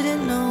I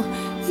didn't know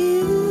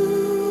you.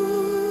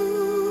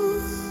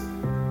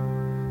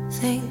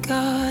 Thank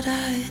God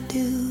I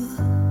do.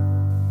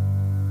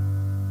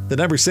 The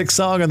number 6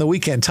 song on the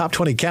Weekend Top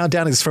 20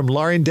 Countdown is from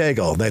Lauren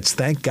Daigle. That's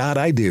Thank God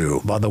I Do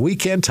on the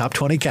Weekend Top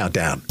 20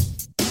 Countdown.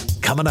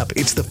 Coming up,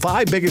 it's the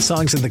 5 biggest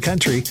songs in the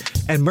country,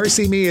 and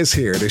Mercy Me is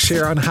here to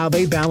share on how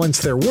they balance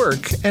their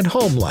work and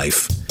home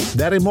life.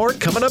 That and more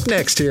coming up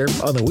next here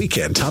on the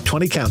Weekend Top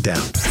 20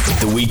 Countdown.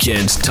 The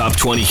Weekend Top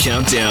 20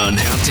 Countdown.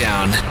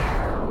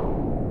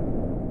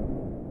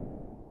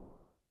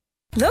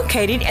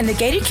 Located in the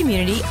gated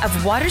community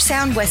of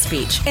Watersound West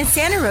Beach in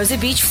Santa Rosa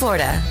Beach,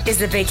 Florida, is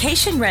the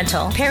vacation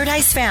rental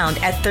Paradise Found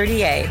at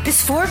 30A.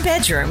 This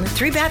 4-bedroom,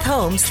 3-bath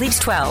home sleeps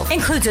 12.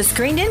 Includes a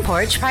screened-in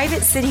porch,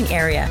 private sitting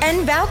area,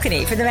 and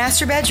balcony for the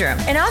master bedroom.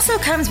 And also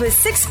comes with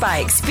 6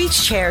 bikes,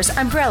 beach chairs,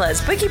 umbrellas,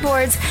 boogie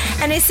boards,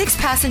 and a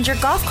 6-passenger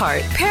golf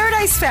cart.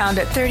 Paradise Found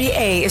at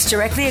 30A is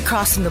directly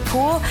across from the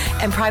pool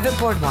and private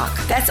boardwalk.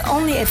 That's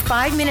only a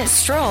 5-minute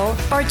stroll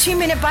or a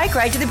 2-minute bike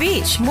ride to the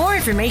beach. More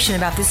information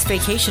about this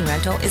vacation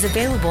rental is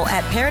available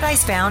at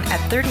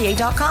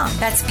paradisefound@30a.com.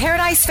 That's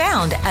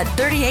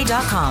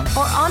paradisefound@30a.com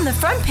or on the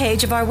front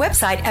page of our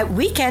website at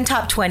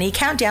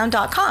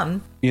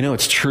weekendtop20countdown.com. You know,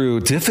 it's true.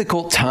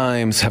 Difficult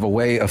times have a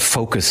way of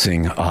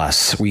focusing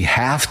us. We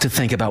have to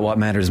think about what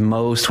matters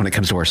most when it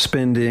comes to our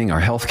spending, our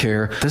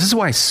healthcare. This is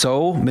why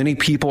so many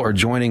people are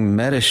joining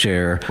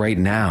MediShare right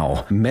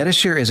now.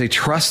 MediShare is a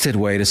trusted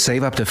way to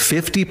save up to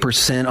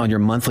 50% on your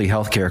monthly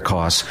healthcare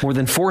costs. More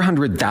than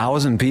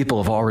 400,000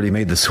 people have already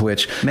made the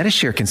switch.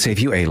 MediShare can save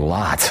you a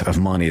lot of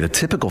money. The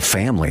typical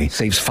family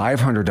saves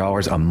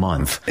 $500 a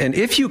month. And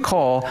if you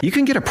call, you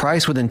can get a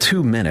price within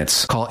 2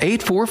 minutes. Call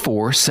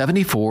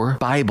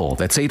 844-74-BIBLE.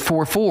 That's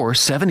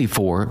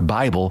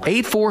 844-74-BIBLE.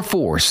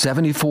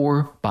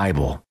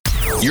 844-74-BIBLE.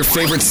 Your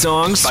favorite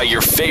songs by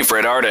your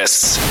favorite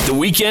artists. The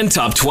Weekend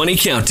Top 20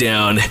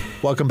 Countdown.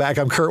 Welcome back.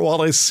 I'm Kurt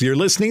Wallace. You're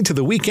listening to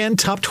the Weekend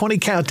Top 20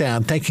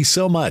 Countdown. Thank you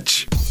so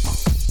much.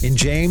 In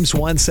James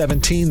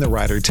 1:17, the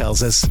writer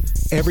tells us,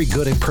 "Every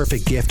good and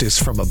perfect gift is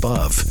from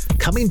above,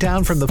 coming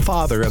down from the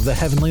Father of the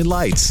heavenly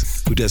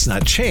lights, who does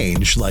not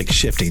change like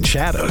shifting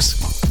shadows."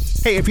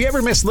 Hey, if you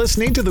ever miss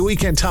listening to the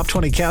Weekend Top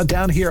 20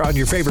 Countdown here on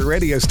your favorite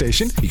radio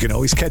station, you can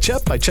always catch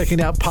up by checking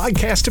out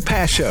podcasts of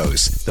past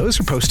shows. Those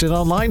are posted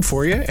online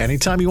for you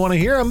anytime you want to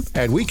hear them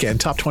at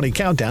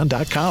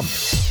weekendtop20countdown.com.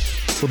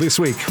 Well, this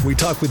week, we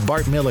talked with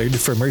Bart Millard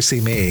for Mercy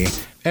Me,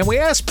 and we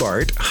asked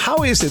Bart,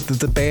 how is it that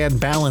the band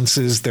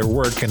balances their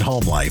work and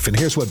home life? And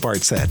here's what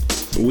Bart said.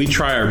 We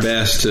try our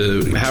best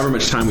to, however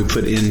much time we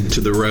put into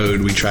the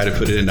road, we try to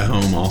put it into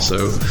home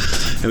also.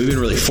 And we've been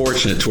really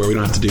fortunate to where we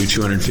don't have to do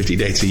 250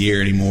 dates a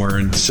year anymore.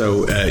 And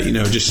so,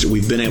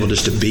 we've been able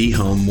just to be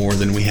home more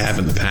than we have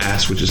in the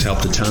past, which has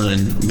helped a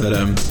ton.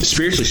 But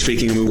spiritually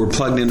speaking, we're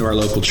plugged into our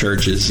local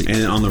churches.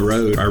 And on the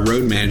road, our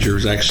road manager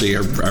is actually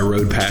our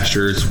road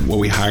pastor, is what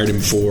we hired him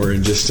for.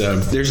 And just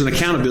there's an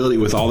accountability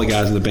with all the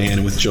guys in the band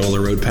and with Joel, the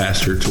road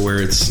pastor, to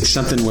where it's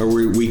something where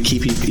we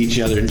keep each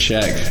other in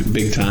check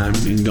big time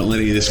and don't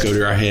let any of this go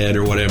to our head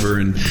or whatever.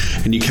 And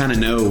you kind of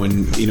know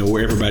when,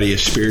 where everybody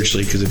is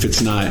spiritually, because if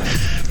it's not,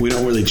 we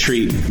don't really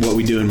treat what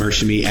we do in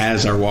Mercy Me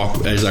as our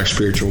walk, as our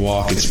spiritual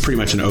walk. It's pretty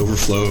much an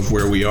overflow of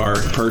where we are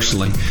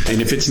personally.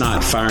 And if it's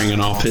not firing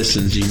on all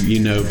pistons, you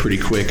know pretty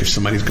quick if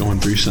somebody's going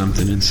through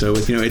something. And so,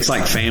 it's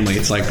like family.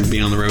 It's like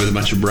being on the road with a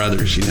bunch of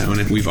brothers,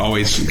 and we've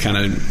always kind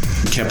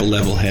of kept a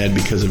level head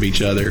because of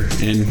each other.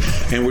 And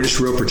we're just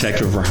real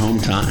protective of our home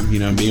time,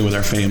 being with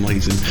our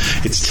families.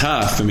 And it's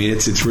tough. I mean,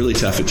 it's really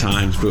tough at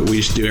times, but we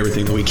just do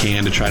everything that we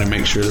can to try to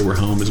make sure that we're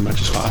home as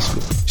much as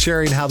possible.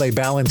 Sharing how they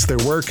balance their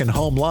work and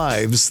home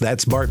lives,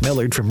 that's Bart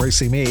Millard from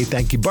Mercy Me.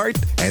 Thank you, Bart.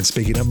 And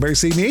speaking of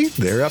Mercy Me,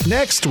 they're up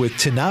next with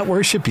To Not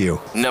Worship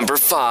You. Number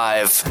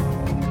 5.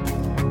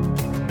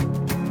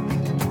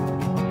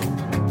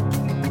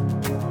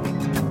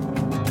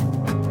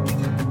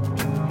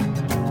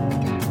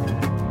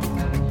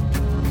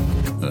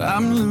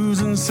 I'm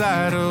losing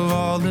sight of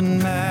all that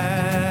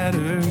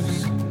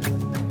matters,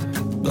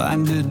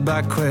 blinded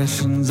by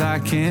questions I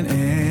can't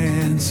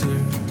answer.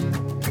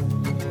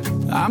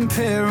 I'm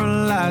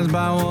paralyzed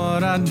by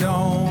what I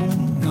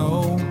don't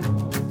know.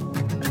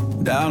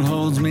 Doubt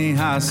holds me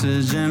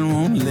hostage and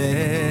won't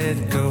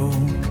let go.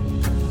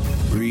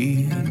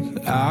 Breathe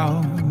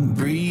out,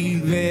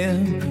 breathe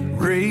in,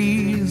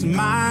 raise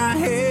my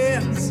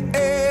hands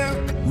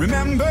and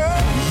remember,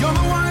 you're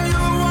the one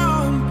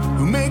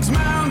who makes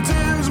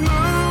mountains move.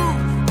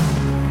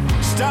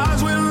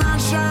 Stars will not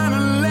shine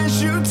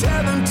unless you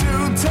tell them to.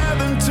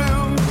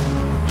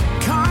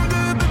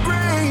 Conquer the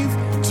grave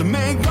to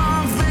make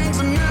all things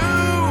anew.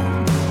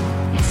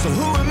 So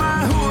who am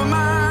I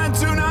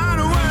to not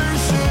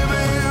worship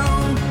you?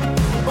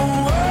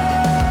 Oh,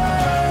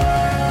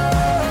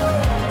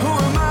 who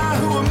am I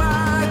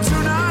to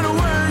not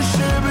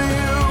worship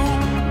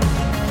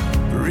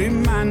you?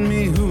 Remind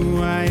me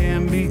who I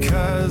am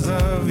because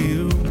of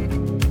you.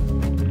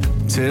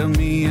 Tell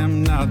me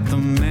I'm not the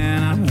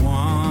man I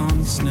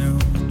once knew.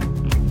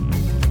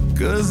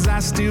 'Cause I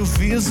still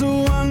feel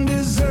so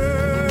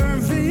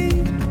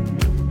undeserving.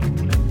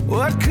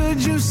 What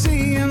could you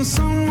see in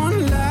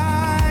someone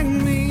like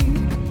me?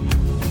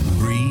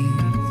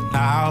 Breathe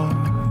out,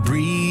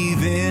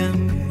 breathe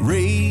in,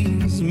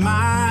 raise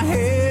my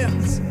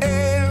hands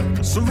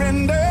and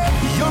surrender.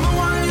 You're the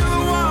one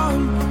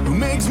who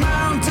makes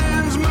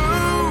mountains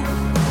move.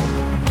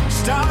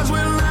 Stars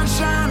will not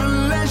shine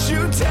unless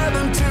you tell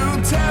them to.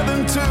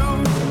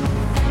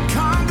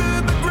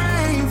 Conquer the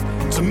grave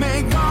to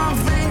make all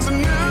things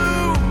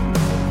anew.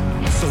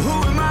 So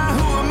who am I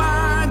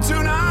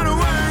to not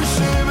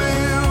worship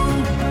you?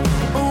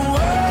 Oh,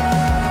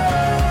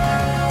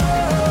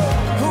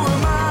 who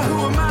am I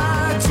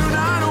to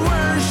not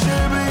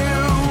worship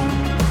you?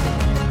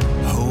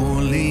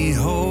 Holy,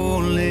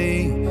 holy,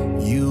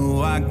 you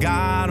are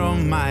God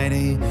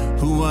Almighty,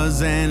 who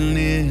was and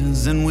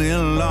is and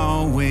will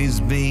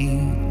always be.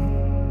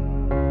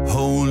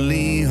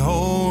 Holy,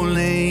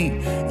 holy,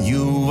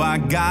 you are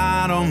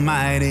God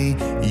Almighty.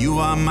 You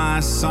are my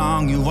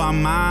song, you are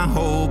my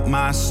hope,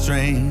 my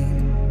strength.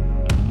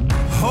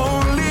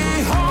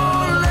 Holy,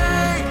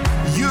 holy,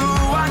 you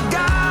are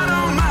God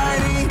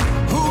Almighty,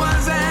 who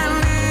was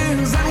and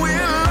is and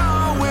will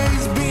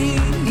always be.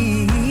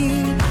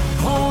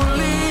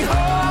 Holy,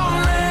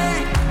 holy,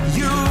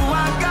 you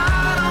are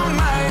God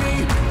Almighty.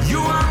 You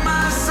are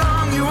my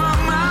song, you are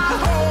my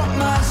hope,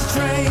 my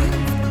strength.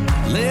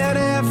 Let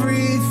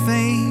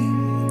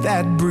everything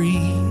that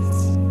breathes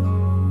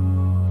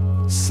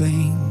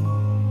sing.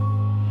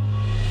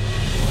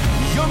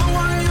 You're the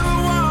one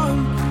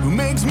who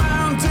makes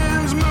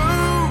mountains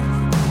move.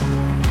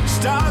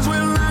 Stars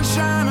will not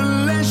shine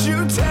unless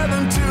you tell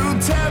them to.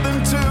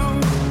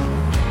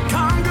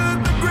 Conquer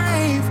the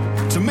grave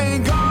to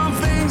make all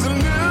things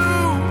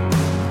anew.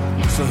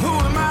 So who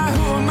am I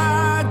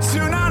to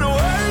not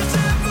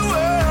worship the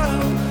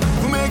world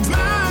who makes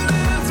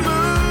mountains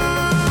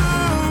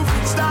move?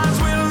 Stars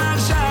will not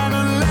shine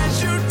unless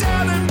you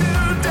tell them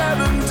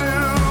to.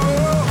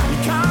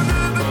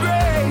 Conquer the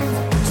grave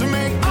to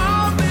make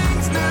all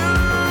things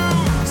new.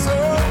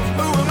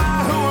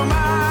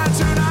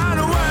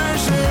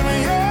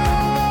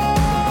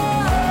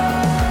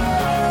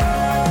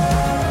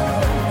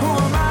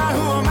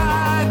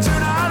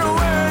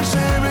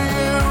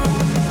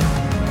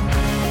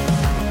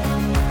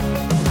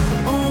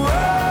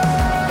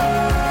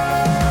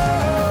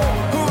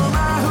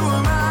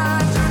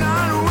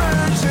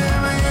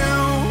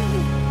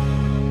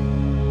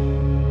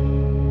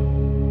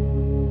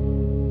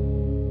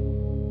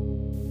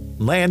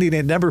 Landing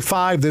at number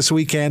 5 this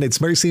weekend,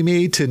 it's Mercy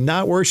Me to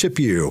Not Worship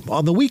You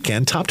on the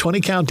Weekend Top 20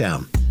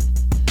 Countdown.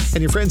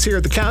 And your friends here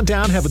at the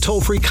Countdown have a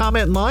toll-free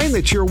comment line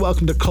that you're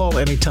welcome to call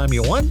anytime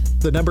you want.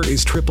 The number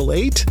is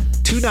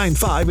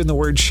 888-295 in the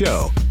word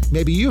show.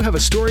 Maybe you have a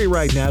story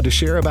right now to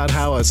share about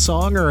how a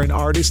song or an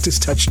artist has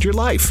touched your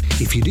life.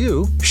 If you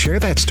do, share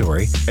that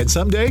story. And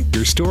someday,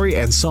 your story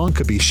and song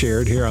could be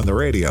shared here on the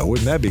radio.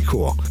 Wouldn't that be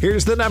cool?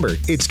 Here's the number.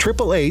 It's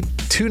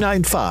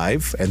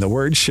 888-295 and the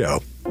word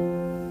show.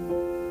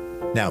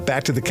 Now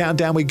back to the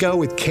Countdown we go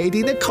with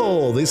Katie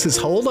Nicole. This is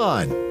Hold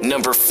On.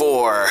 Number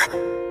 4.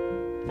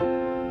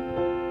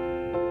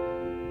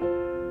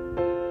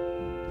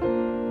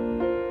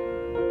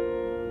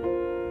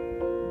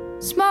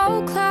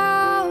 Smoke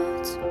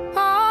clouds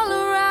all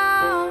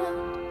around,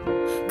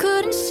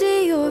 couldn't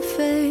see your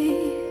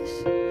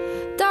face.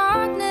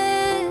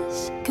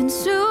 Darkness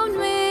consumed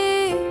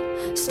me,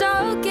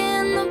 stuck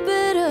in the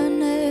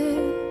bitterness.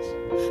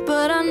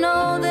 But I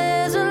know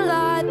there's a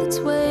light that's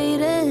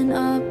waiting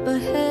up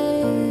ahead.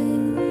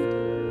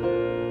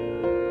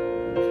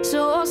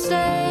 So I'll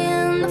stay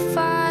in the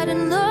fight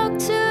and look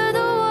to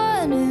the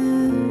one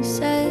who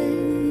said,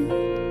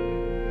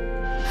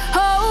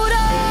 hold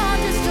on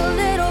just a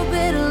little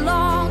bit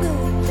longer.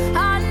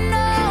 I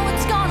know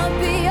it's gonna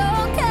be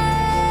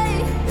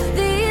okay.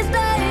 These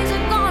days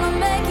are gonna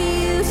make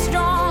you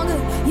stronger.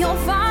 You'll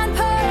find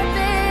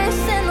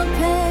purpose in the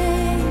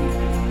pain.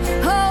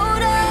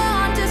 Hold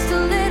on just a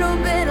little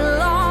bit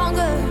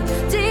longer.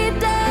 Deep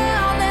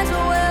down there's a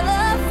well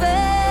of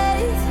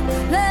faith.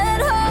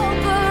 Let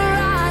hope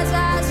arise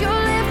as you're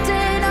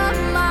lifting up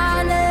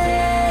my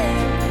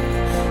name.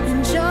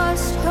 And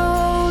just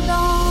hold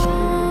on.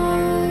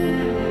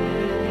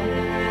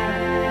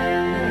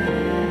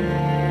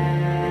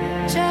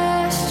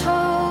 Just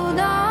hold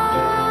on.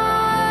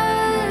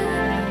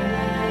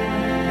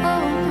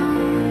 Hold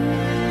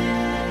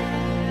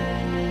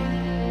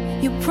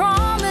on. Your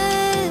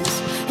promise,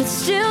 it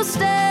still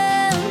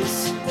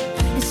stands.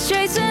 It's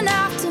chasing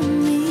after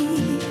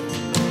me.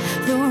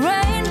 The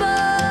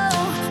rainbow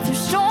through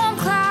storm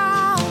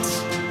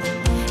clouds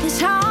is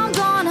how I'm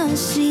gonna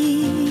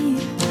see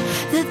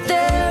that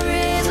there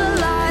is a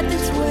light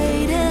that's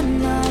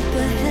waiting up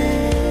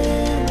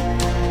ahead.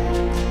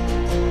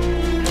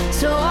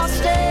 So I'll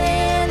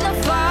stay in the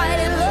fight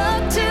and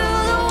look to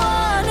the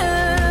one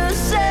who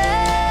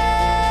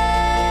said,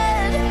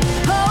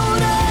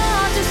 hold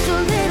on just a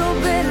little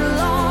bit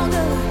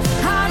longer.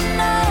 I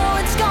know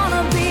it's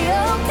gonna be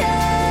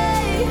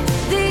okay.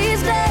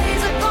 These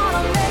days are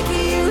gonna make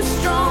you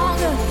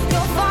stronger.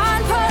 You'll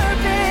find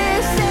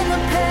purpose in the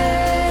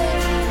pain.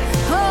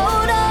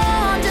 Hold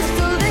on just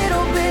a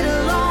little bit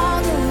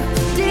longer.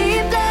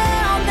 Deep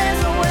down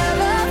there's a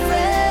well of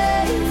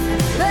faith.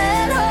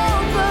 Let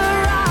hope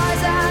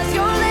arise as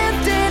you're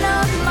lifting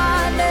up my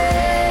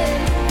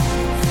name.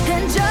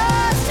 And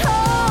just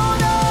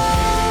hold on.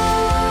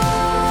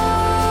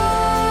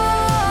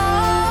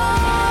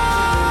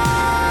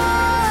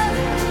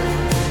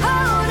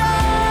 Hold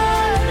on.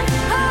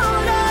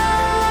 Hold on.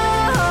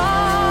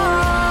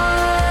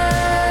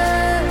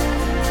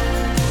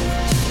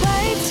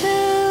 Wait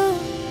till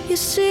you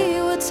see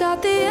what's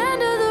at the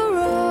end of the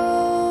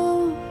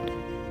road.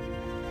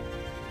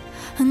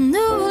 A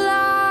new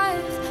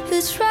life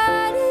is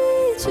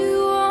ready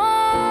to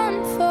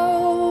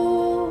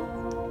unfold.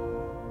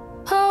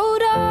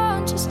 Hold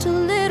on just a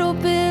little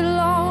bit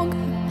longer.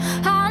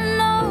 I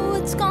know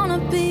it's gonna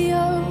be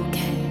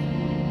okay.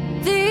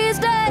 These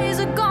days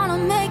are gonna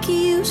make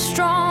you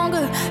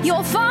stronger.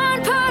 You'll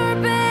find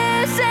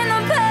purpose in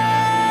the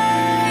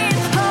pain.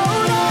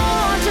 Hold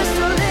on just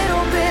a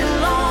little bit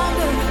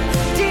longer.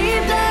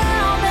 Deep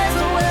down there's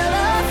a well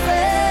of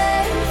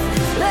faith.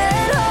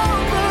 Let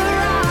hope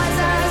arise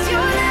as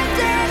you're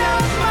lifting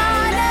up my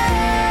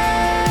name.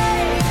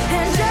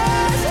 And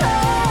just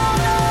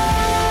hold on.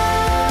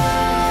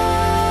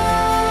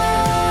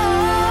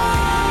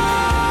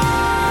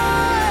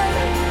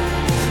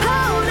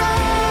 Hold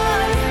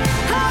on.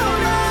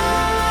 Hold on.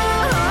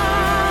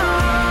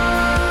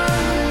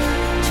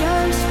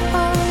 Just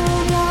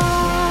hold on.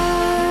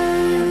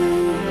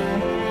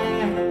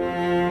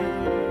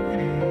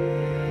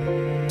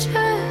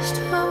 Just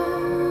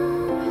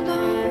hold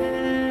on.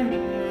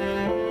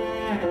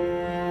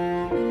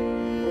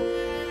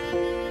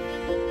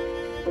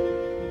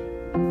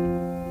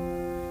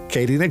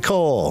 Katie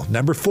Nicole,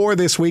 number 4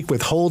 this week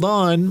with Hold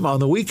On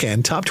the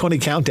Weekend Top 20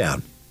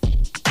 Countdown.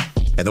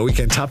 And the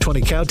Weekend Top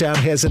 20 Countdown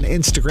has an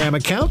Instagram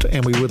account,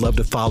 and we would love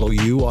to follow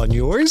you on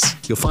yours.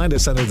 You'll find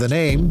us under the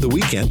name The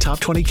Weekend Top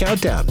 20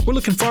 Countdown. We're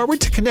looking forward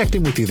to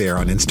connecting with you there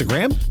on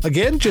Instagram.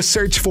 Again, just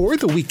search for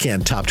The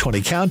Weekend Top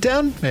 20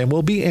 Countdown, and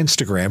we'll be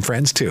Instagram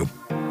friends too.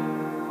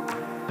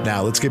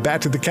 Now let's get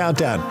back to the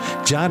countdown.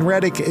 John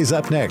Reddick is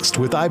up next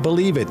with I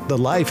Believe It, The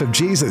Life of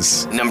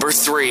Jesus. Number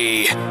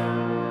 3.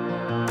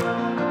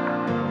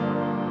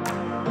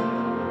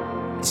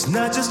 It's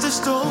not just a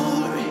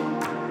story.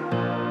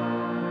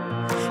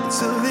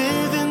 It's a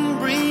living,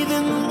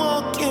 breathing,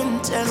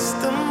 walking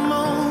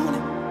testimony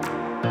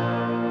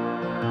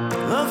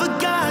of a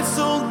God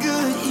so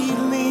good he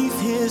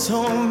his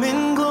home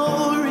in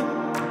glory.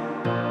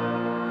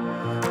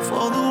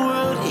 For the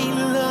world he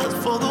loved,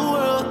 for the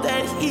world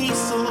that he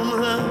so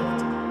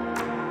loved.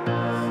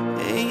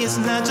 Hey, it's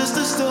not just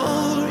a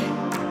story.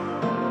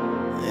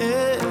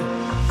 Yeah.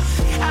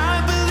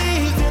 I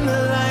believe in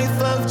the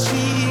life of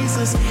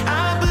Jesus.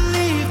 I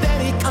believe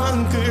that he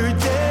conquered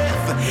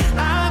death.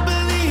 I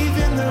believe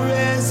in the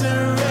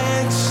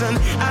resurrection.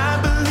 I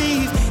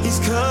believe he's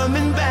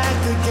coming back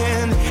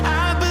again.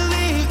 I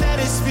believe that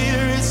his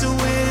spirit's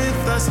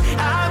with us.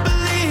 I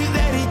believe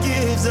that he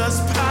gives us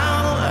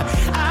power.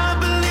 I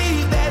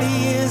believe that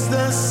he is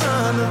the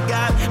Son of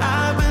God.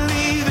 I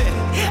believe it.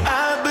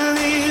 I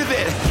believe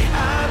it.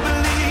 I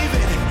believe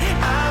it.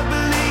 I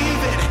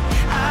believe it.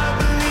 I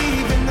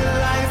believe in the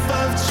life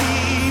of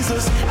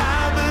Jesus. I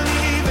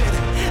believe it.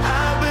 I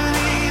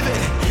believe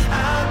it. I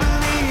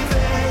believe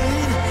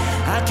it.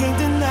 I can't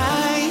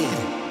deny it.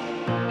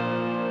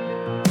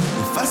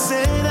 If I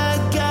said I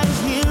got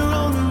here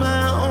on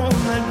my own,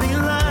 I'd be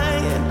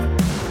lying.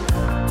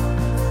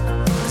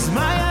 'Cause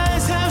my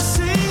eyes have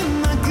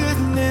seen the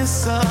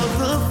goodness of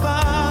the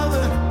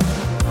Father.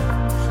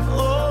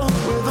 Oh,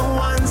 we're the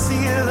ones he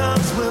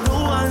loves, we're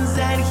the ones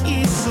that he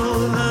so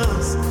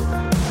loves.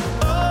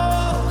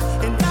 Oh,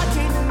 and I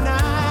can't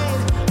deny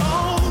it.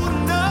 Oh,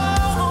 no,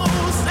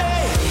 say,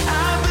 I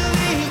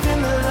believe in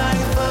the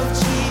life of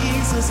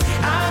Jesus.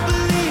 I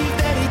believe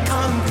that he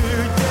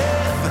conquered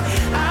death.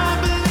 I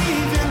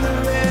believe in the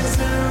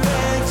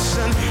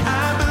resurrection. I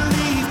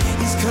believe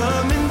he's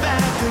coming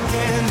back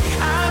again.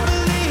 I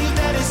believe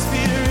that his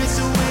spirit's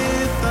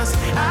with us.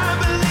 I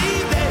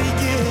believe that he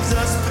gives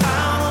us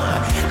power.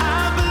 I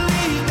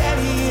believe that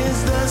he is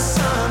the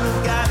Son of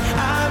God. I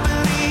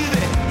believe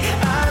it.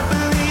 I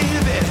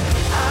believe it.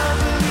 I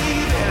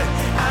believe it.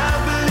 I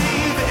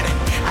believe it.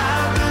 I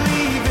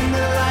believe in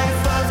the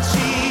life of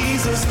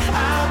Jesus. I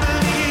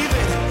believe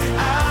it. I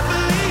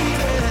believe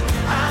it.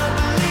 I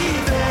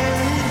believe it.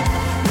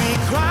 We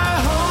cry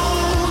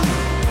holy,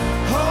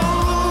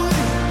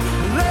 holy.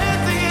 Let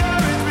the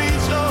earth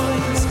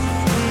rejoice.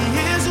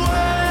 He is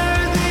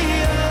worthy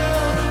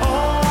of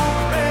all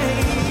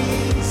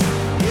praise.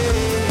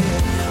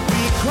 Yeah.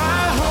 We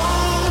cry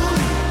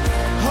holy,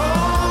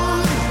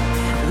 holy.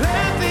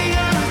 Let the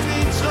earth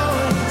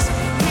rejoice.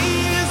 He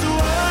is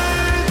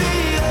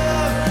worthy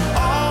of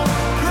all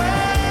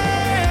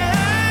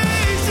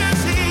praise. Yes,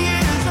 he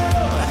is. Oh,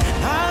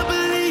 I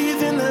believe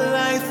in the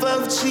life of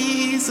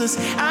Jesus.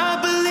 I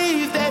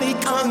believe that he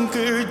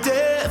conquered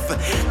death.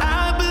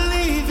 I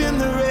believe in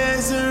the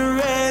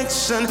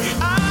resurrection.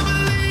 I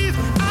believe,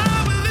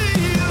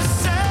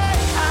 say, I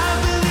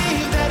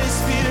believe that his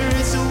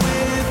spirit's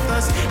with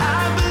us. I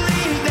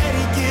believe that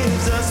he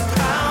gives us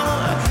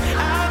power. I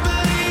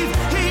believe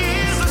he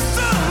is the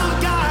Son of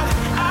God.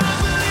 I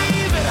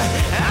believe it.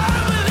 I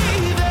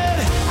believe it.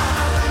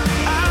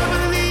 I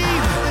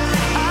believe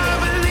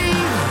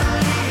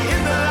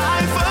in the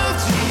life of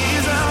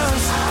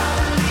Jesus.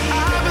 I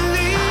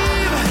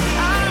believe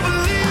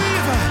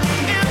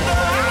in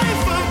the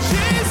life of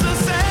Jesus.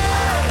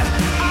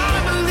 I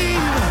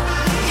believe,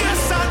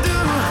 yes I do.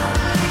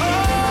 Oh,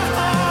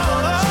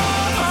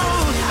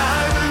 I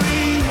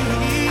believe it.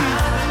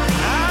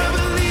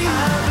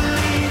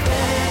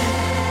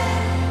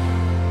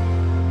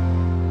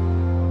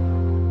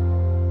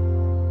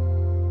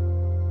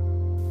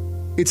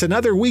 It's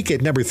another week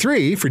at number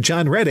 3 for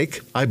John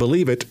Reddick, I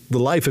Believe It, The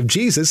Life of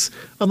Jesus,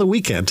 on the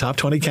Weekend Top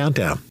 20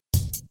 Countdown.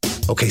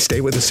 Okay, stay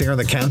with us here on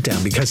the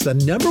countdown because the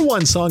number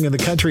 1 song in the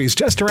country is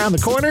just around the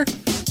corner.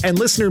 And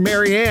listener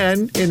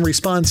Marianne, in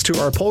response to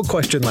our poll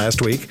question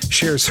last week,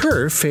 shares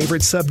her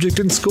favorite subject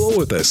in school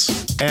with us.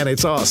 And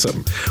it's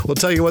awesome. We'll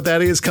tell you what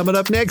that is coming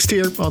up next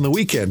here on the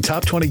Weekend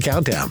Top 20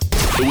 Countdown.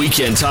 The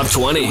Weekend Top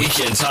 20.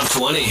 Weekend Top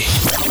 20.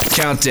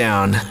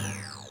 Countdown.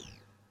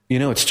 You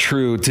know, it's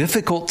true.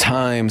 Difficult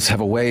times have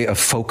a way of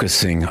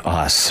focusing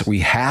us. We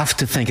have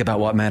to think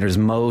about what matters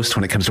most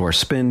when it comes to our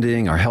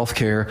spending, our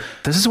healthcare.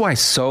 This is why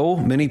so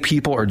many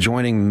people are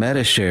joining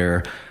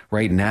Medishare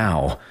right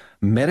now.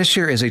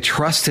 Medishare is a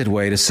trusted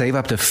way to save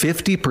up to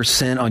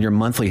 50% on your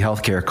monthly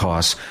healthcare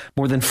costs.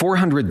 More than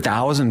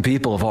 400,000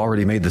 people have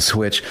already made the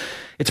switch.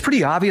 It's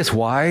pretty obvious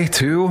why,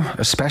 too,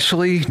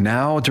 especially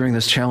now during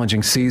this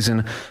challenging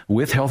season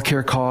with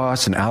healthcare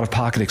costs and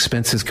out-of-pocket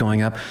expenses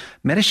going up.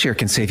 Medishare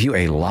can save you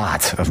a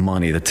lot of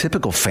money. The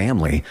typical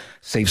family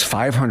saves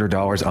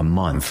 $500 a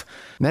month.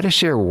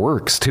 Medishare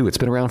works, too. It's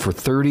been around for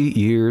 30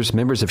 years.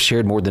 Members have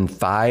shared more than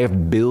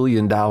 $5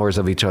 billion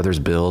of each other's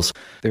bills.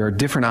 There are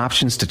different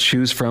options to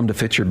choose from to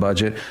fit your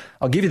budget.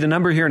 I'll give you the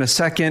number here in a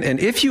second,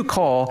 and if you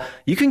call,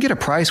 you can get a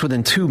price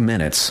within 2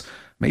 minutes.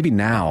 Maybe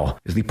now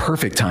is the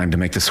perfect time to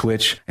make the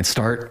switch and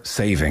start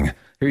saving.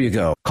 Here you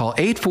go. Call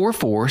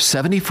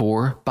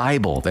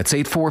 844-74-BIBLE. That's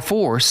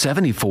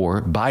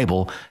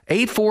 844-74-BIBLE.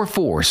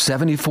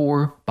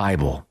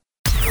 844-74-BIBLE.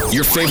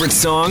 Your favorite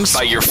songs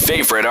by your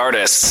favorite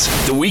artists.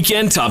 The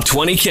Weekend Top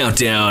 20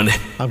 Countdown.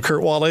 I'm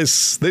Kurt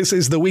Wallace. This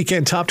is the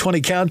Weekend Top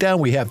 20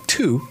 Countdown. We have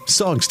 2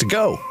 songs to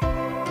go.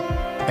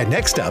 And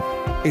next up,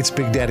 it's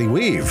Big Daddy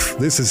Weave.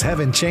 This is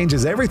Heaven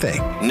Changes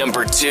Everything.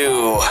 Number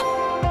 2.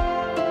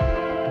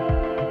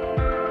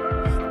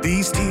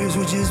 these tears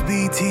would just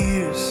be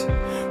tears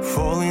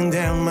falling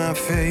down my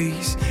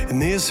face,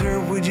 and this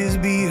hurt would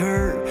just be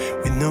hurt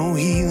with no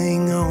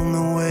healing on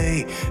the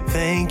way.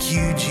 Thank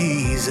you,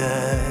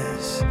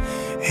 Jesus.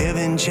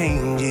 Heaven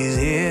changes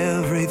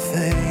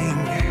everything.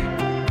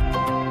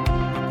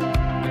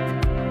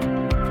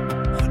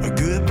 A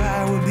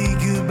goodbye would be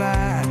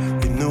goodbye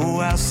with no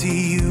I'll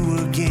see you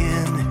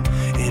again.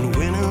 And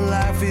when a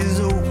life is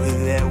over,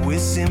 that will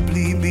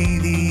simply be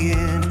the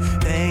end.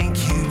 Thank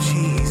you,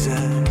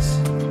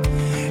 Jesus.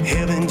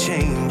 Heaven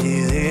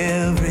changes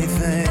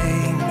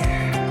everything.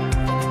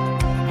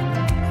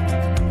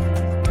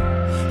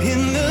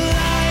 In the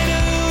light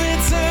of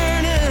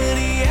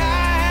eternity, I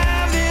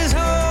have this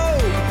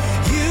hope.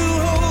 You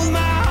hold my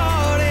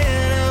heart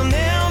and I'm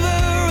never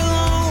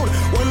alone.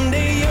 One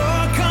day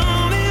you're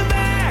coming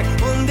back,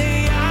 one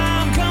day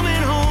I'm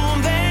coming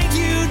home. Thank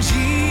you,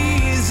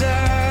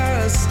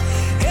 Jesus.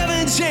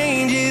 Heaven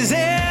changes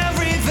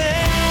everything.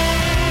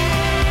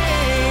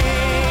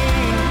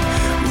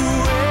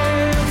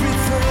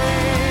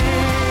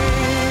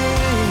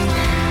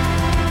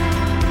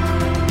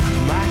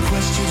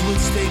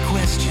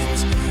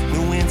 Questions,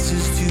 no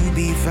answers to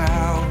be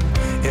found.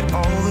 And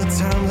all the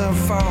times I've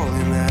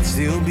fallen, I'd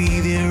still be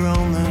there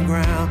on the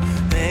ground.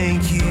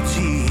 Thank you,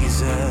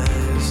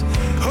 Jesus.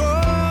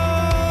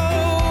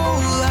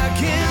 Oh, I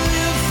can't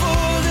live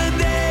for the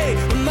day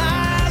when my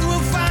eyes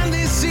will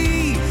finally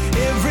see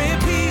every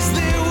piece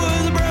that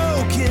was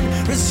broken,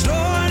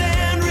 restored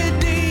and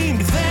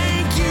redeemed.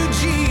 Thank you,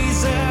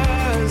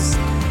 Jesus.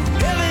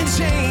 Heaven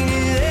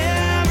changes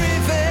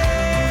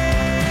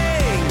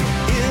everything.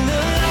 In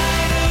the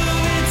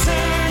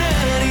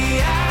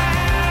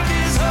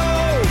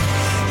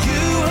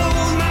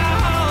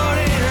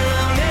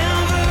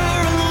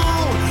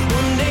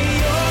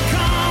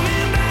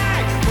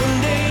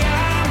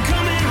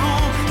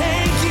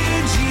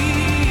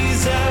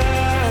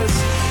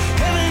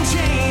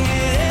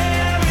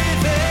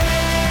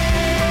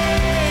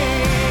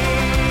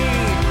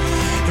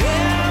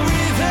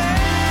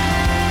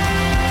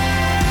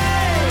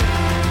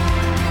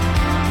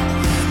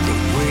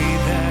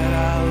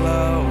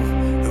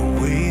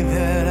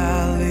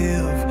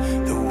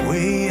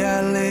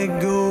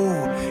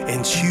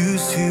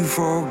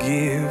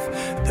forgive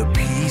the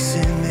peace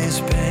in this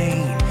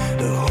pain,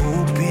 the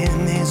hope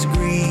in this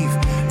grief,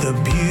 the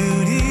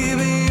beauty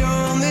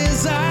beyond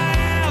this. I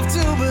have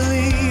to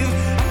believe.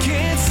 I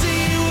can't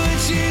see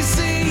what you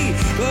see,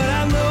 but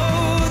I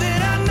know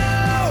that I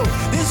know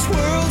this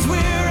world's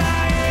where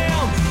I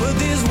am, but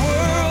this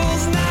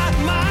world's not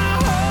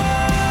my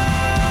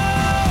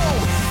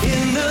home.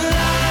 In the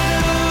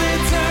light of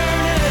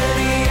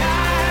eternity,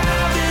 I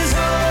have this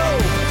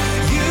hope.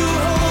 You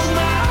hold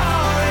my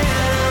heart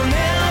and I'm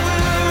never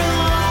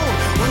alone.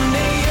 One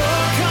day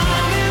you're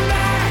coming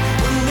back,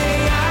 one day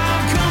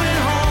I'm coming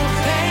home.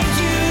 Thank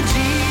you,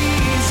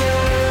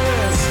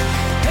 Jesus.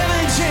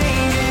 Heaven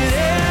changes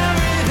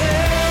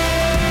everything.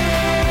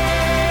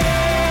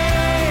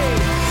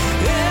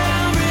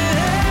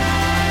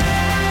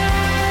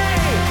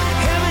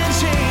 Heaven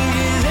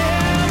changes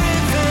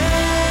everything.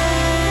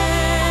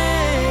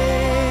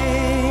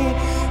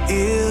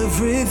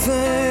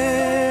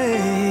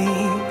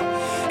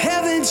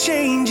 Heaven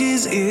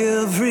changes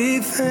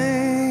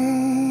everything.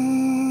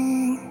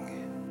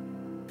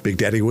 Big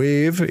Daddy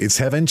Weave, it's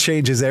Heaven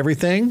Changes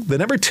Everything, the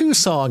number 2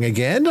 song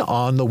again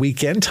on the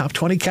Weekend Top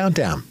 20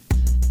 Countdown.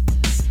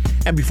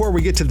 And before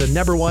we get to the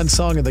number 1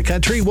 song in the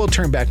country, we'll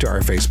turn back to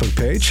our Facebook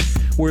page,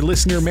 where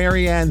listener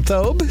Marianne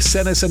Thobe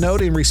sent us a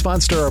note in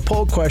response to our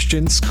poll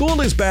question, School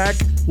is back.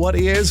 What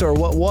is or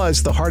what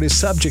was the hardest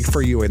subject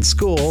for you in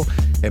school?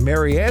 And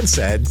Marianne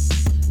said,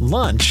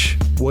 lunch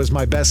was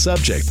my best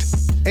subject.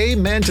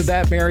 Amen to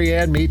that,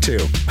 Marianne. Me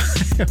too.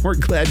 We're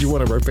glad you're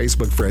one of our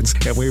Facebook friends,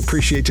 and we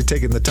appreciate you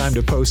taking the time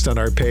to post on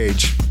our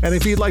page. And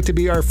if you'd like to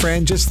be our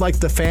friend, just like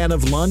the fan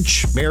of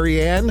lunch,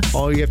 Marianne,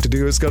 all you have to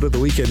do is go to the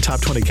Weekend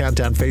Top 20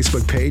 Countdown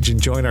Facebook page and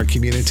join our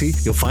community.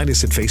 You'll find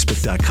us at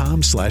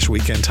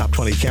facebook.com/Weekend Top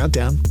 20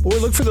 Countdown, or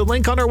look for the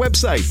link on our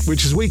website,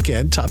 which is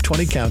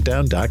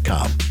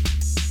weekendtop20countdown.com.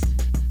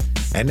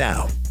 And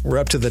now, we're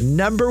up to the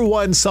number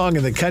 1 song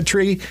in the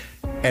country,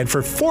 and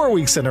for 4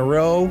 weeks in a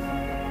row,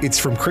 it's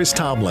from Chris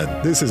Tomlin.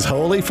 This is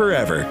Holy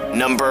Forever.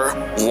 Number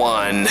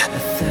 1.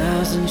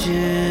 1,000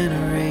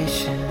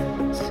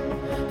 generations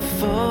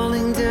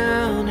falling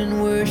down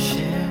in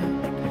worship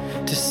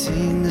to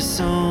sing the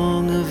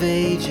song of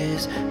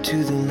ages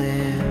to the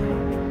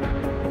Lamb.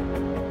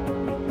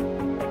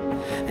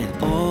 And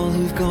all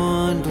who've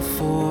gone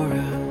before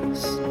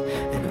us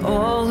and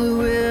all who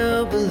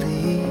will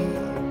believe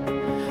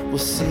will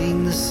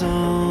sing the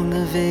song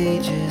of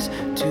ages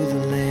to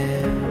the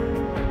Lamb.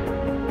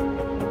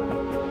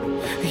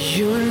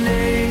 Your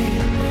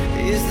name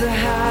is the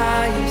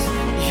highest,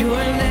 your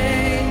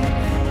name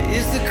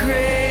is the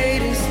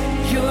greatest,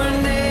 your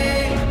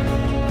name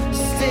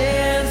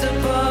stands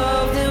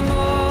above them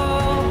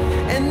all,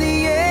 and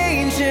the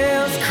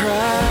angels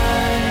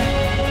cry,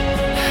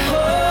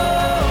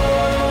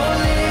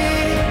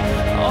 holy,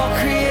 all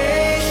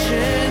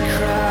creation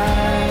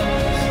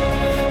cries,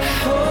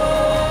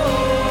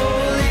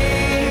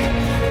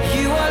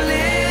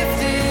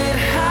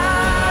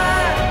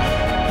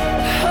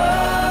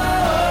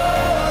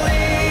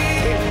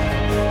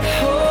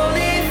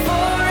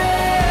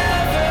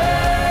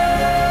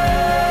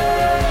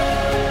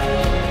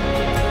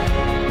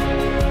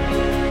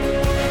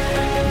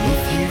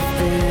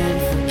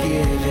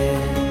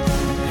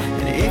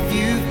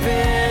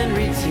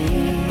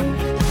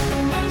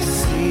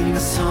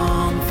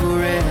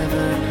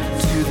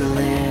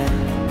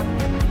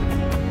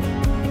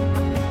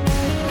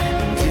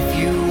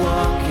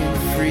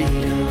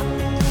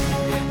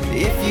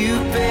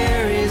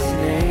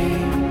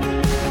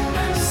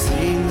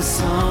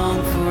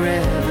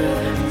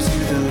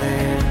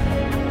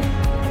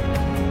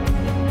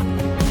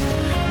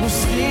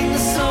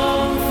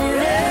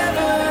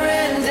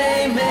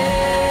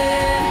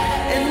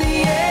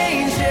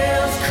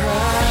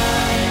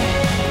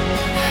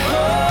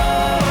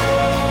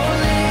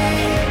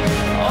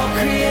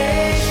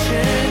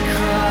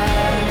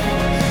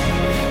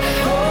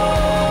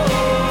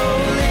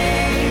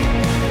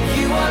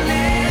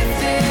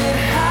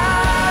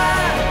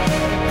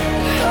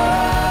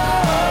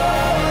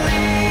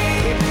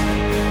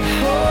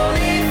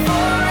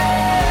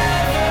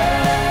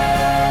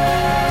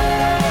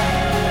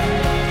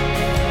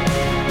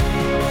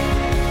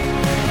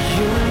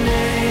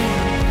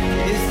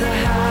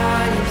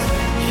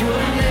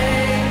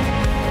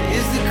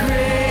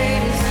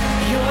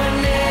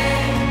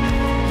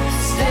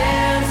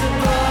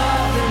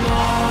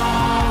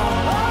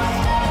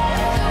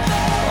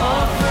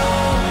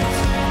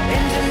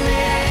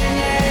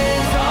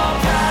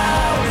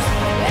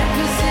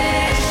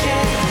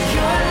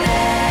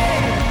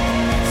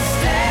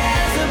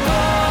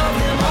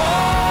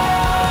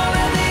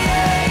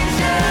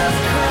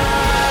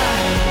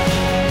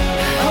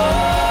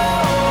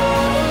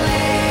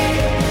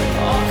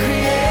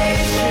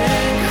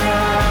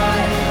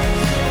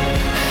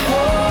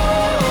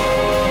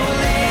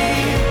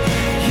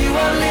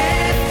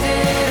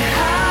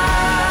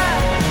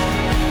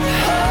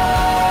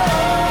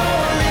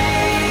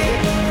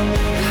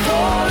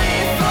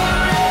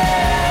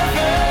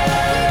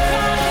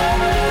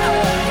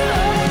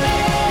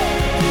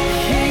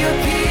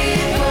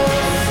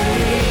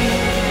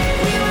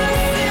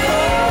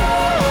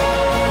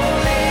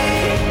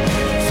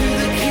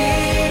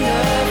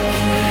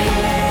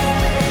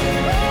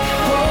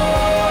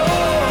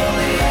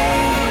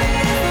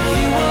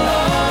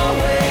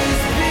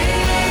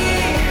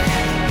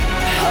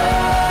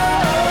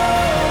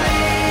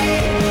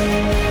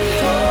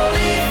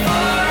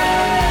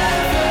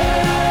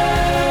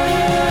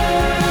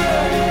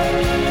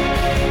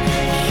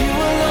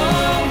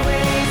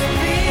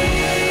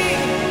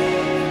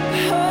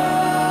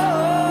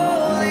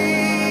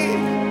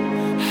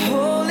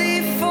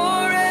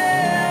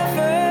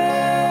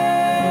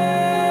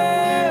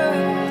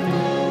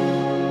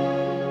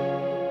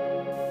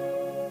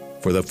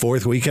 for the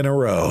fourth week in a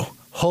row.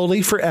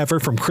 Holy Forever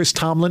from Chris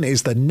Tomlin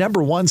is the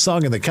number one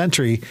song in the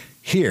country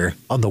here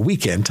on the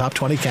Weekend Top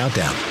 20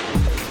 Countdown.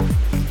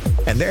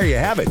 And there you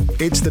have it.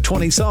 It's the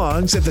 20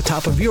 songs at the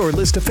top of your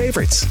list of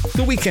favorites.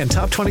 The Weekend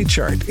Top 20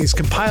 chart is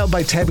compiled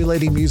by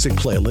tabulating music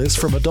playlists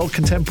from adult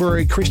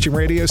contemporary Christian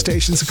radio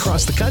stations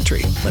across the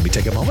country. Let me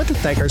take a moment to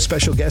thank our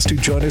special guests who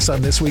joined us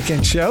on this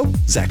weekend show: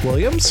 Zach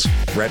Williams,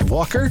 Brett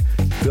Walker,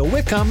 Bill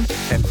Wickham,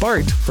 and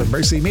Bart from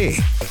Mercy Me.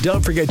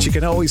 Don't forget you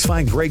can always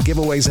find great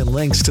giveaways and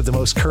links to the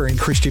most current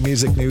Christian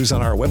music news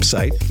on our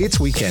website. It's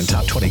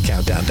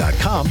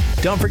weekendtop20countdown.com.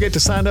 Don't forget to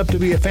sign up to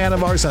be a fan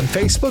of ours on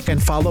Facebook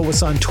and follow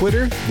us on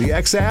Twitter, the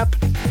X app,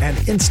 and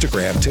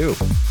Instagram too.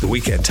 The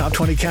Weekend Top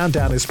 20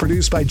 Countdown is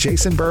produced by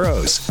Jason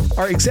Burrows.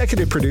 Our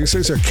executive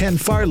producers are Ken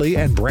Farley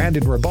and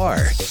Brandon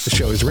Rabar. The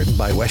show is written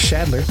by Wes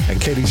Shadler and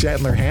Katie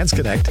Shadler Hands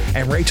Connect,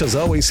 and Rachel's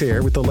always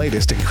here with the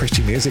latest in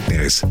Christian music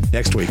news.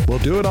 Next week, we'll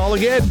do it all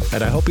again,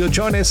 and I hope you'll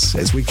join us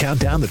as we count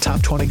down the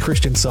top 20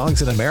 Christian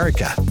songs in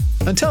America.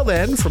 Until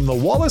then, from the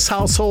Wallace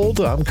household,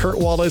 I'm Kurt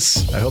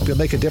Wallace. I hope you'll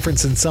make a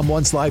difference in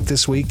someone's life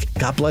this week.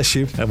 God bless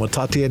you, and we'll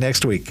talk to you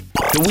next week.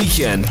 The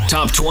Weekend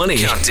Top 20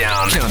 Countdown.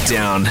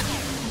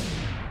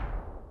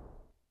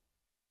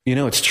 You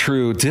know, it's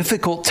true.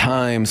 Difficult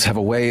times have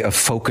a way of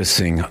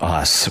focusing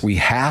us. We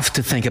have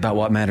to think about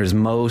what matters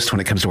most when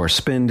it comes to our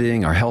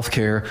spending, our health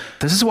care.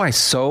 This is why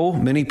so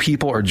many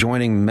people are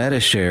joining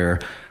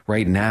Medishare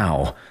right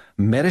now.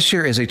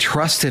 Medishare is a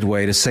trusted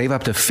way to save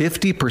up to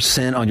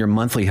 50% on your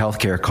monthly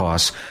healthcare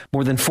costs.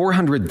 More than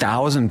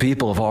 400,000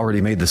 people have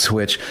already made the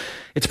switch.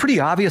 It's pretty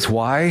obvious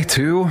why,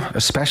 too,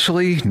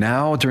 especially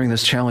now during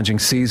this challenging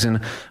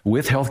season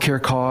with healthcare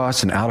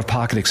costs and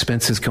out-of-pocket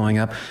expenses going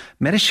up.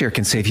 Medishare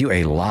can save you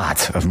a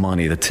lot of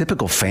money. The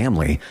typical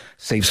family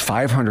saves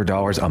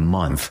 $500 a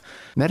month.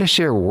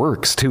 Medishare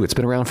works, too. It's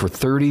been around for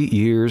 30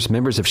 years.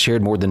 Members have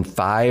shared more than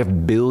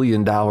 $5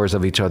 billion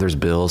of each other's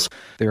bills.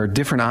 There are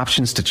different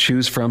options to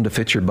choose from to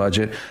fit your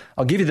budget.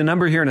 I'll give you the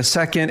number here in a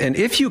second, and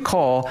if you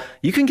call,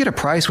 you can get a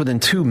price within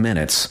 2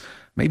 minutes.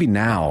 Maybe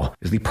now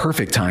is the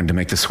perfect time to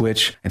make the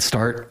switch and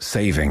start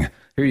saving.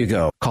 Here you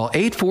go. Call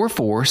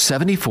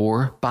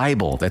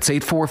 844-74-BIBLE. That's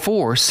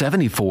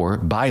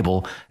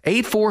 844-74-BIBLE.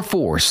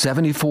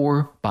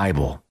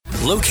 844-74-BIBLE.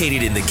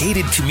 Located in the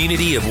gated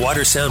community of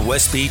Watersound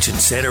West Beach in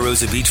Santa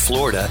Rosa Beach,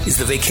 Florida, is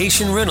the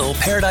vacation rental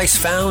Paradise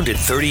Found at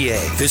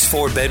 30A. This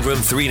 4-bedroom,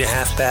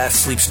 3.5-bath,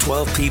 sleeps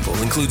 12 people,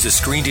 includes a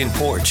screened-in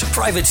porch,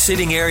 private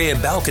sitting area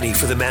and balcony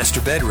for the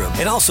master bedroom,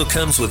 and also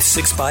comes with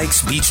 6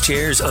 bikes, beach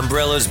chairs,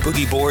 umbrellas,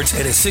 boogie boards,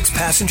 and a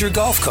 6-passenger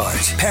golf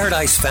cart.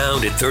 Paradise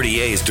Found at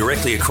 30A is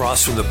directly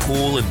across from the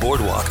pool and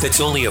boardwalk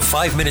that's only a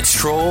 5-minute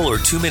stroll or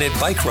 2-minute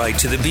bike ride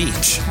to the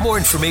beach. More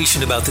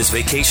information about this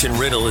vacation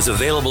rental is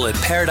available at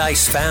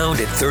ParadiseFound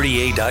at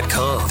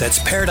 30A.com. That's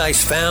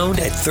ParadiseFound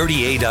at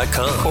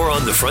 30A.com, or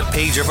on the front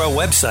page of our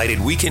website at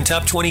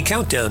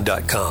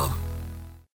WeekendTop20Countdown.com.